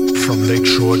looked from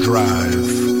Lakeshore Drive,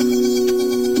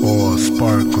 all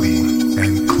sparkly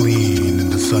and clean in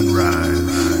the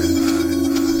sunrise.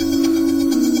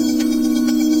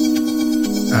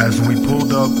 As we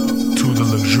pulled up to the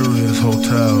luxurious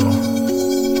hotel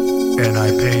and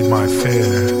I paid my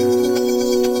fare,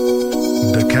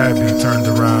 the cabbie turned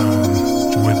around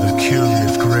with a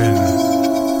curious grin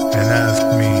and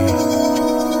asked me,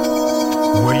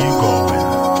 "Where you going?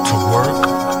 To work?"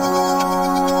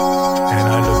 And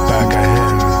I looked back at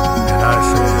him and I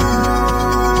said,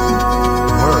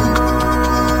 "Work?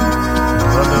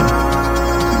 Brother,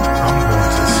 I'm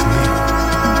going to sleep."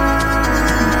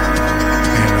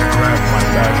 And I grabbed my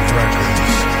bag of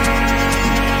records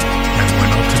and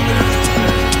went up to bed.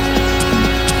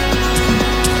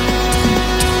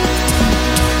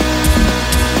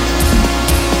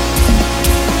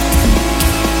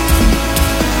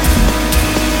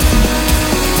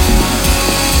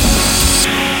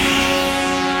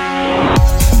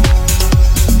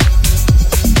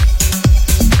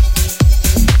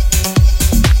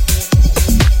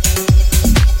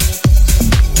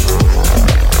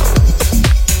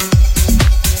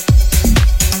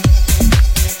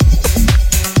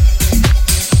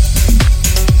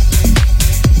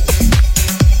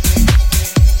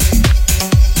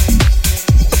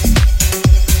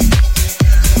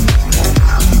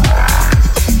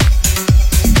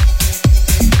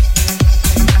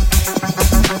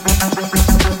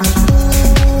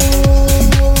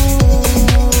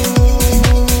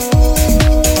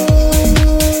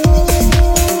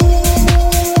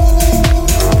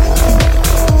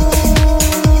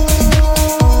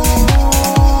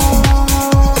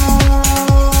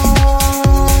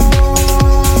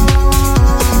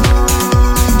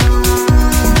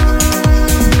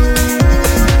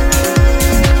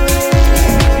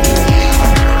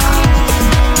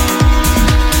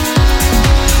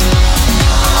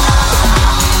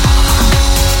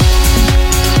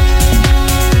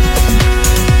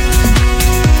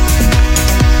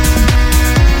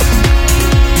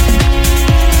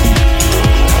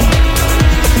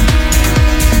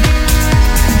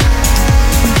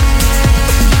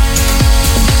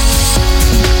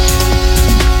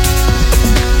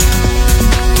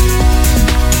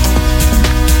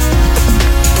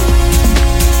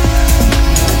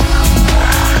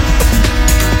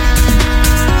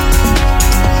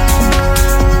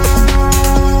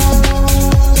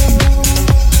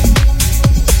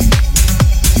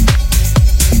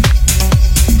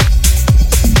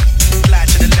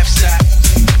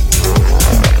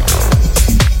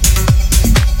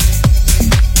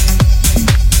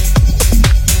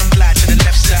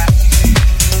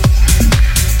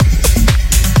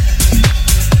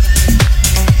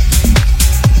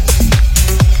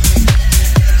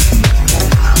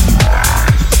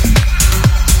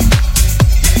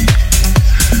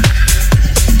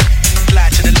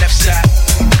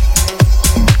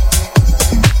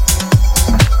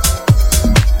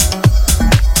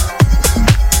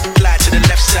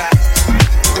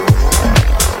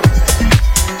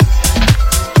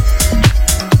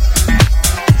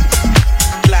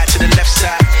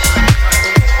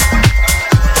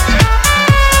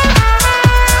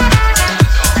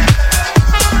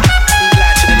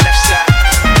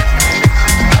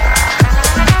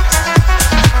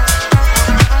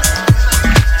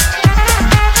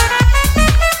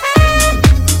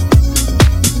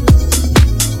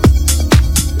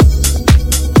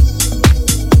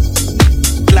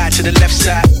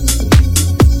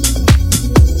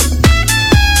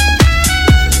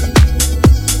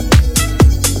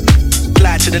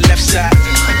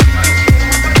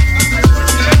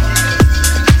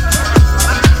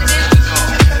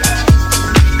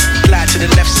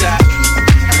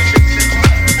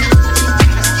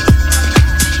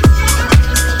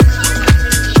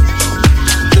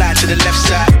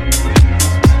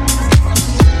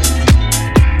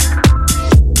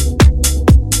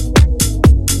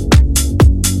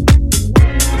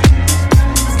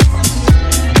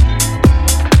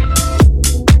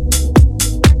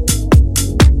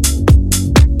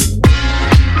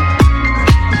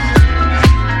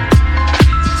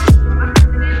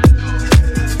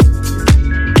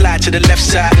 to the left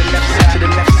side, to the left side, to the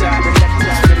left side, to the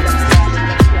left side,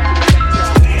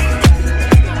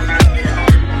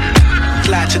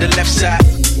 to the left side.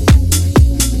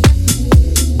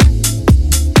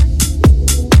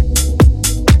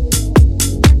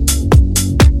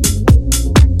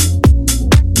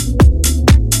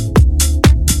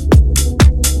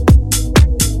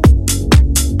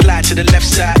 Glide to the left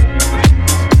side.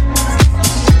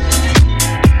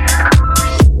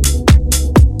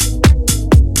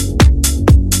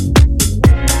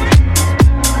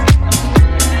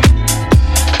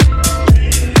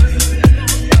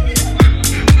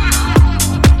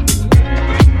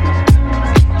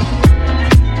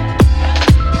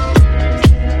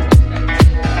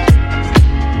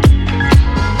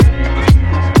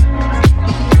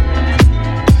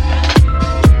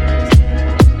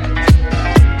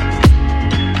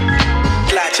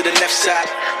 Glide to the left side.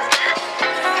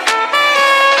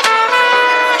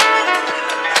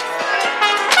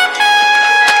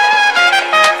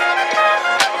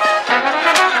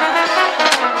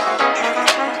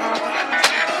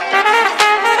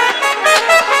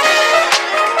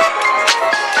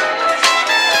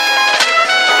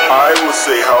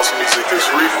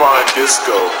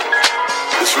 Disco.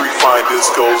 It's refined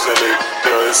discos, and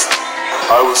it's,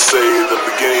 I would say, the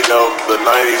beginning of the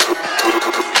 90s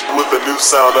with the new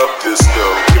sound of disco.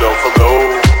 You know, from the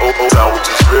old sound, which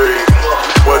is very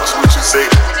much, would you say,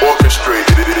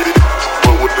 orchestrated,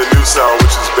 but with the new sound,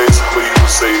 which is basically, you would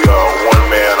say,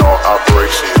 one-man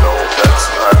operation. You know,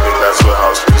 I think that's what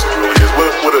house music really is.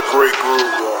 What a great groove.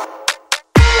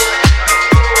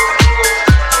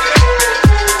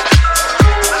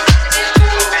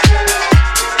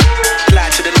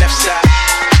 To the left side.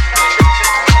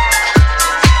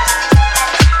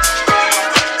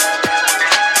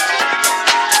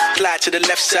 Glide to the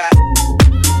left side.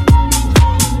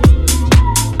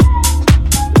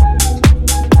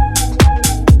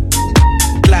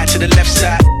 Glide to the left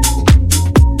side.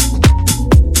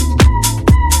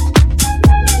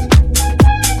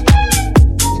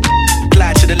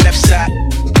 Glide to the left side.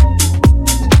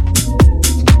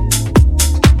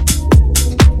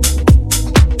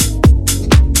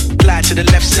 To the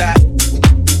left side.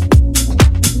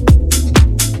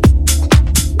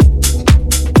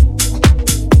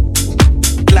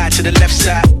 Glide to the left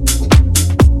side.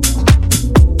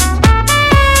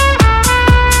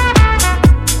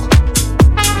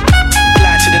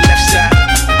 Glide to the left side.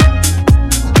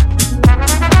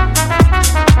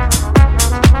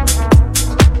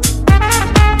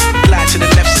 Glide to the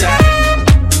left side.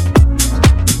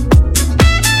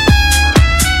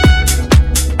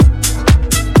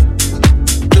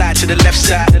 The left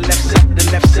side. The left side.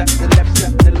 The left side.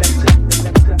 The left side.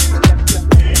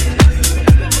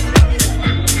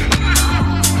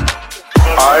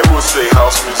 I would say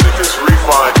house music is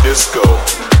refined disco.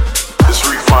 It's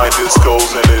refined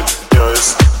discos, and it's,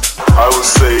 I would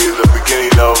say, the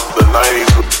beginning of the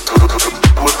 90s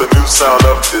with the new sound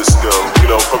of disco. You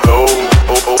know, from the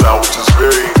old sound, which is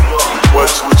very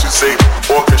much, would you say,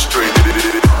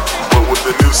 orchestrated, but with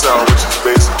the new sound, which is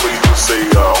basically, you would say,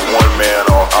 one-man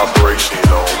operation. You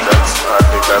know, I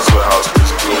think that's what house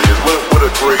music really is. What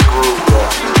a great groove.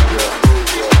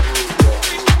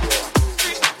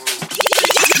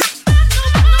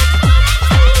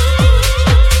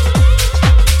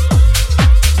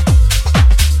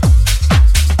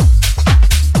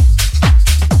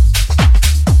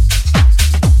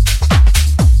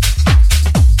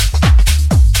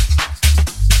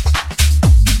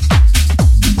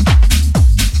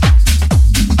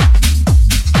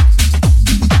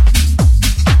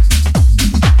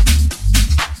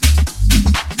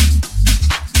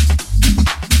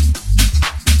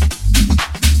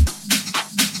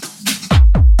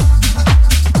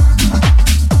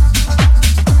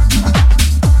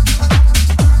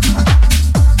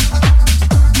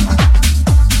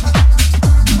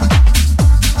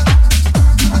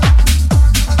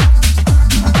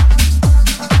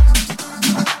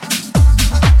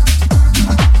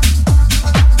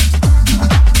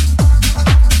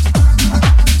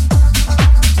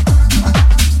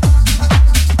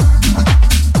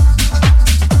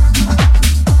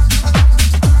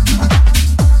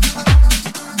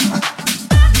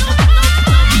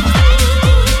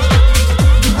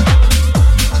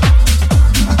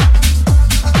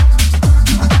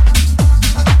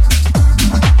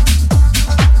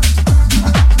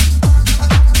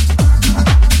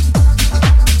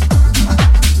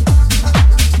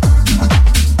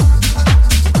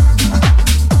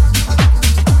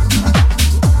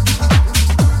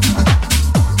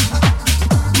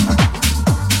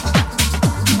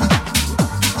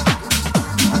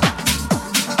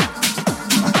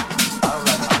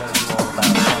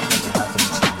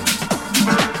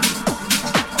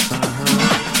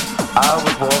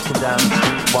 down the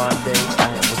street one day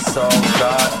and it was so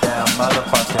goddamn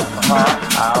motherfucking hot.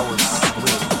 I was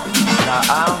sweet. Now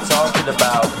I'm talking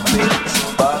about bitch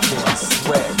fucking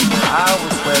sweat. I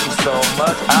was sweating so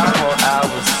much I thought I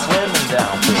was swimming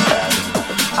down Fifth Avenue.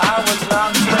 I was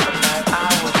not swimming, man. I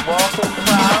was walking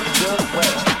proud, just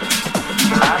wet.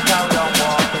 I carried on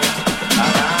walking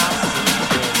and I see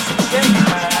this chick,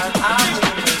 man. I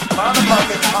mean this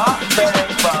motherfucking hot thing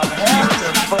from head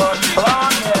to foot,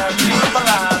 blonde hair, beautiful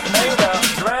eyes, made up,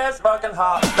 dress, fucking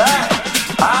hot thing.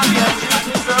 I guess you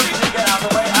deserve to get out of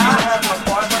the way. I have an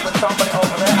appointment with somebody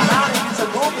over there and I need you to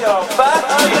move your fat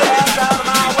ugly ass out of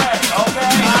my way.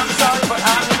 Okay, I'm sorry, but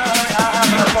I'm in a hurry. I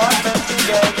have an appointment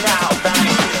today now. Thank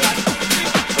you.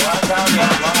 So I carry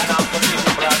on long enough for you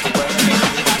people out the way and then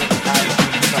you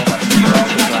know what the girl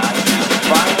is like.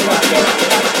 Finally, I get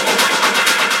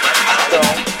so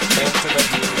into the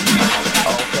view.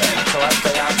 Okay, so I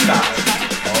stay outside.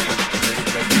 All these pretty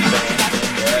looking things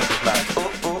in there just like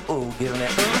giving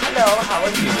it. Hello, how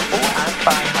are you? Oh, I'm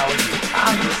fine. How are you?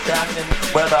 I'm just standing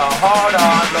with a hard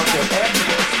on looking into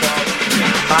this girl.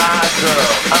 My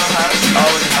girl.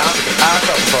 Already found it. I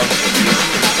thought for she's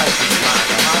mine.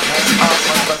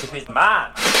 Motherfucker, she's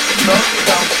mine. So she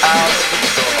comes out of the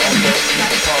door. Okay, she's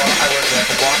the call. I was there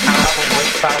for 1 hour. Wait,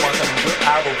 if I want something good,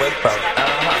 I will wait for it.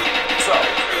 So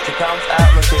she comes out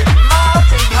looking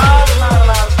mighty,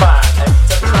 fine. And she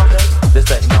tell me something. This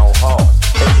ain't no hoe.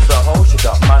 It's just a hoe. She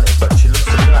got money, but she looks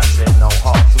to me like she ain't no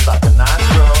hoe. She's like a nice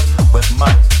girl with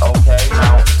money. Okay,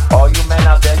 now all you men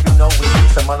out there, you know we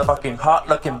need some motherfucking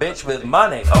hot-looking bitch with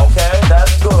money. Okay,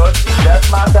 that's good. That's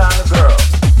my kind of girl.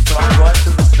 So I'm going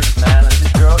through the street, man, and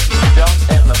this girl just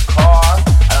jumped in the car,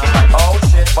 and I'm like, oh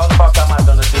shit, what the fuck am I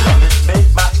gonna do? And this big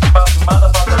fucking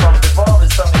motherfucker from before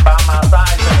is suddenly by my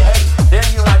side, saying, hey,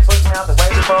 didn't you like push me out the way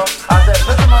before? I said,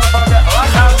 listen, motherfucker,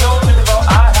 like I told you before,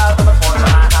 I have an appointment,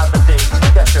 I have the date.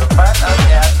 You get your fat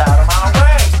ugly ass out of my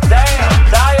way. Damn,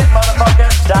 diet, motherfucker,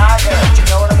 diet. You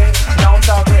know what I mean? No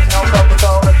chocolate, no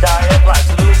Coca-Cola, diet, like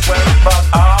lose weight, fuck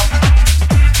off.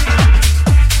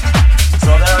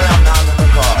 So there I am down in the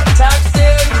car.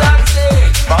 Taxi!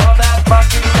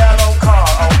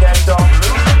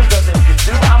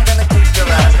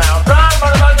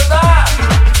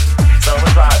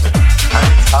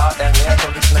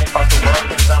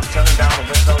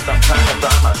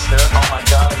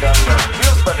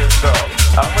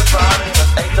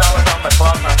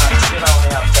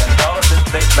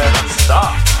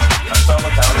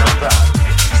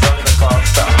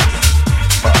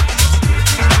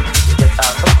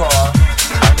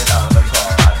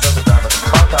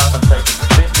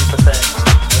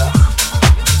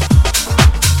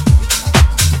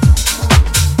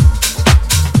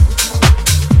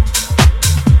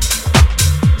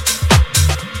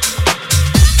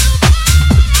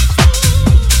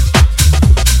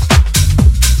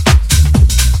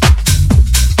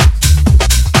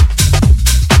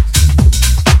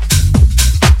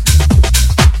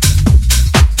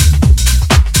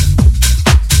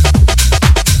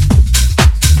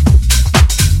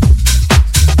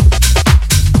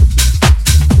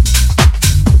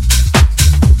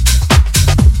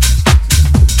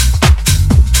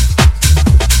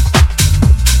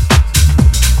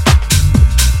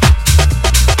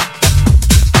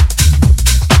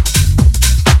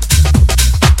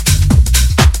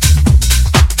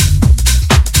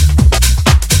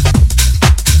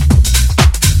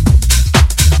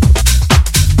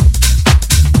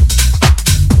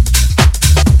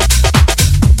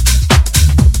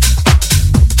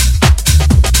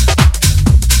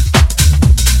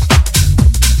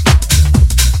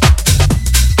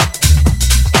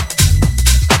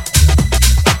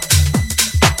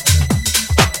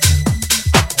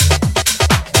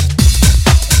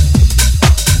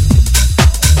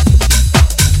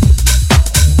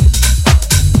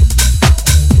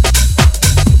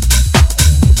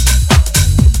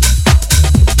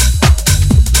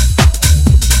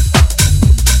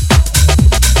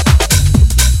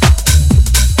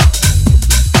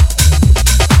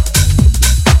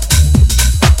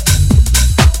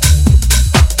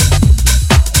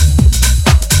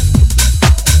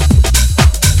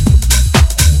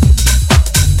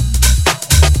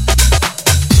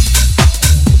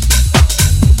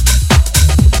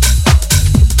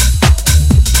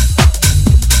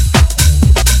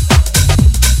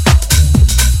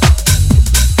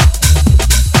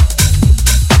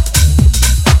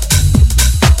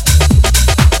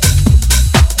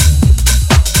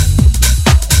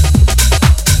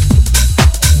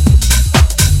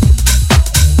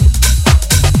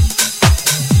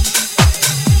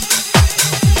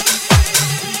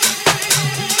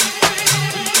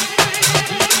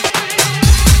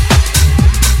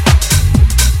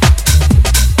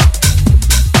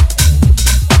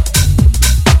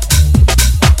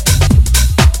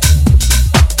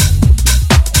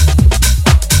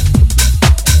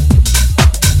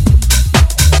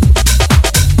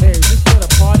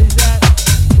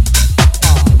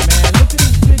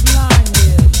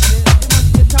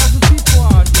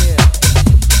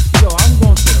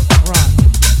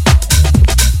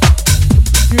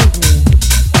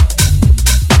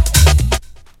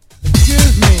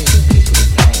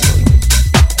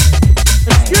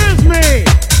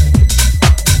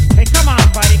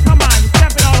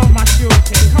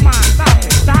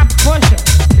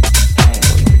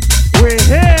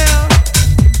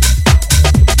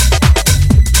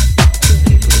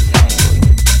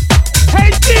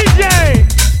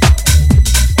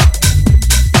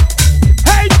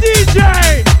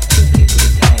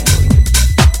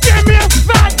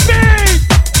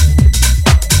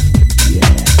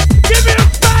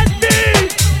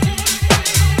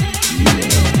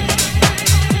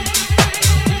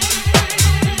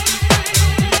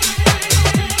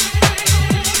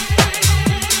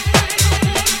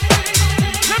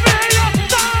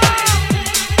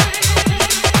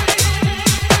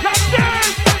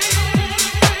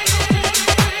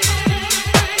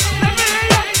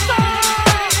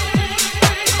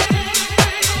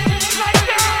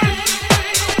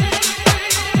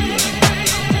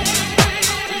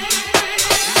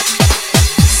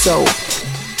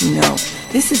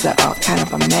 kind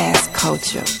of a mass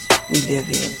culture we live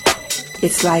in.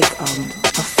 It's like a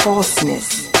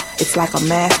falseness. It's like a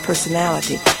mass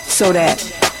personality, so that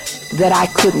I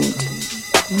couldn't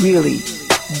really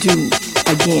do,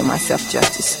 again, myself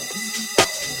justice.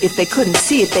 If they couldn't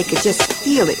see it, they could just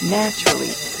feel it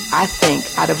naturally. I think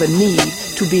out of a need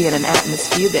to be in an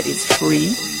atmosphere that is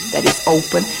free, that is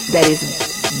open, that is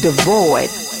devoid.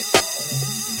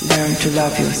 Learn to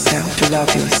love yourself, to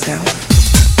love yourself.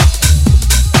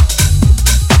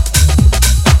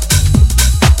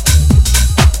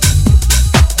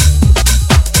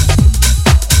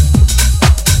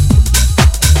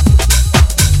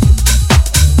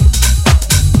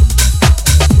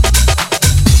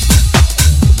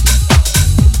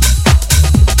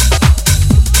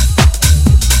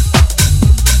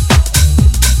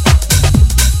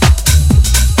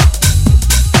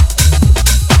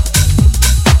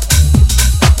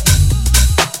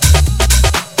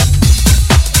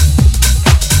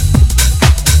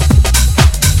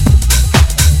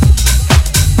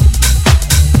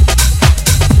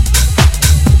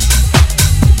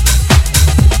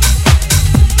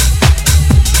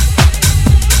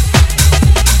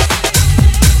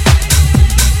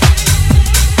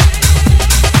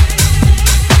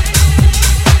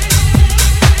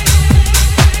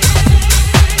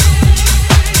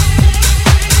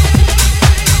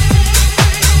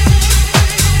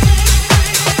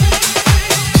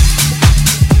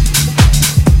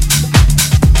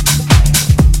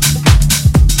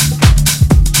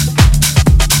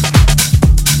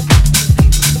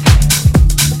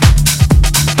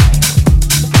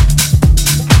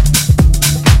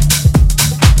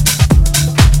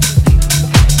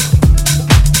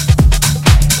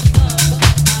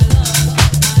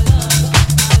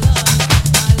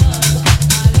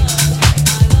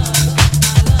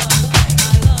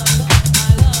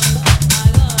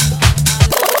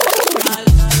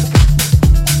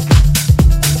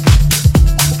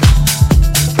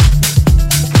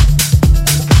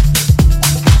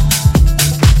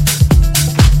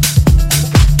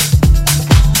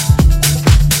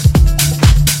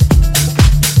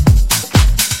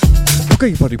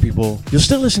 Okay, party people, you're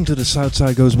still listening to the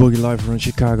Southside Goes Boogie live on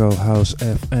Chicago House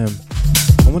FM.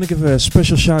 I want to give a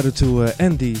special shout out to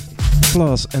Andy,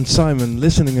 Klaas and Simon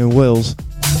listening in Wales.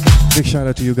 Big shout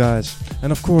out to you guys.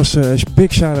 And of course, a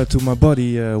big shout out to my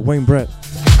buddy Wayne Brett,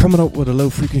 coming up with a low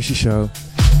frequency show.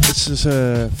 It's his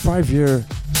 5-year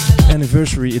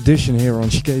anniversary edition here on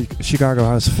Chicago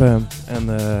House FM.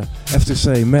 And I have to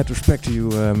say, mad respect to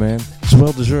you, man. It's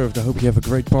well deserved. I hope you have a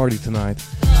great party tonight.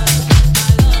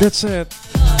 That said,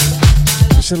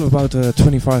 we still have about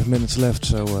 25 minutes left,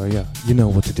 so yeah, you know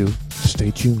what to do. Stay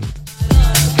tuned.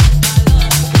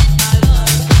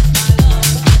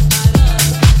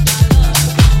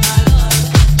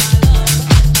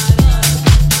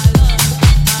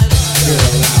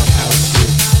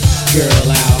 Girl,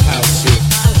 I'll house you.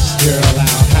 Girl,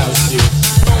 I'll house you.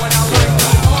 Girl,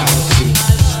 I'll house you.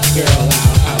 Girl, I'll house you. Girl,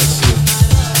 I'll house you.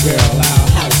 Girl, I'll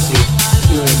house you.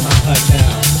 You in my hut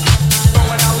now.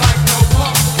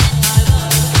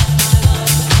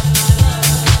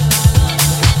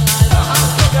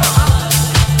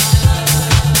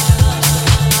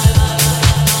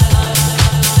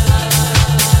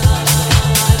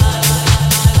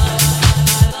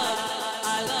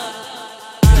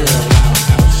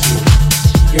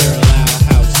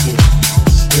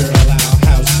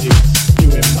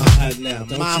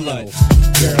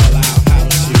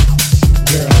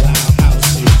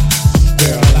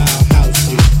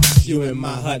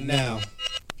 Now,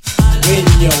 when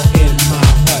you're in my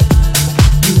hut,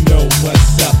 you know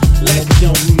what's up. Let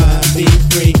your mind be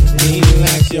free,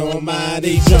 relax your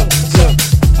body. Jump, jump,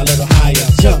 a little higher.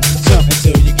 Jump, jump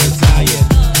until you get tired.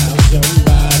 How's your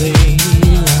body?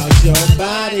 How's your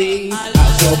body?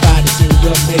 How's your body to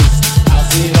the base? I'll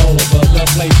see it all over the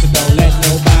place, so don't let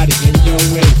nobody in your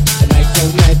way. Tonight's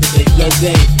your night, today's your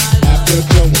day. After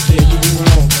going, say you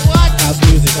wrong. House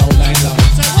music all night long.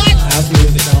 House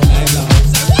music all night long.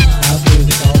 House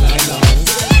music all night long.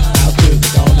 House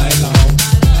music all night long.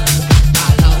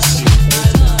 I'll house you.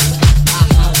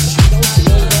 I'll house you. Don't you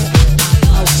know that?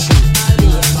 I'll house you.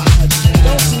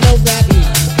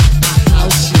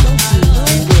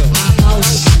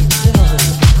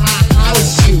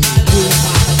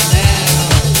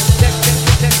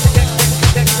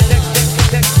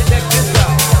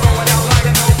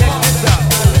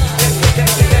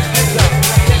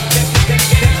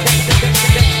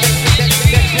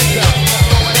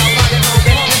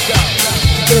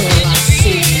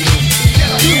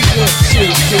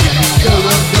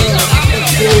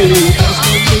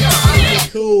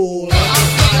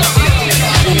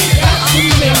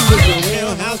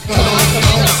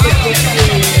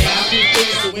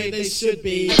 should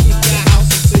be. Keep your house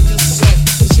until you sweat,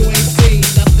 since you ain't seen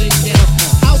nothing yet.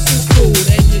 House is food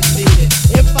and you need it.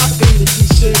 If I feed it, you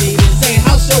should eat it. Say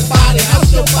house your body,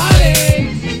 house your body.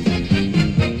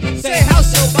 Say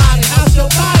house your body, house your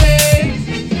body.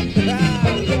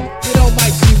 You know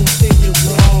my G will sing you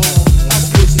wrong.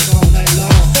 House music all night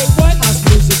long. Say what? House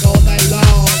music all night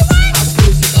long. House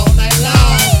music all night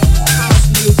long. House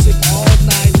music all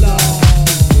night long.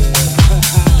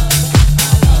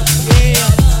 Yeah.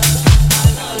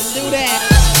 Do that.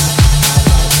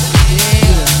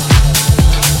 Yeah.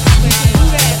 Make you do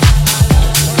that.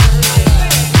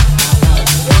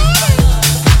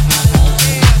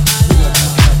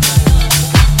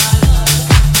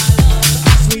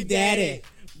 Sweet daddy,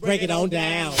 break it on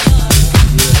down.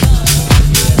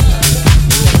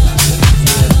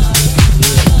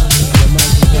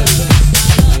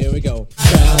 Here we go.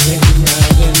 Round and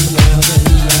round and round and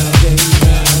round and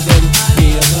round and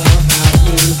feel the house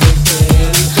music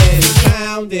steady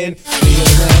pounding. Feel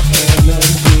the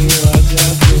energy rush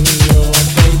up through your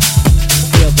face.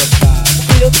 Feel the vibe,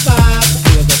 feel the vibe,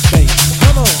 feel the bass.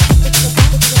 Come on.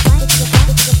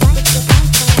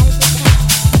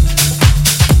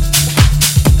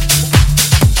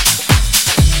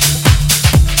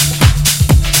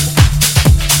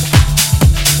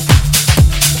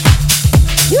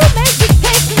 You make me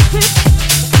take some trips.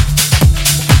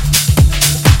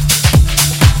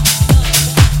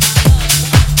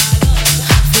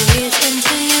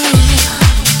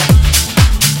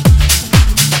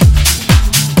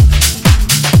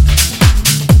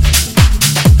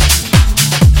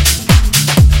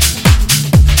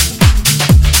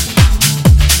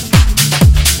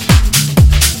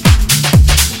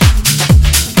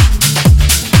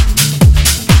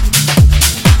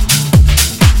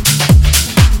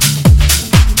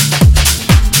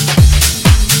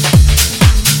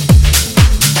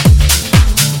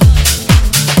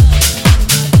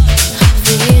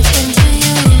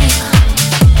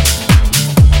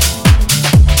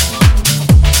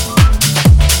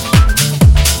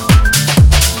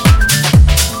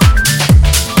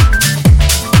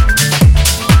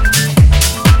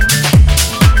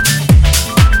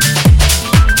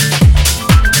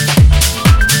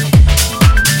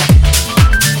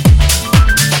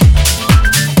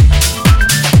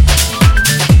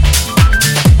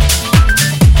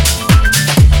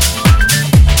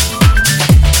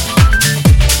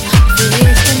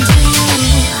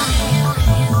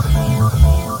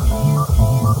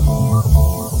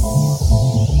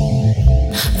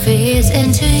 Fades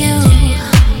into you.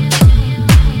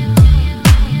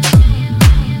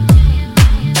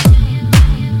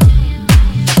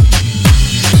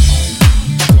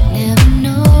 Never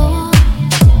know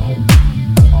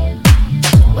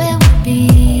where we'll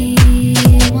be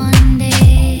one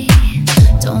day.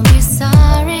 Don't be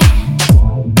sorry,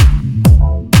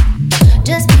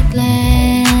 just be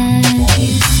glad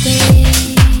you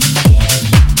stayed.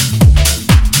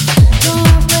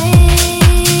 Don't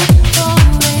wait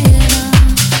forever.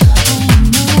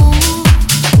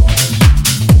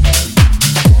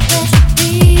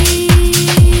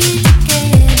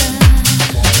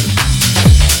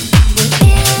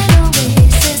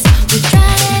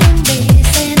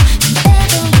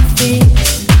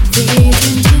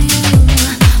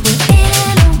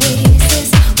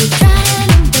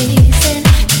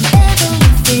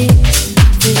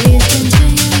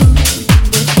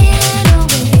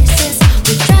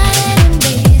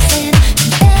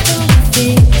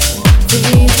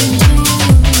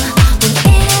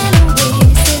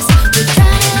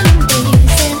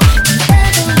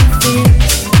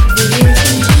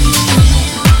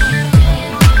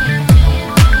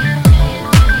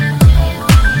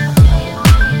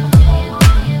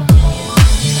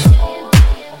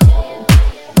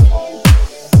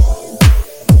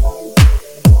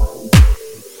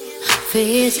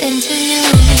 fades into you.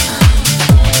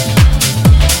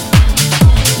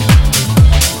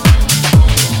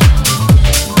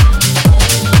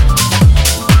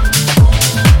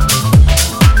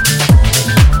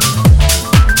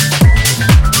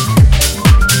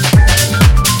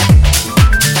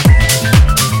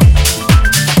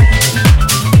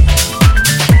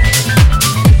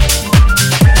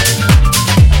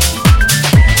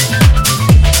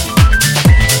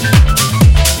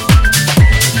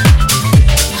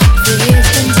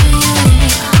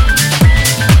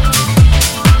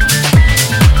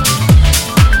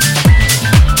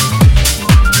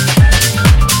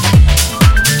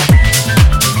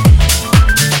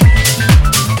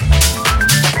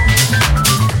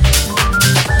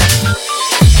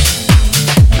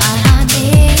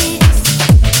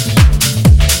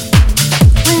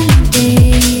 When the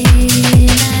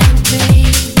daylight breaks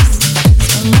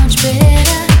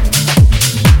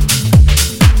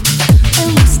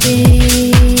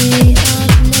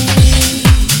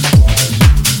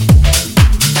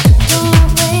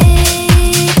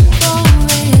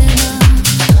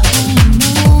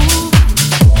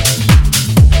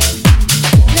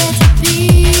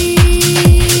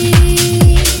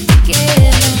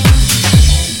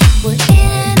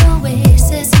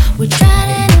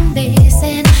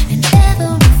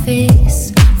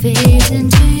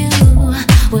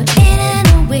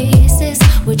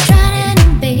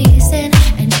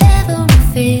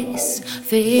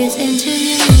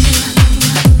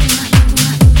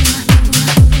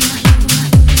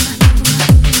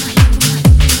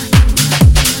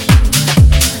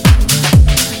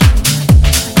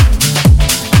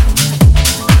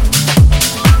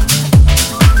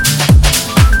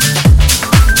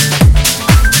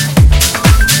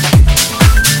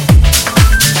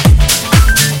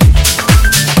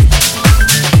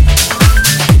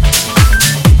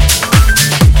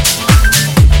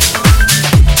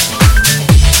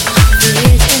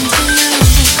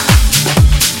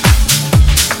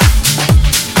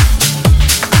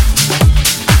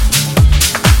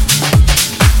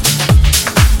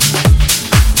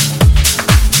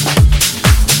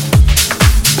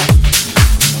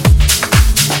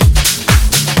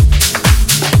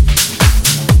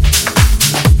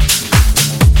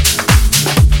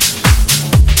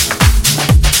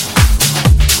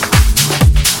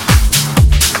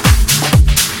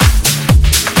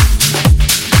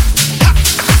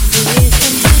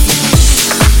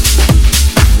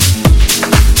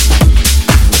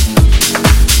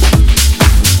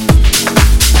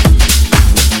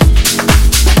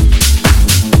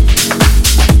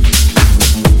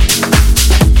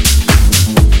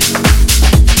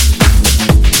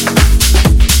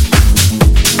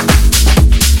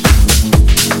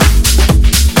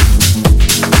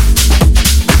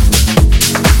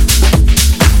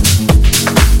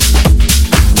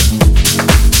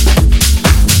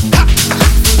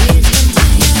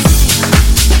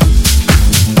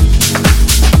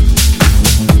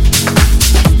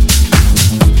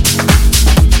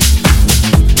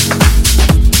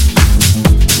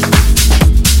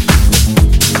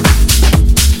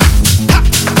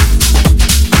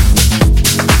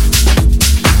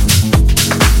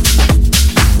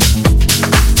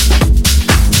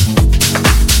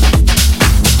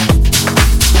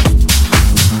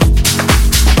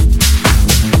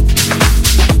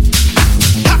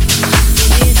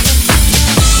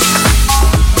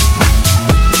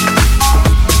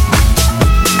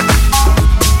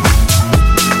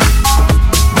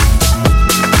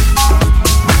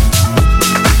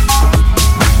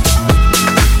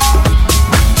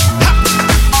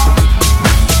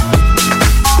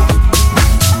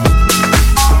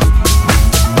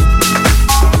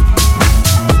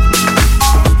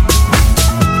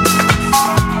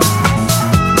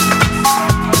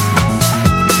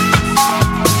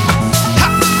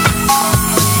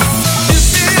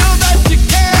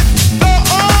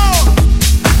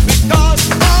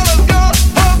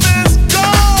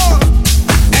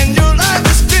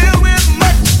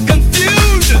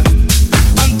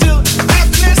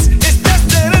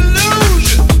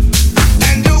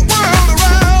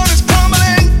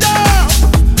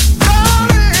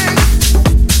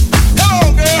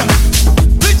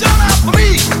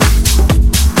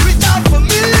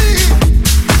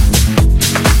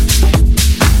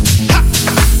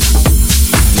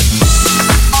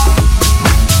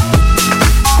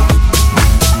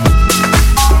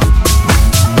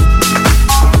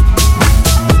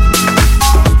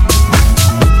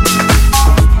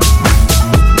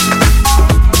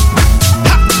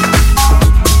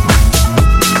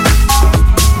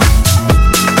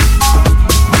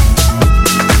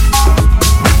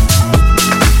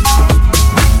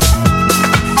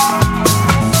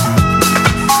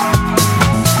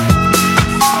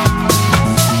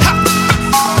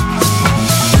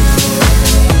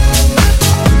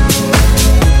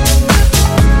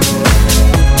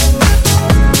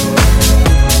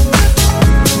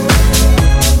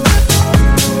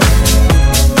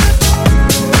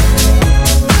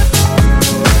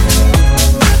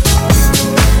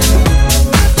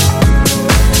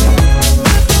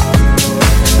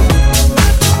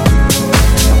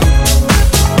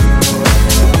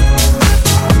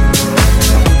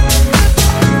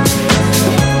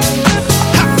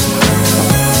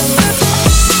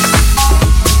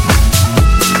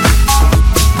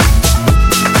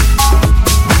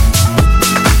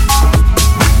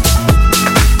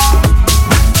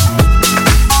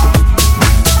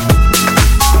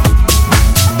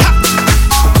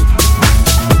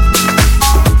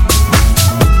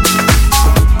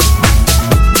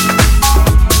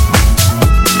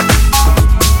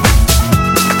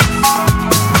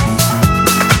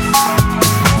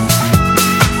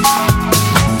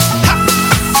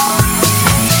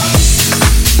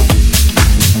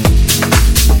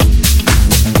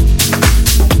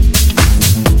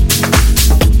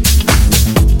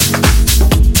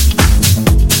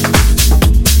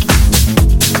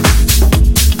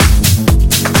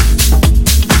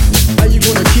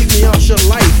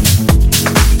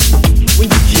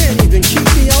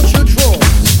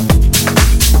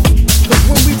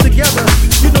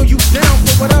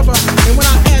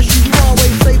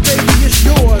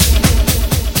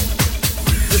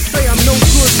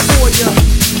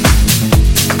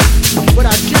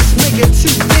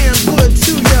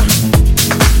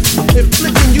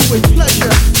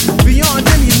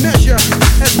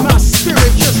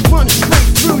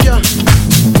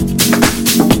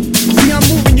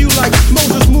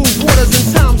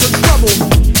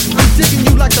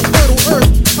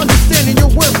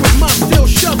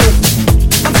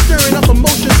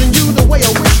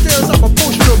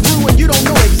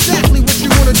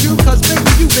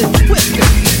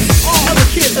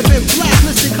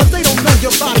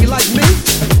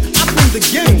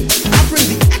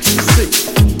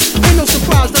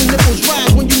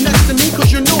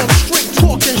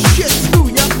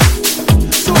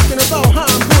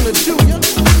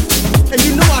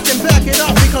it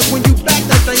up because when you back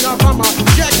that thing up, I'ma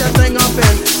jack that thing up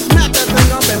and smack that thing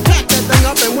up and pack that thing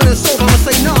up, and when it's over, I'ma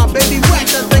say, nah, baby, whack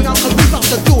that thing up, cause we about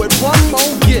to do it one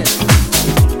more again.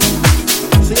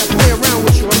 See, I play around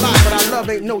with you a lot, but our love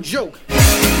ain't no joke.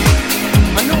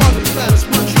 I know I'm the fattest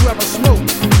punch you ever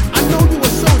smoked. I know you a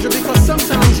soldier because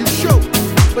sometimes you choke,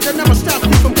 but that never stops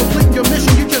you from completing your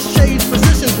mission. You just change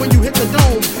positions when you hit the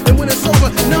dome, and when it's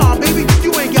over, nah, baby,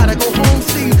 you ain't gotta go home.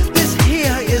 See, this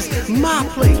here is my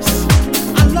place.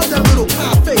 I love that little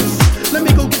pie face. Let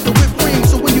me go get the whipped cream,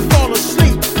 so when you fall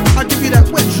asleep, I'll give you that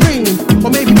wet dream, or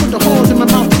maybe put the holes in my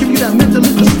mouth to give you that mental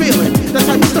feeling. That's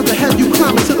how you start to have you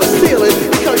climbing to the ceiling,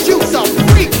 because you's a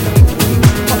freak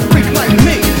like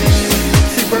me.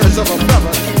 See, birds of a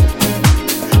feather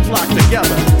flock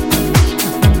together.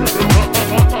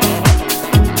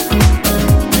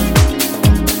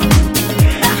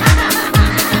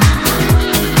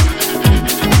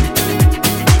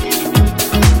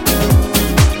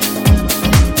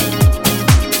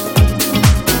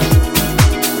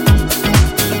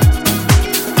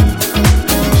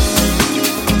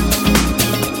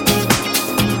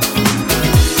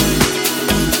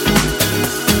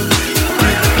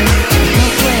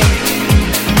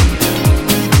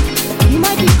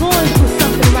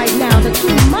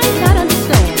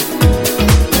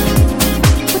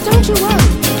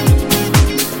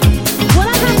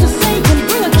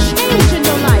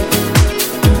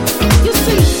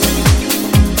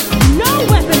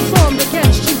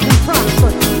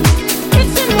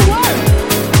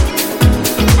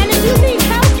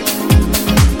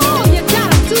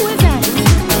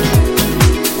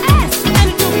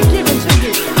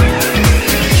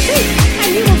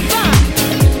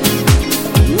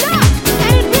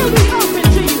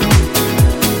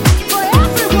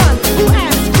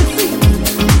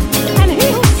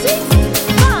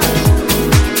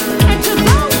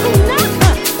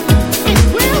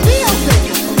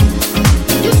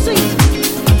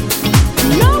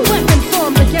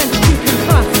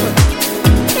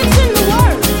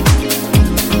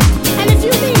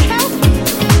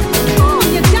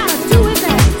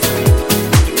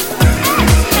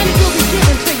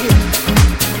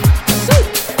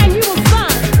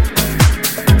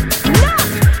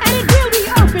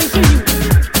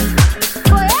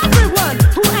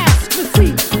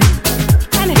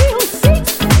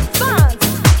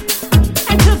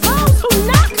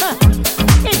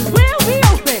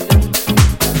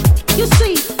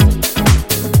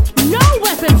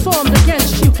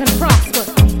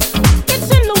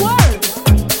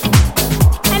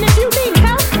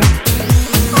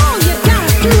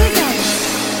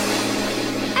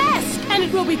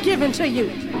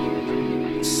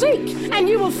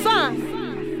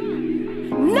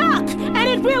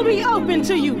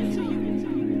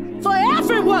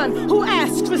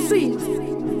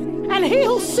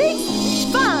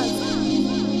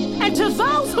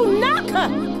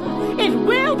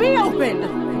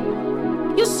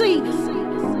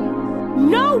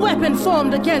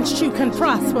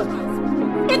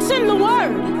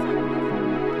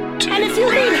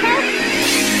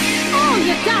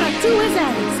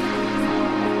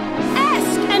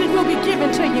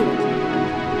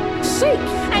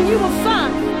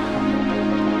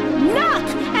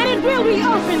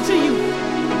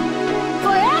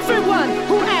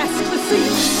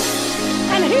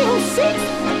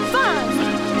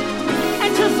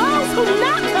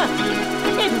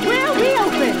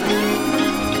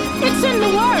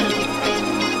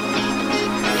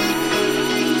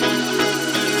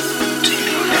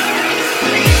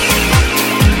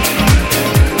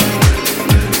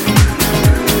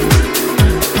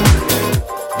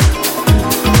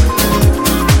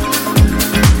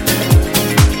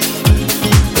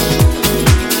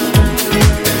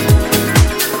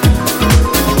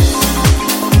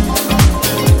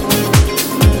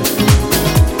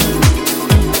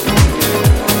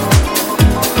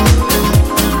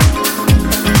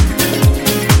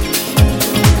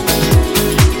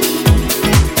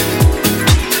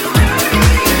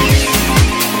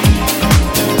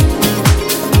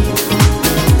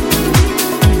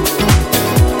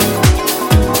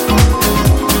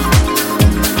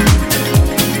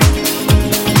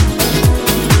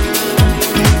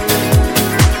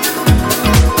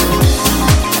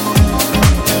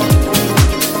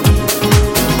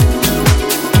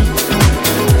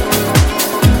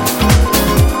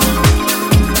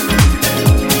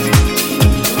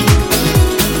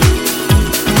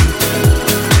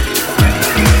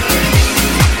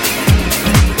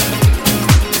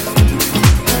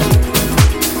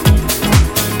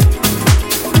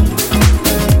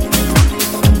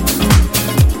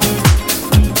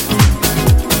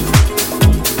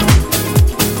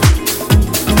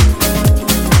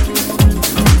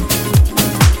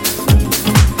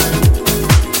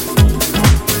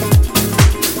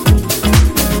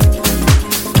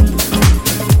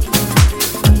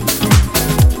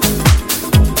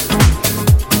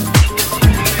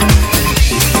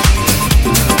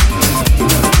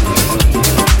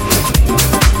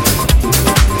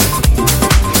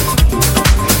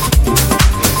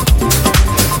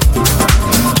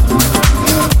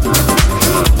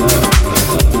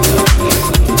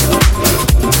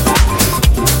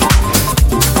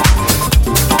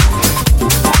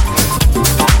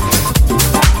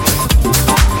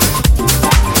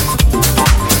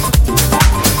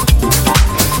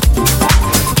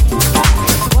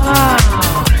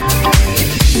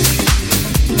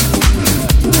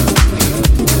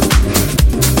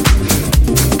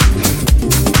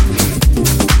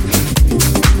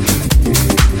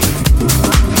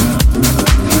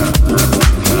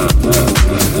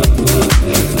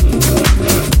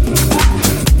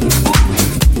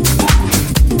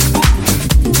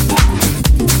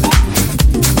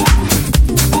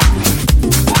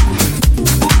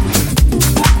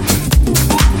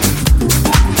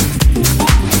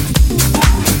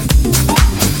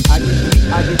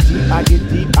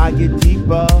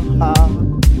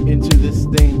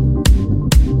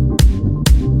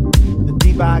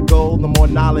 know, the more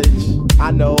knowledge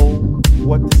I know.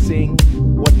 What to sing,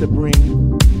 what to bring.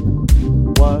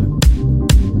 What?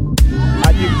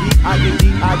 I get deep, I get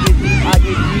deep, I get deep, I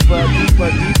get deeper, deeper,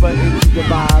 deeper into the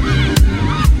vibe.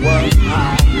 What?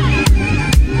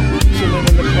 Chilling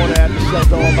in the corner at the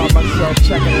shelter all by myself,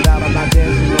 checking it out. I'm not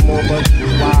dancing no more, but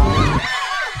why?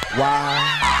 Why?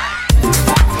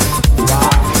 Why?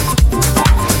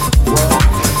 What?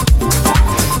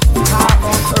 How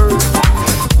on earth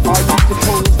are you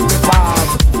supposed to vibe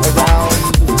around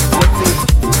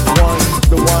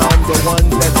the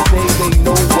ones that say they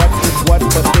know what is what,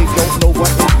 but they don't know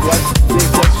what is what. They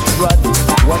just strut.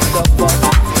 What the fuck?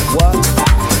 What?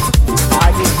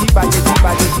 I get deep, I get deep,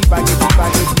 I get deep, I get deep,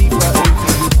 I get deeper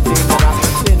into this thing, and I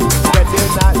pretend that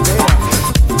they're not there.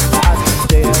 I just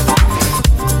stare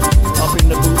up in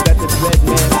the booth at the dread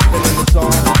man spinning the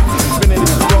song, spinning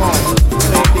it strong,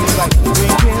 saying things like, we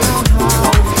can how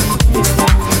we can.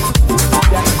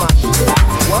 That's my shit.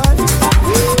 What?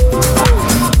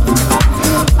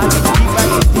 I get deep, I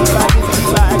get deep, I get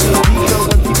deep, I get deeper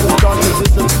when people start to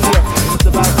disappear. It's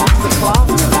about 6 o'clock.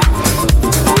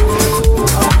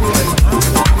 I'm feeling hot.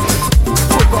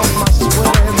 Take off my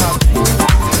sweater and my pants,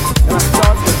 and I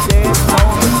start to dance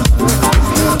on the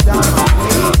street down my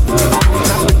face. And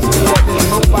I can see that there's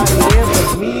nobody there but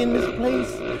me in this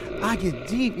place. I get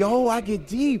deep, yo, I get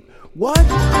deep. What?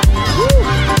 Woo!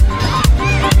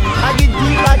 I get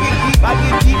deep, I get deep, I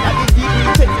get